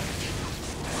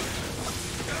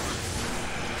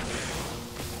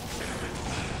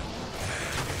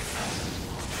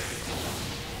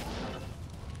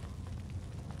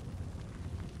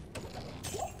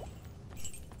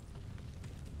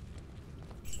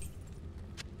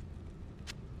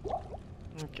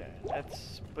 Okay,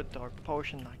 let's put dark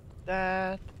potion like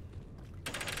that.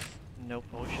 No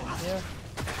potion here.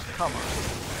 Come on.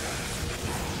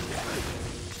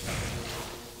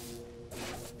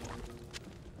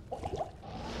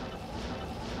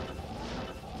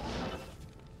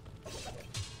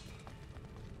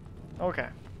 Okay.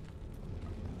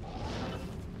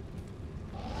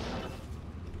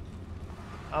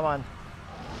 Come on.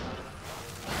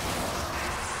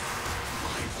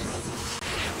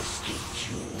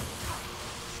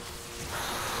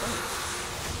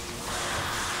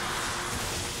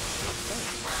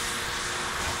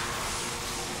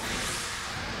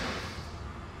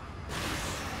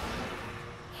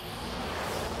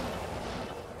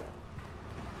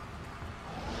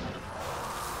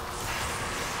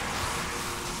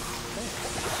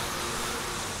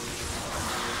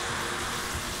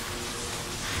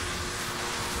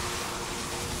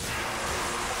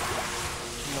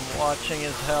 watching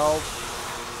his health.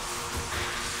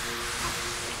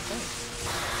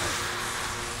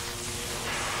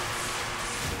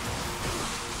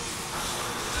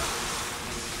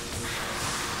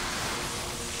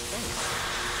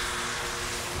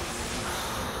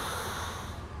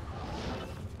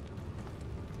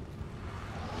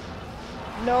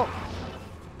 No.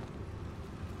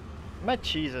 I might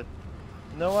cheese it.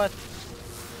 You know what? I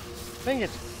think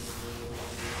it's...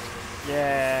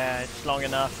 Yeah, it's long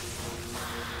enough.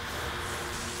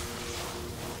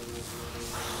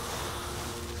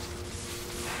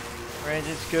 Range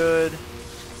is good.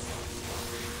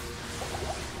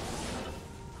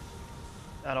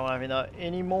 I don't have enough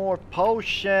any more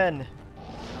potion.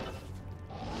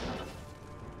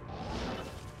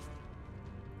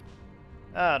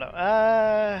 I don't.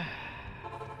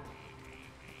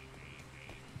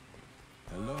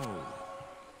 Hello.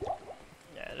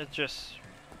 Yeah, let's just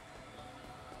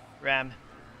ram.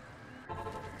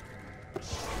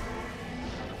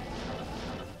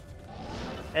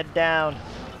 Head down.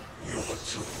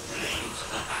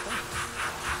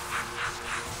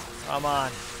 Come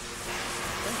on.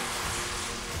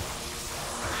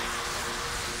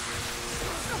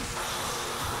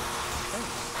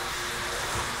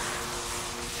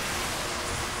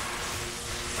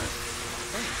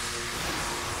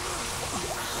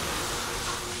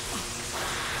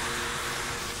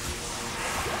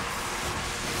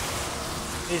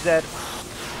 He's dead.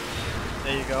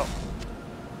 There you go.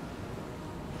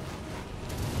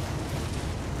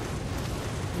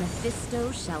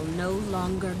 Mephisto shall no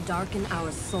longer darken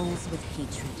our souls with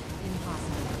hatred.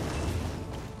 Impossible.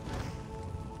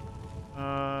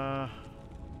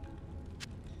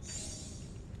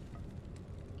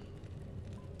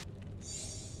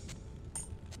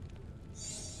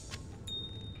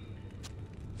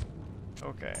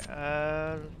 Okay,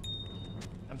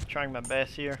 I'm trying my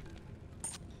best here.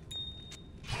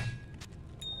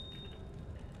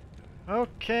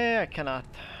 Okay, I cannot.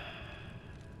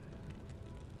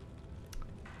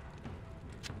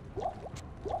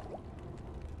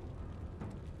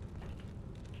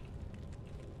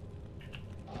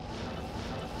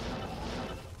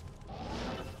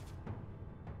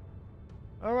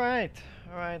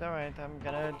 Alright, I'm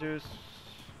gonna just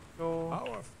go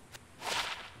Our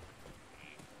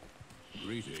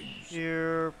greetings.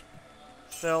 here,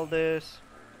 sell this.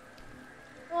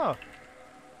 Oh,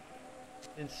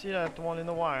 didn't see that one in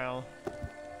a while.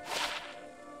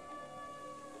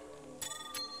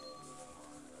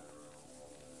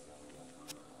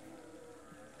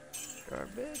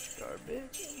 Garbage,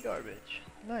 garbage, and garbage.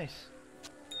 Nice.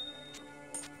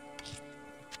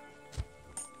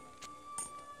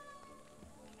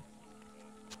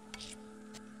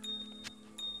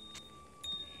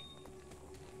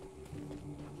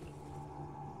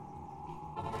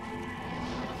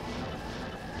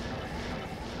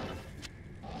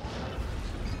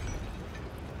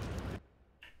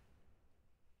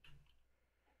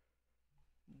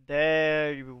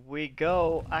 There we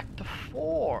go, Act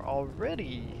 4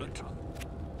 already.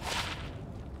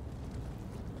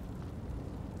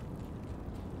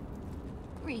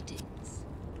 Greetings.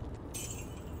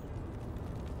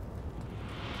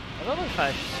 I don't know if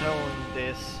I've shown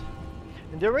this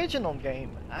in the original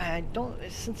game. I don't,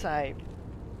 since I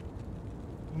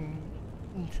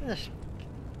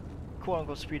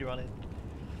quote-unquote speedrun it.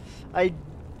 I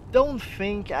don't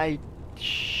think I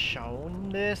shown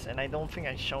this, and I don't think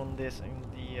I shown this in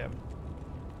the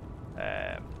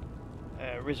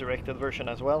Resurrected version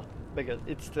as well, because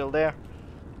it's still there.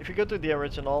 If you go to the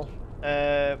original,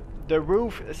 the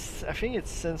roof is, I think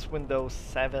it's since Windows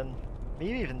 7,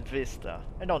 maybe even Vista,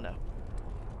 I don't know.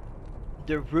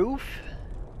 The roof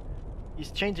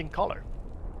is changing color.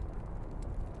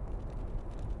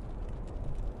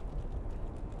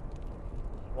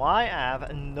 Why? I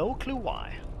have no clue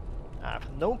why. I have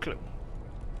no clue.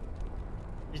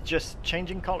 It's just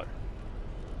changing color.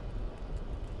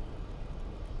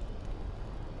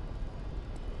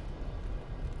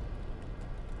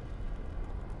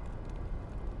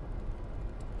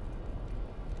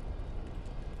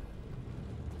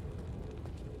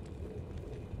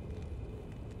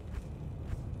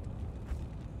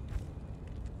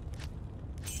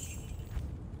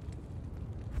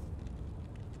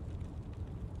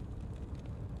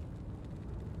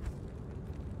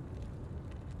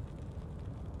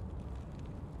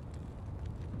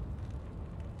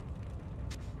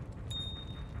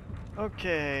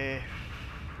 Okay.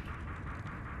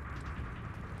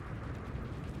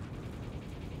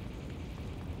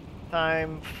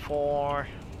 Time for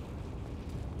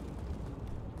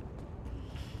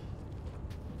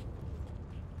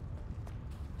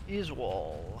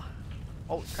Iswall.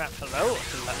 Oh crap, hello?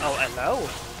 Oh, hello?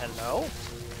 Hello?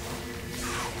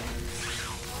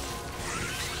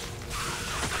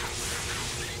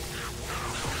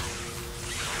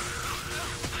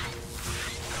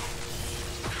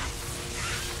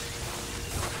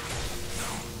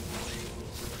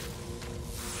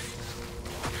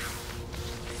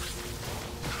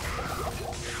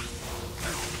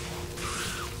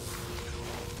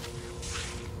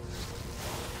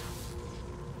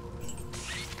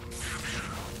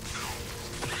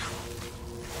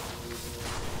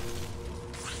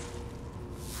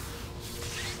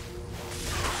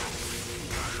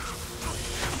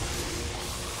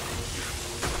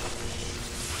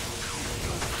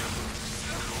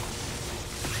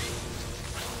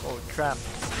 Oh crap.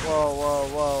 Whoa, whoa,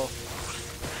 whoa.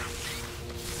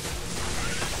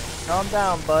 Calm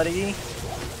down, buddy.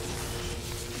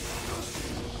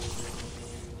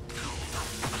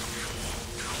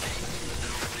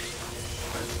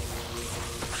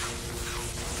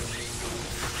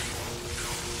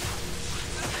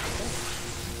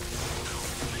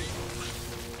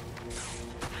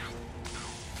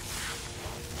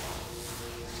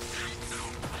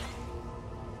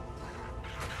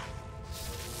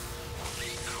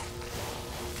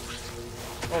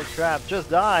 Oh crap, just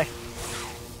die.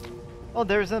 Oh,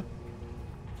 there's a...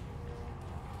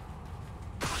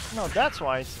 No, that's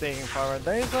why it's taking power.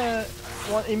 There's a...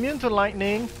 one immune to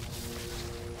lightning.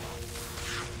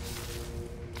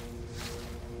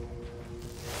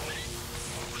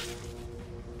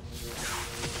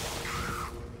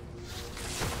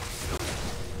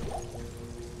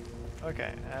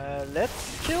 Okay,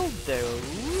 let's kill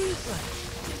those.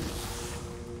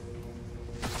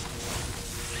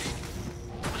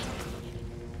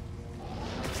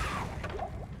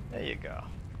 There you go.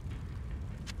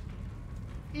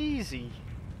 Easy.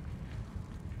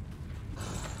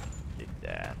 Take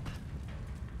that.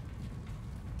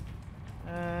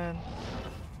 And...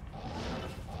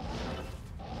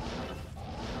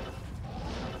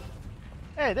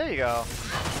 hey, there you go.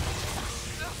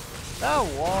 That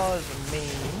was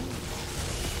mean.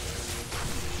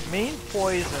 Mean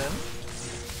poison.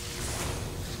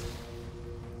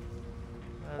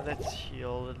 Let's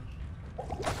heal.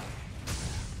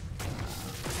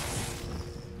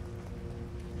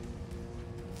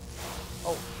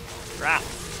 Oh, crap.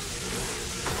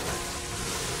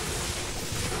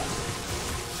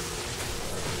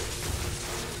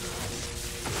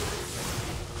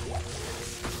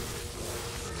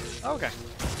 Okay.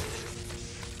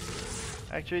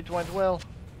 Actually, it went well.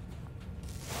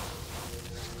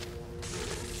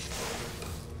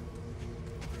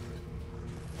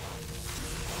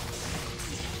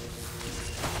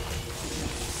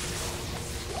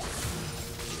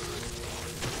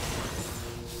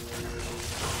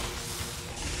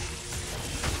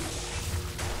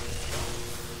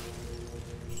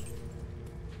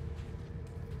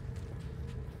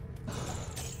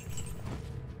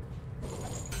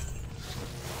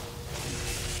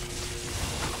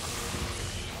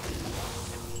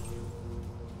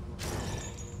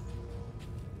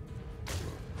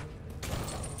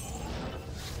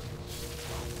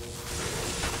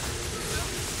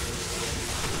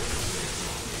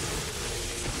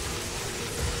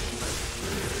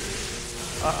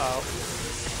 Uh-oh.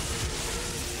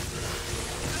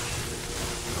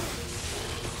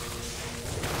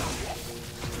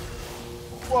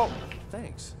 Whoa!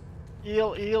 Thanks.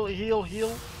 Heal, heal, heal,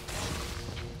 heal.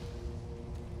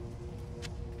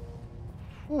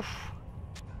 Oof.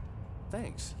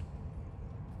 Thanks.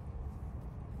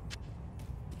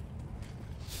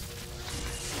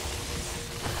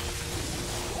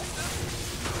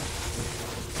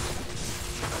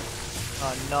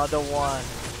 Another one.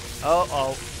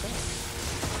 Uh-oh.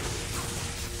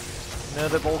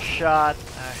 Notable shot.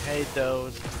 I hate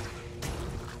those.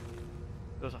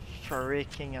 Those are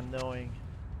freaking annoying.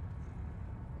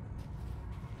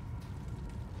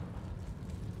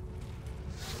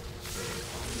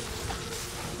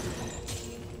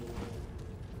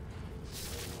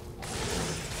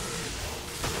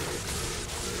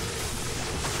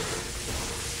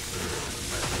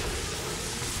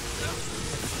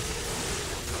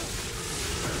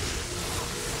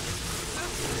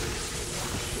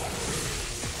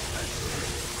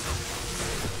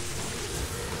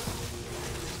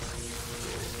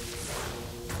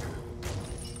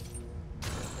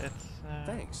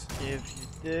 Thanks. Give you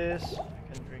this.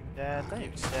 I can drink that.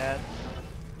 Thanks. Give you that.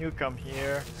 You come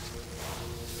here.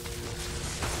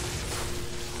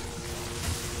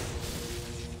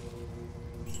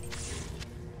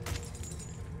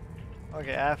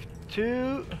 Okay, I have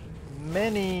too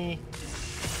many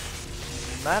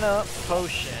mana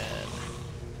potion.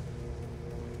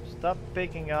 Stop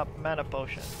picking up mana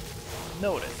potion.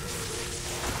 Noted.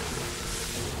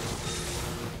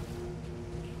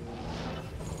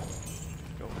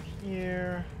 Go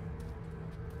here.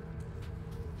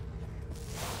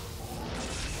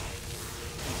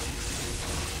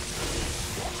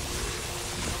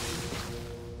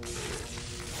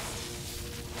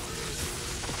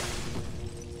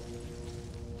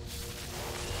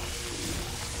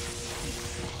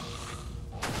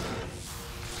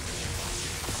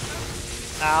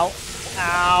 Ow.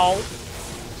 Ow.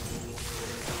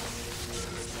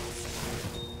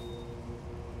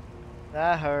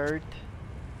 That hurt.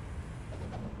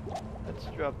 Let's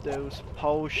drop those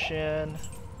potion.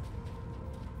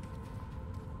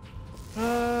 Go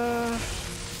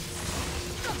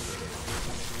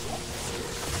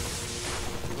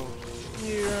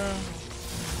here.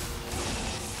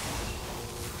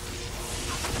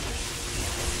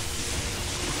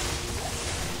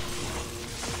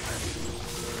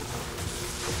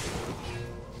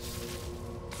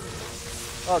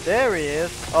 Oh, there he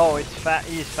is. Oh, it's fat.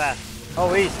 He's fast.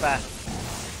 Oh, he's fast.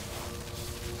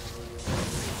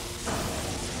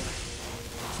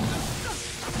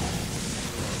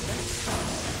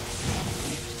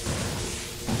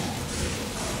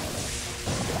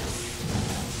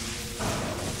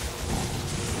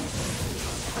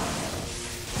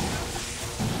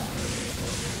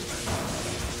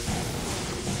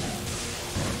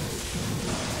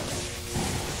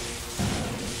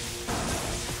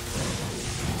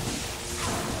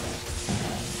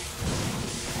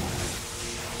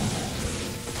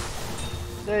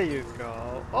 There you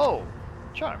go. Oh,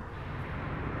 charm.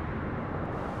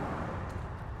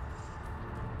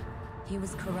 He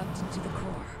was corrupted to the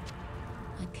core.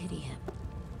 I pity him.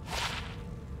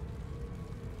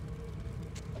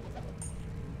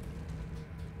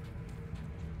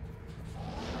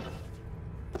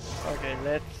 Okay,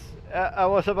 let's... I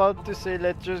was about to say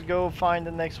let's just go find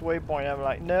the next waypoint. I'm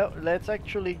like, no, let's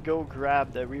actually go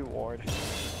grab the reward.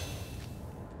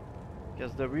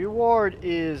 Because the reward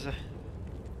is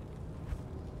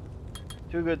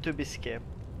too good to be skipped.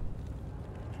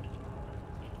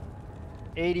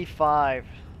 85.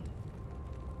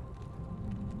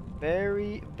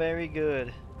 Very, very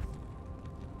good.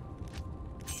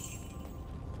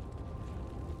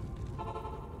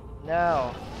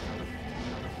 Now.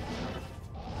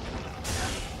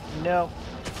 No.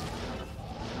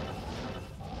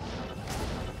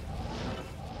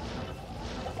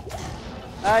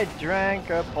 I drank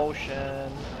a potion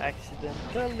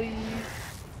accidentally.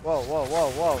 Whoa, whoa,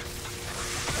 whoa, whoa.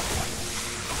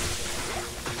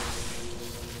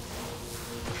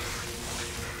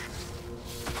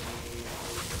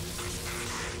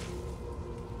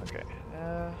 Okay,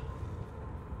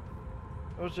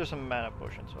 it was just a mana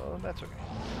potion, so that's okay.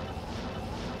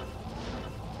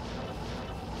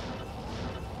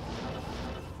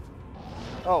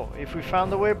 Oh, if we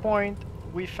found the waypoint,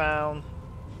 we found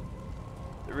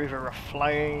the River of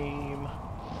Flame.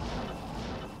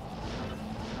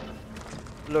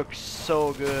 Looks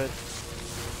so good.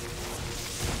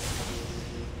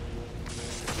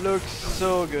 Looks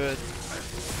so good.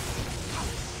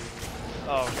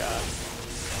 Oh god.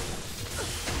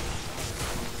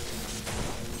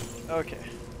 Okay.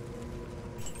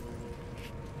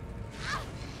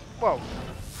 Whoa.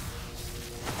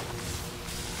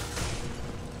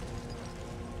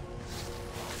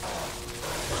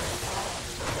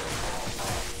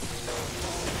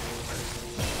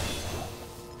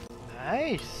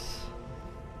 Nice.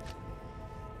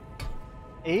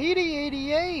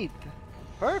 88.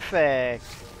 Perfect.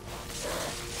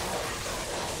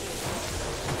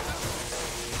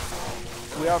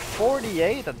 We are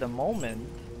 48 at the moment.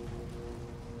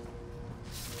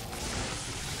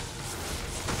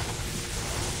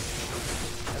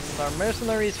 And our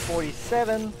mercenary is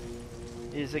 47.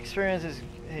 His experience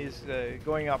is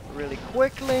going up really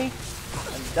quickly.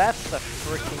 And that's a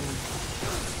freaking...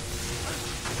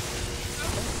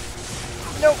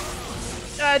 Nope!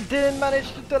 I didn't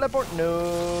manage to teleport.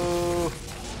 No!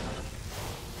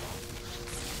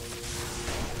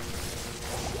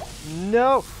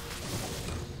 No!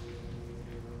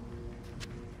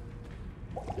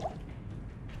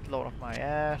 Load off my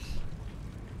ass.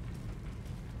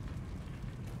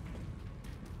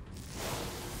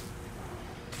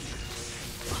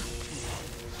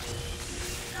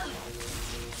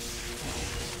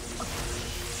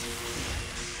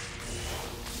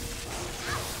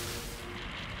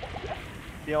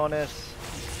 Be honest,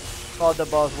 thought the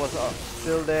boss was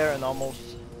still there and almost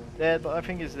dead, but I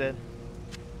think he's dead.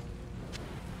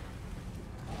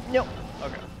 Nope.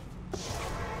 Okay.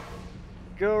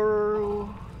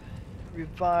 Go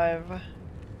revive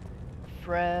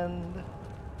friend.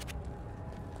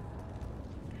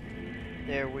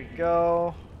 There we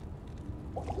go.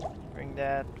 Bring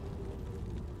that.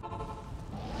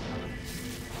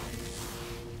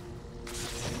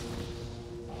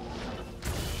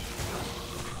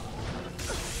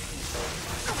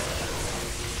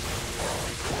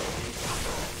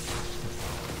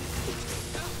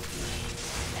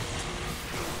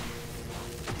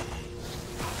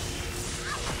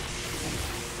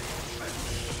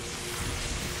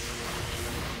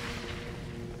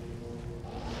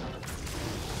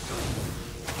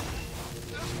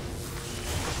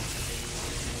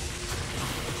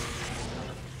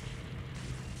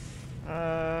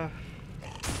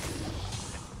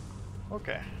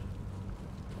 Okay.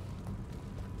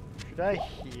 Should I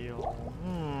heal?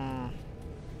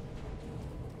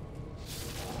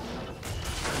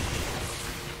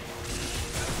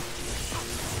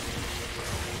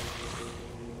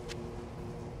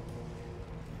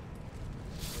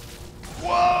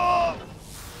 Whoa!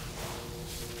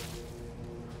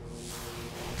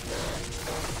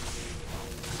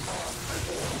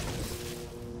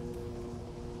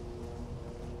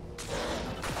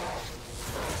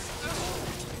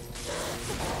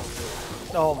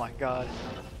 Oh my god.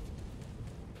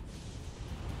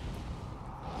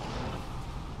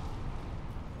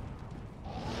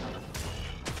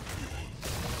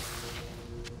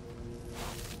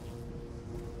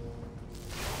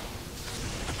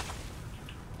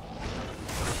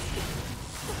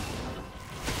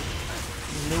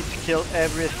 Need to kill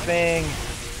everything.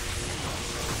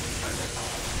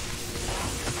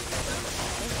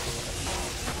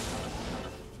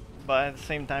 But at the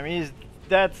same time,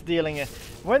 that's dealing it.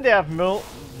 When they have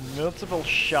multiple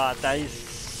shots, that is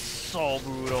so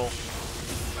brutal.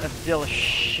 That deal a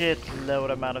shitload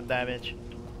amount of damage.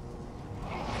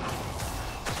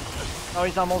 Oh,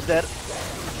 he's almost dead.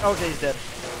 Okay, he's dead.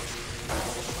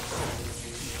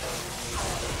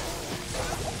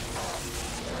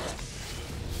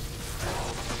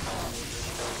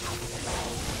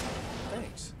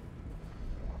 Thanks.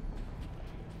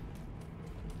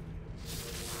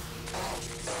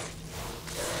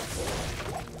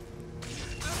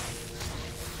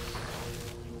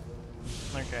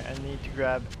 Okay, I need to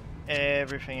grab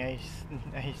everything I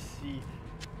see.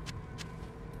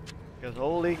 Because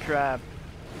holy crap.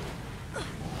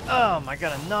 Oh my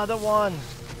god, another one!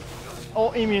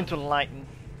 Oh, immune to lightning.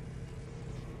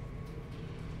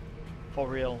 For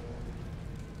real.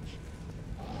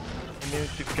 Immune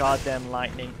to goddamn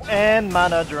lightning. And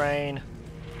mana drain.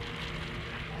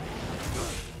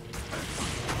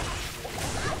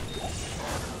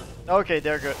 Okay,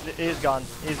 they're good. He's gone.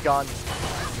 He's gone.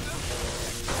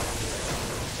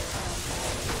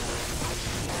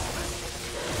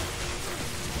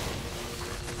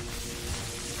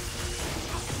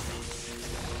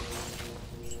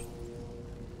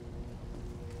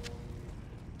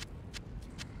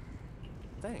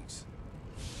 Thanks.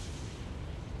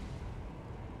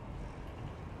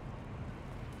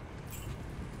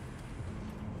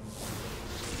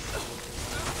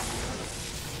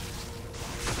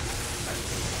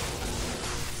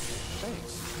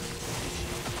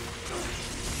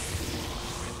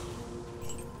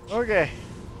 Okay.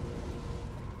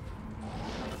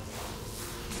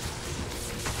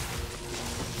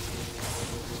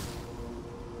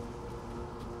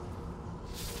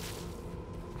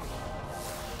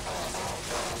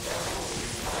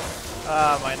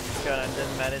 Ah, my gun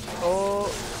didn't manage. Oh,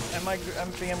 I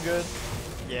think I'm good.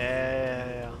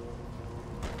 Yeah.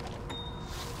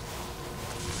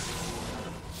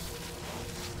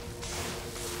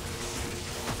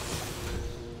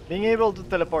 Being able to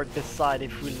teleport decide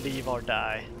if we leave or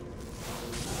die.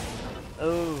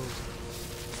 Oh.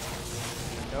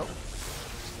 Nope.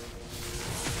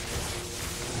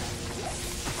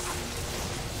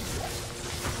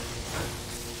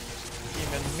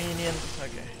 Even minions.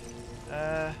 Okay.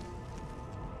 Yeah,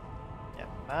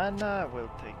 mana.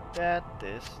 We'll take that.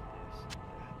 This.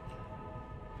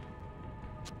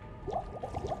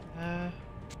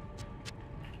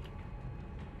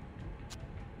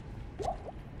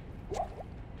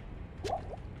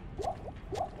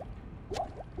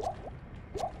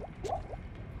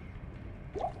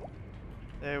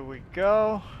 There we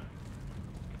go.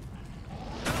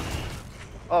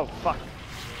 Oh, fuck.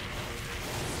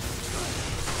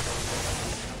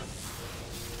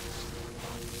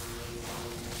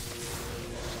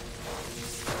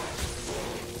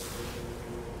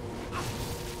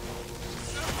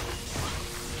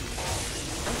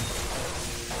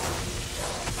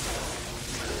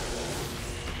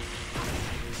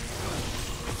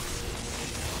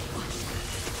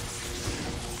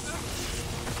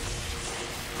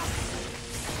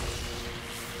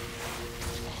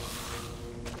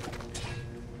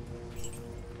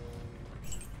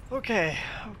 Okay,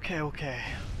 okay.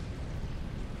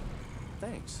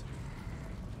 Thanks.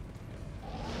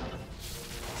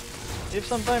 If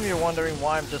sometimes you're wondering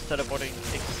why I'm just teleporting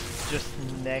just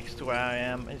next to where I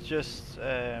am, it's just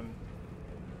to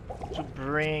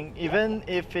bring, even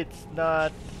if it's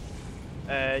not,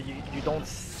 you don't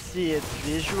see it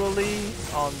visually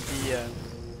on the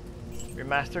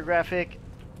remaster graphic,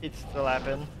 it still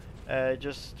happen,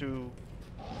 just to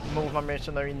move my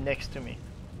mercenary next to me.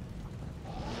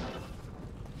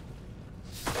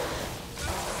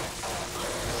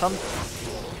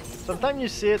 Sometimes you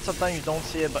see it, sometimes you don't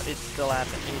see it, but it still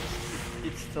happens.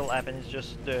 It still happens. It's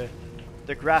just the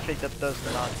graphic that does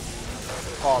not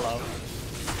follow.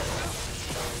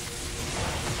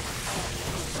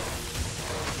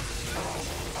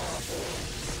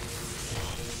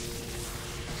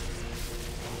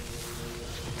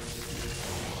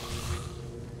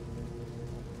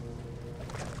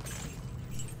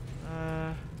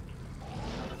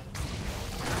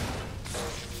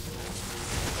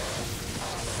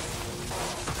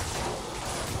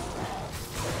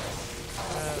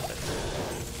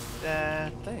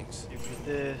 Thanks. Give me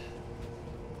this.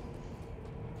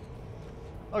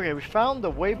 Okay, we found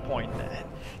the waypoint.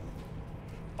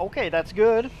 Okay, that's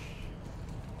good.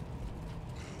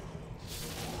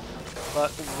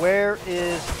 But where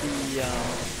is the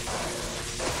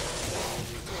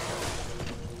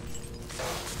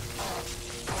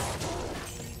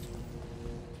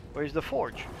where's the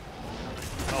forge?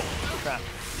 Oh, crap.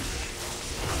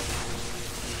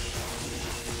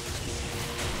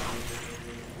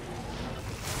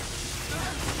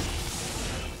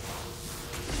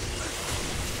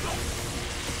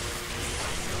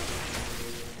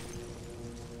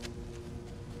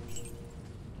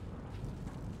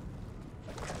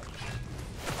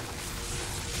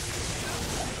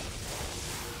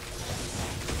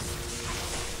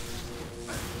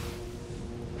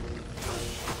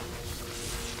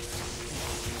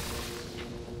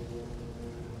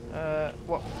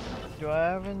 What? Do I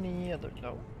have any other?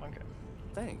 No. Okay.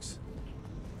 Thanks.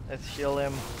 Let's heal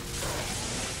him.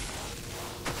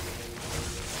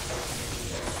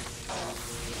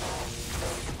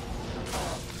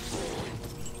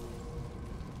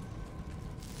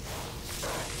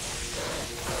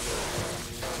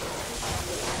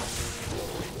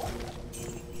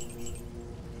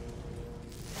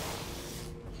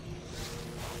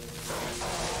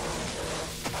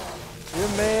 You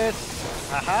missed!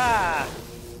 Haha!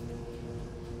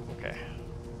 Okay.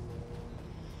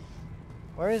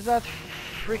 Where is that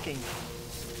freaking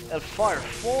Hellfire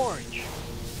Forge?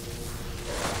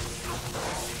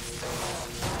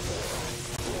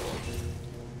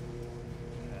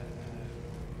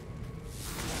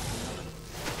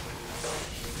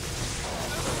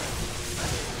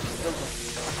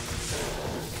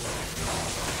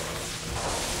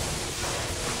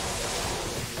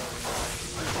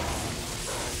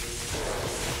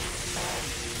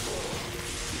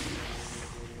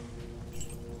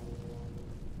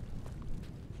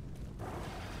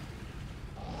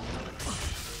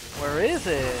 Where is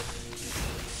it?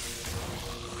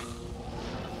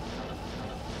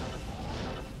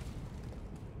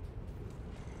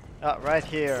 Ah, right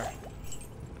here.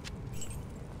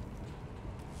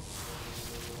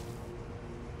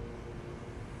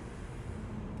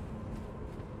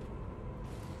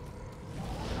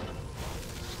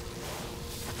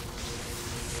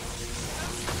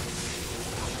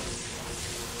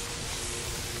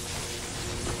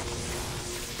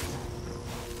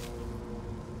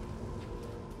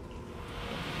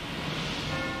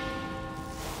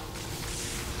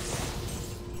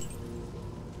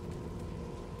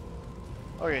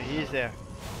 Okay, he's there.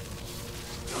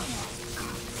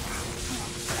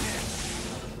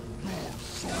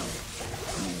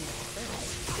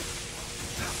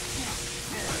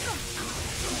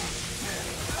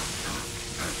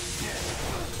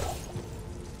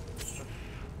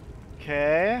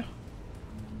 Okay.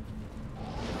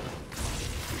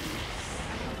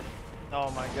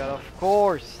 Oh my god, of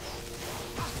course.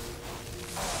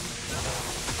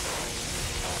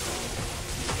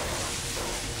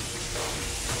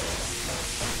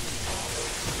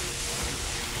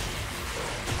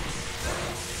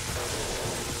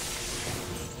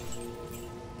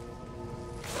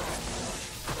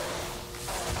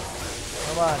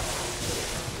 Come on.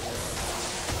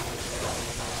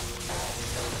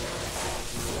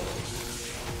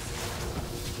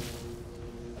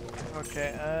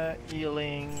 Okay,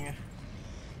 healing.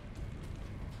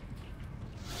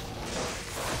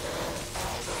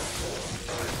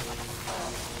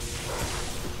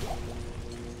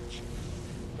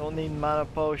 Don't need mana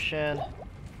potion.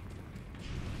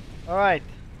 Alright.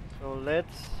 So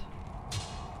let's.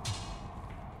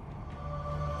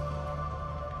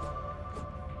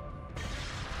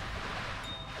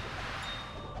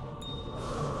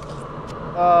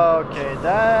 Okay,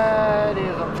 that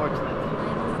is unfortunate.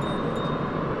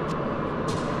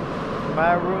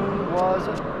 My room was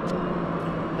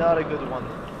not a good one.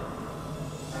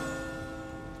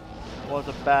 Was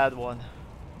a bad one.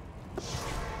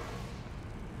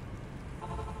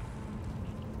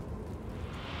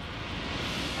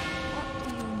 What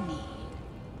do you need?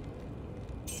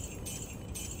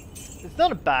 It's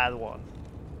not a bad one.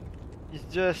 It's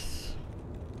just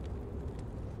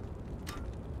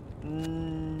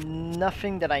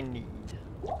nothing that I need.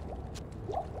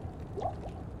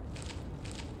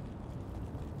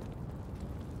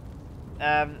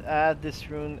 I have this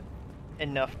rune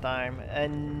enough time,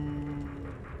 and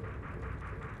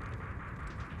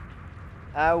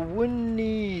I wouldn't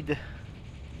need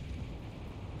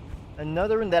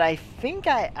another rune that I think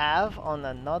I have on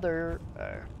another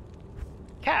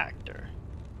character.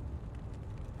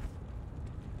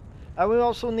 I will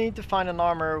also need to find an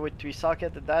armor with 3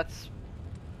 sockets.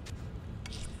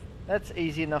 That's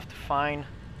easy enough to find,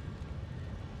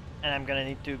 and I'm gonna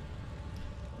need to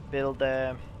build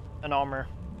an armor.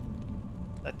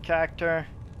 That character.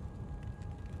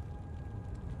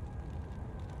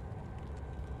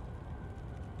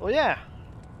 Well, yeah.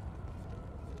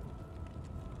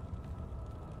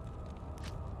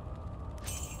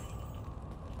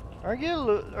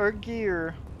 Our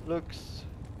gear looks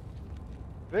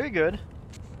very good.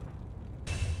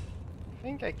 I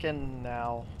think I can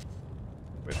now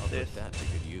with I'll this. put that to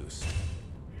good use.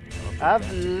 I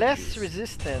have less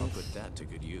resistance, I'll put that to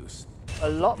good use. a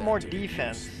lot that more to good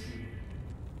defense. use.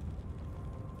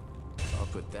 I'll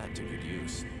put that to good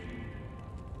use.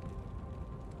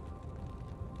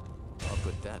 I'll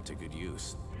put that to good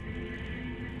use.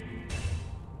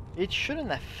 It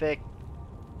shouldn't affect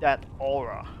that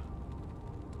aura.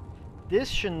 This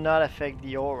should not affect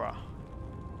the aura.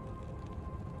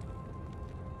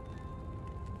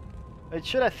 It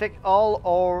should affect all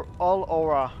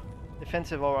aura,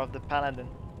 defensive aura of the paladin.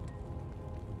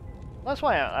 That's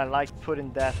why I like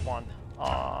putting that one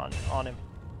on him.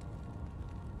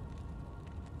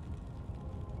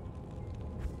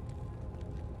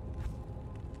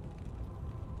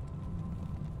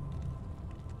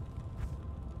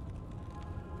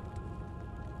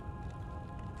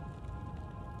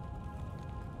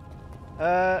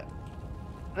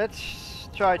 Let's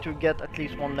try to get at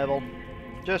least 1 level.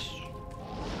 Just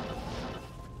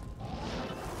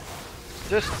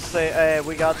to say, hey,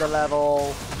 we got the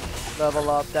level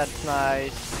up, that's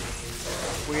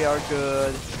nice. We are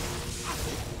good.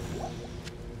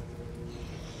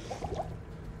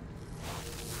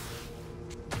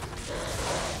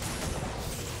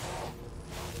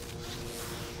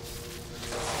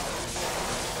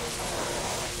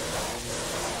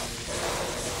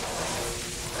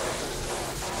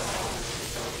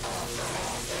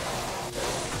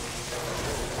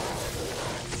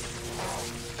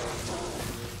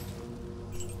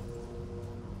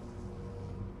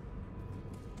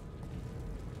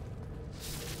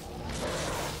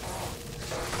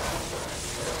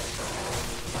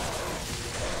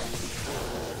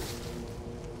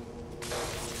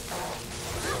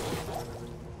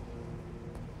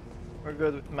 We're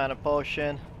good with mana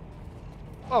potion.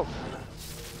 Oh!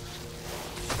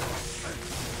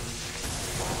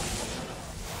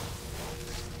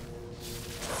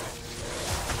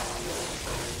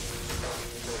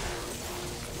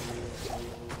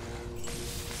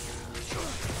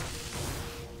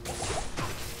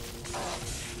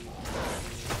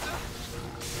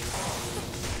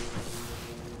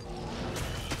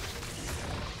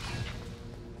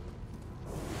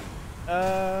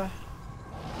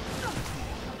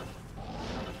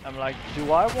 I'm like,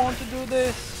 do I want to do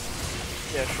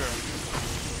this? Yeah, sure.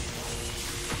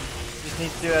 Just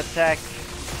need to attack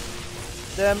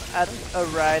them at a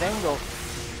right angle.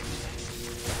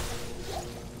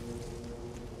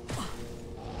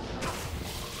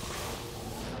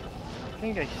 I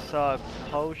think I saw a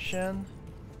potion.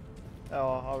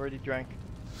 Oh, I already drank.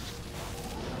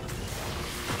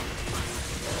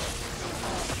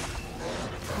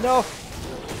 No!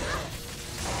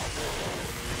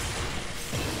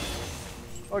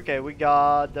 Okay, we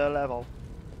got the level.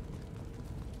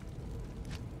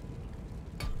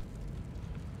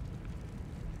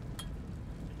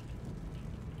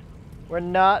 We're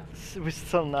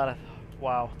still not at,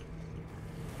 wow.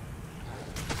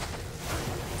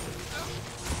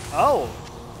 Oh!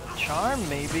 Charm,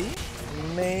 maybe?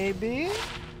 Maybe?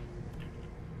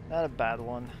 Not a bad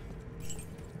one.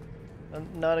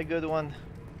 Not a good one.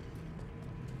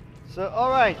 So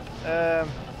alright,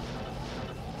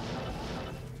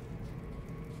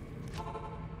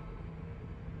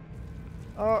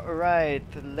 alright,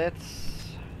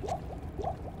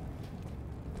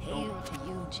 Hail to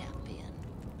you, champion.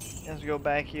 let's go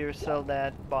back here, sell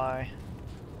that, buy.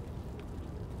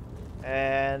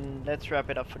 And let's wrap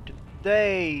it up for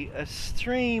today. A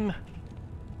stream.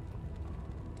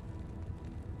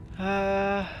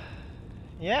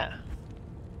 Yeah.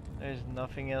 There's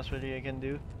nothing else really I can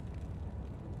do.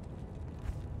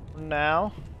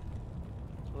 Now,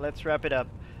 let's wrap it up.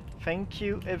 Thank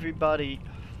you everybody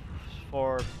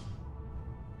for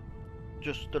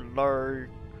just the lurk.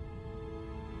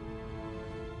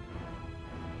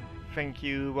 Thank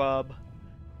you, Rob,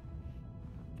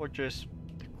 for just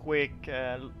the quick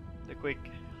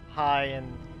hi and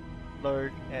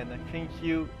lurk, and thank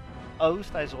you,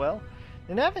 Host, as well.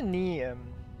 Didn't have any.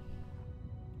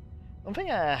 Don't think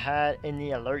I had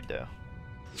any alert though.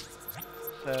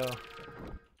 So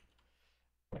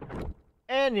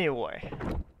anyway,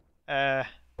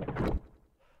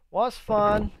 was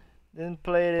fun. Didn't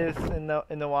play this in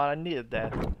a while. I needed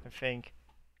that, I think.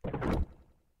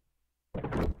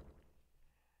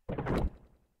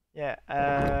 Yeah.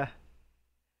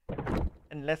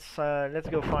 And let's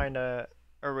go find a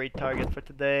raid target for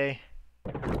today.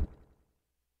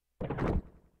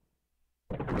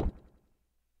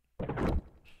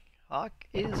 Hawk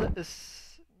is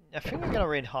I think we're gonna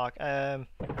raid Hawk. I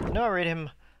know I raid him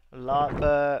a lot,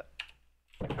 but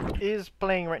he's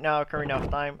playing right now Ocarina of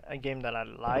Time, a game that I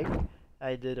like.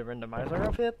 I did a randomizer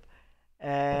of it,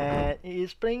 and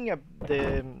he's playing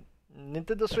the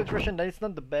Nintendo Switch version. That is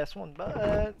not the best one,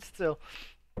 but still,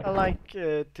 I like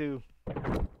to.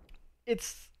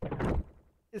 It's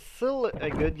still a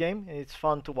good game, and it's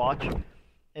fun to watch.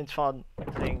 It's fun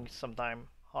seeing sometime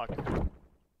Hawk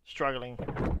struggling,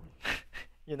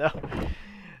 you know.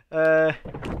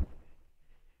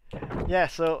 Yeah.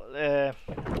 So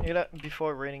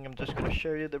before raiding, I'm just gonna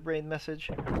show you the raid message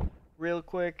real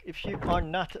quick. If you are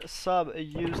not a sub,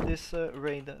 use this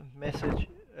raid message.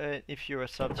 If you're a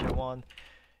sub tier 1,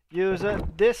 use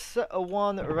this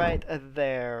one right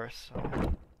there.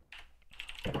 So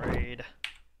raid.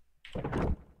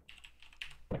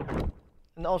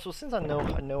 And also, since I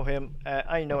know him,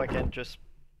 I know I can just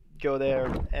go there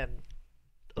and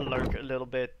lurk a little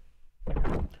bit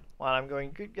while I'm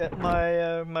going to get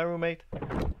my my roommate.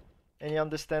 And you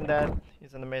understand that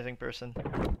he's an amazing person.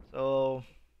 So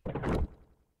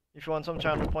if you want some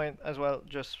channel point as well,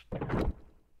 just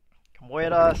come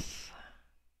with us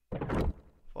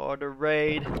for the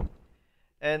raid.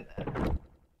 And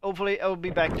hopefully I will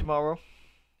be back tomorrow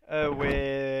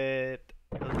with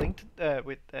a Link to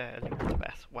the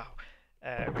Past. Wow,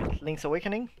 with Link's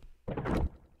Awakening.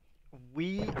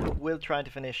 We will try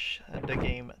to finish the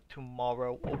game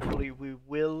tomorrow. Hopefully we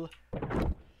will.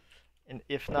 And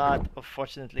if not,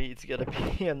 unfortunately, it's gonna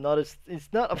be another. It's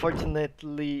not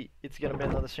unfortunately, it's gonna be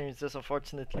another stream. It's just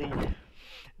unfortunately,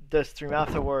 the stream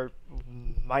afterward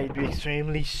might be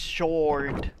extremely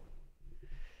short.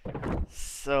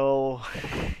 So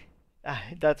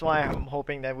that's why I'm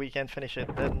hoping that we can finish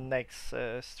it the next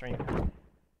stream.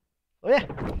 So yeah,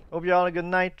 hope you all have a good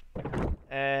night,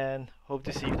 and hope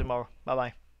to see you tomorrow. Bye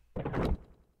bye.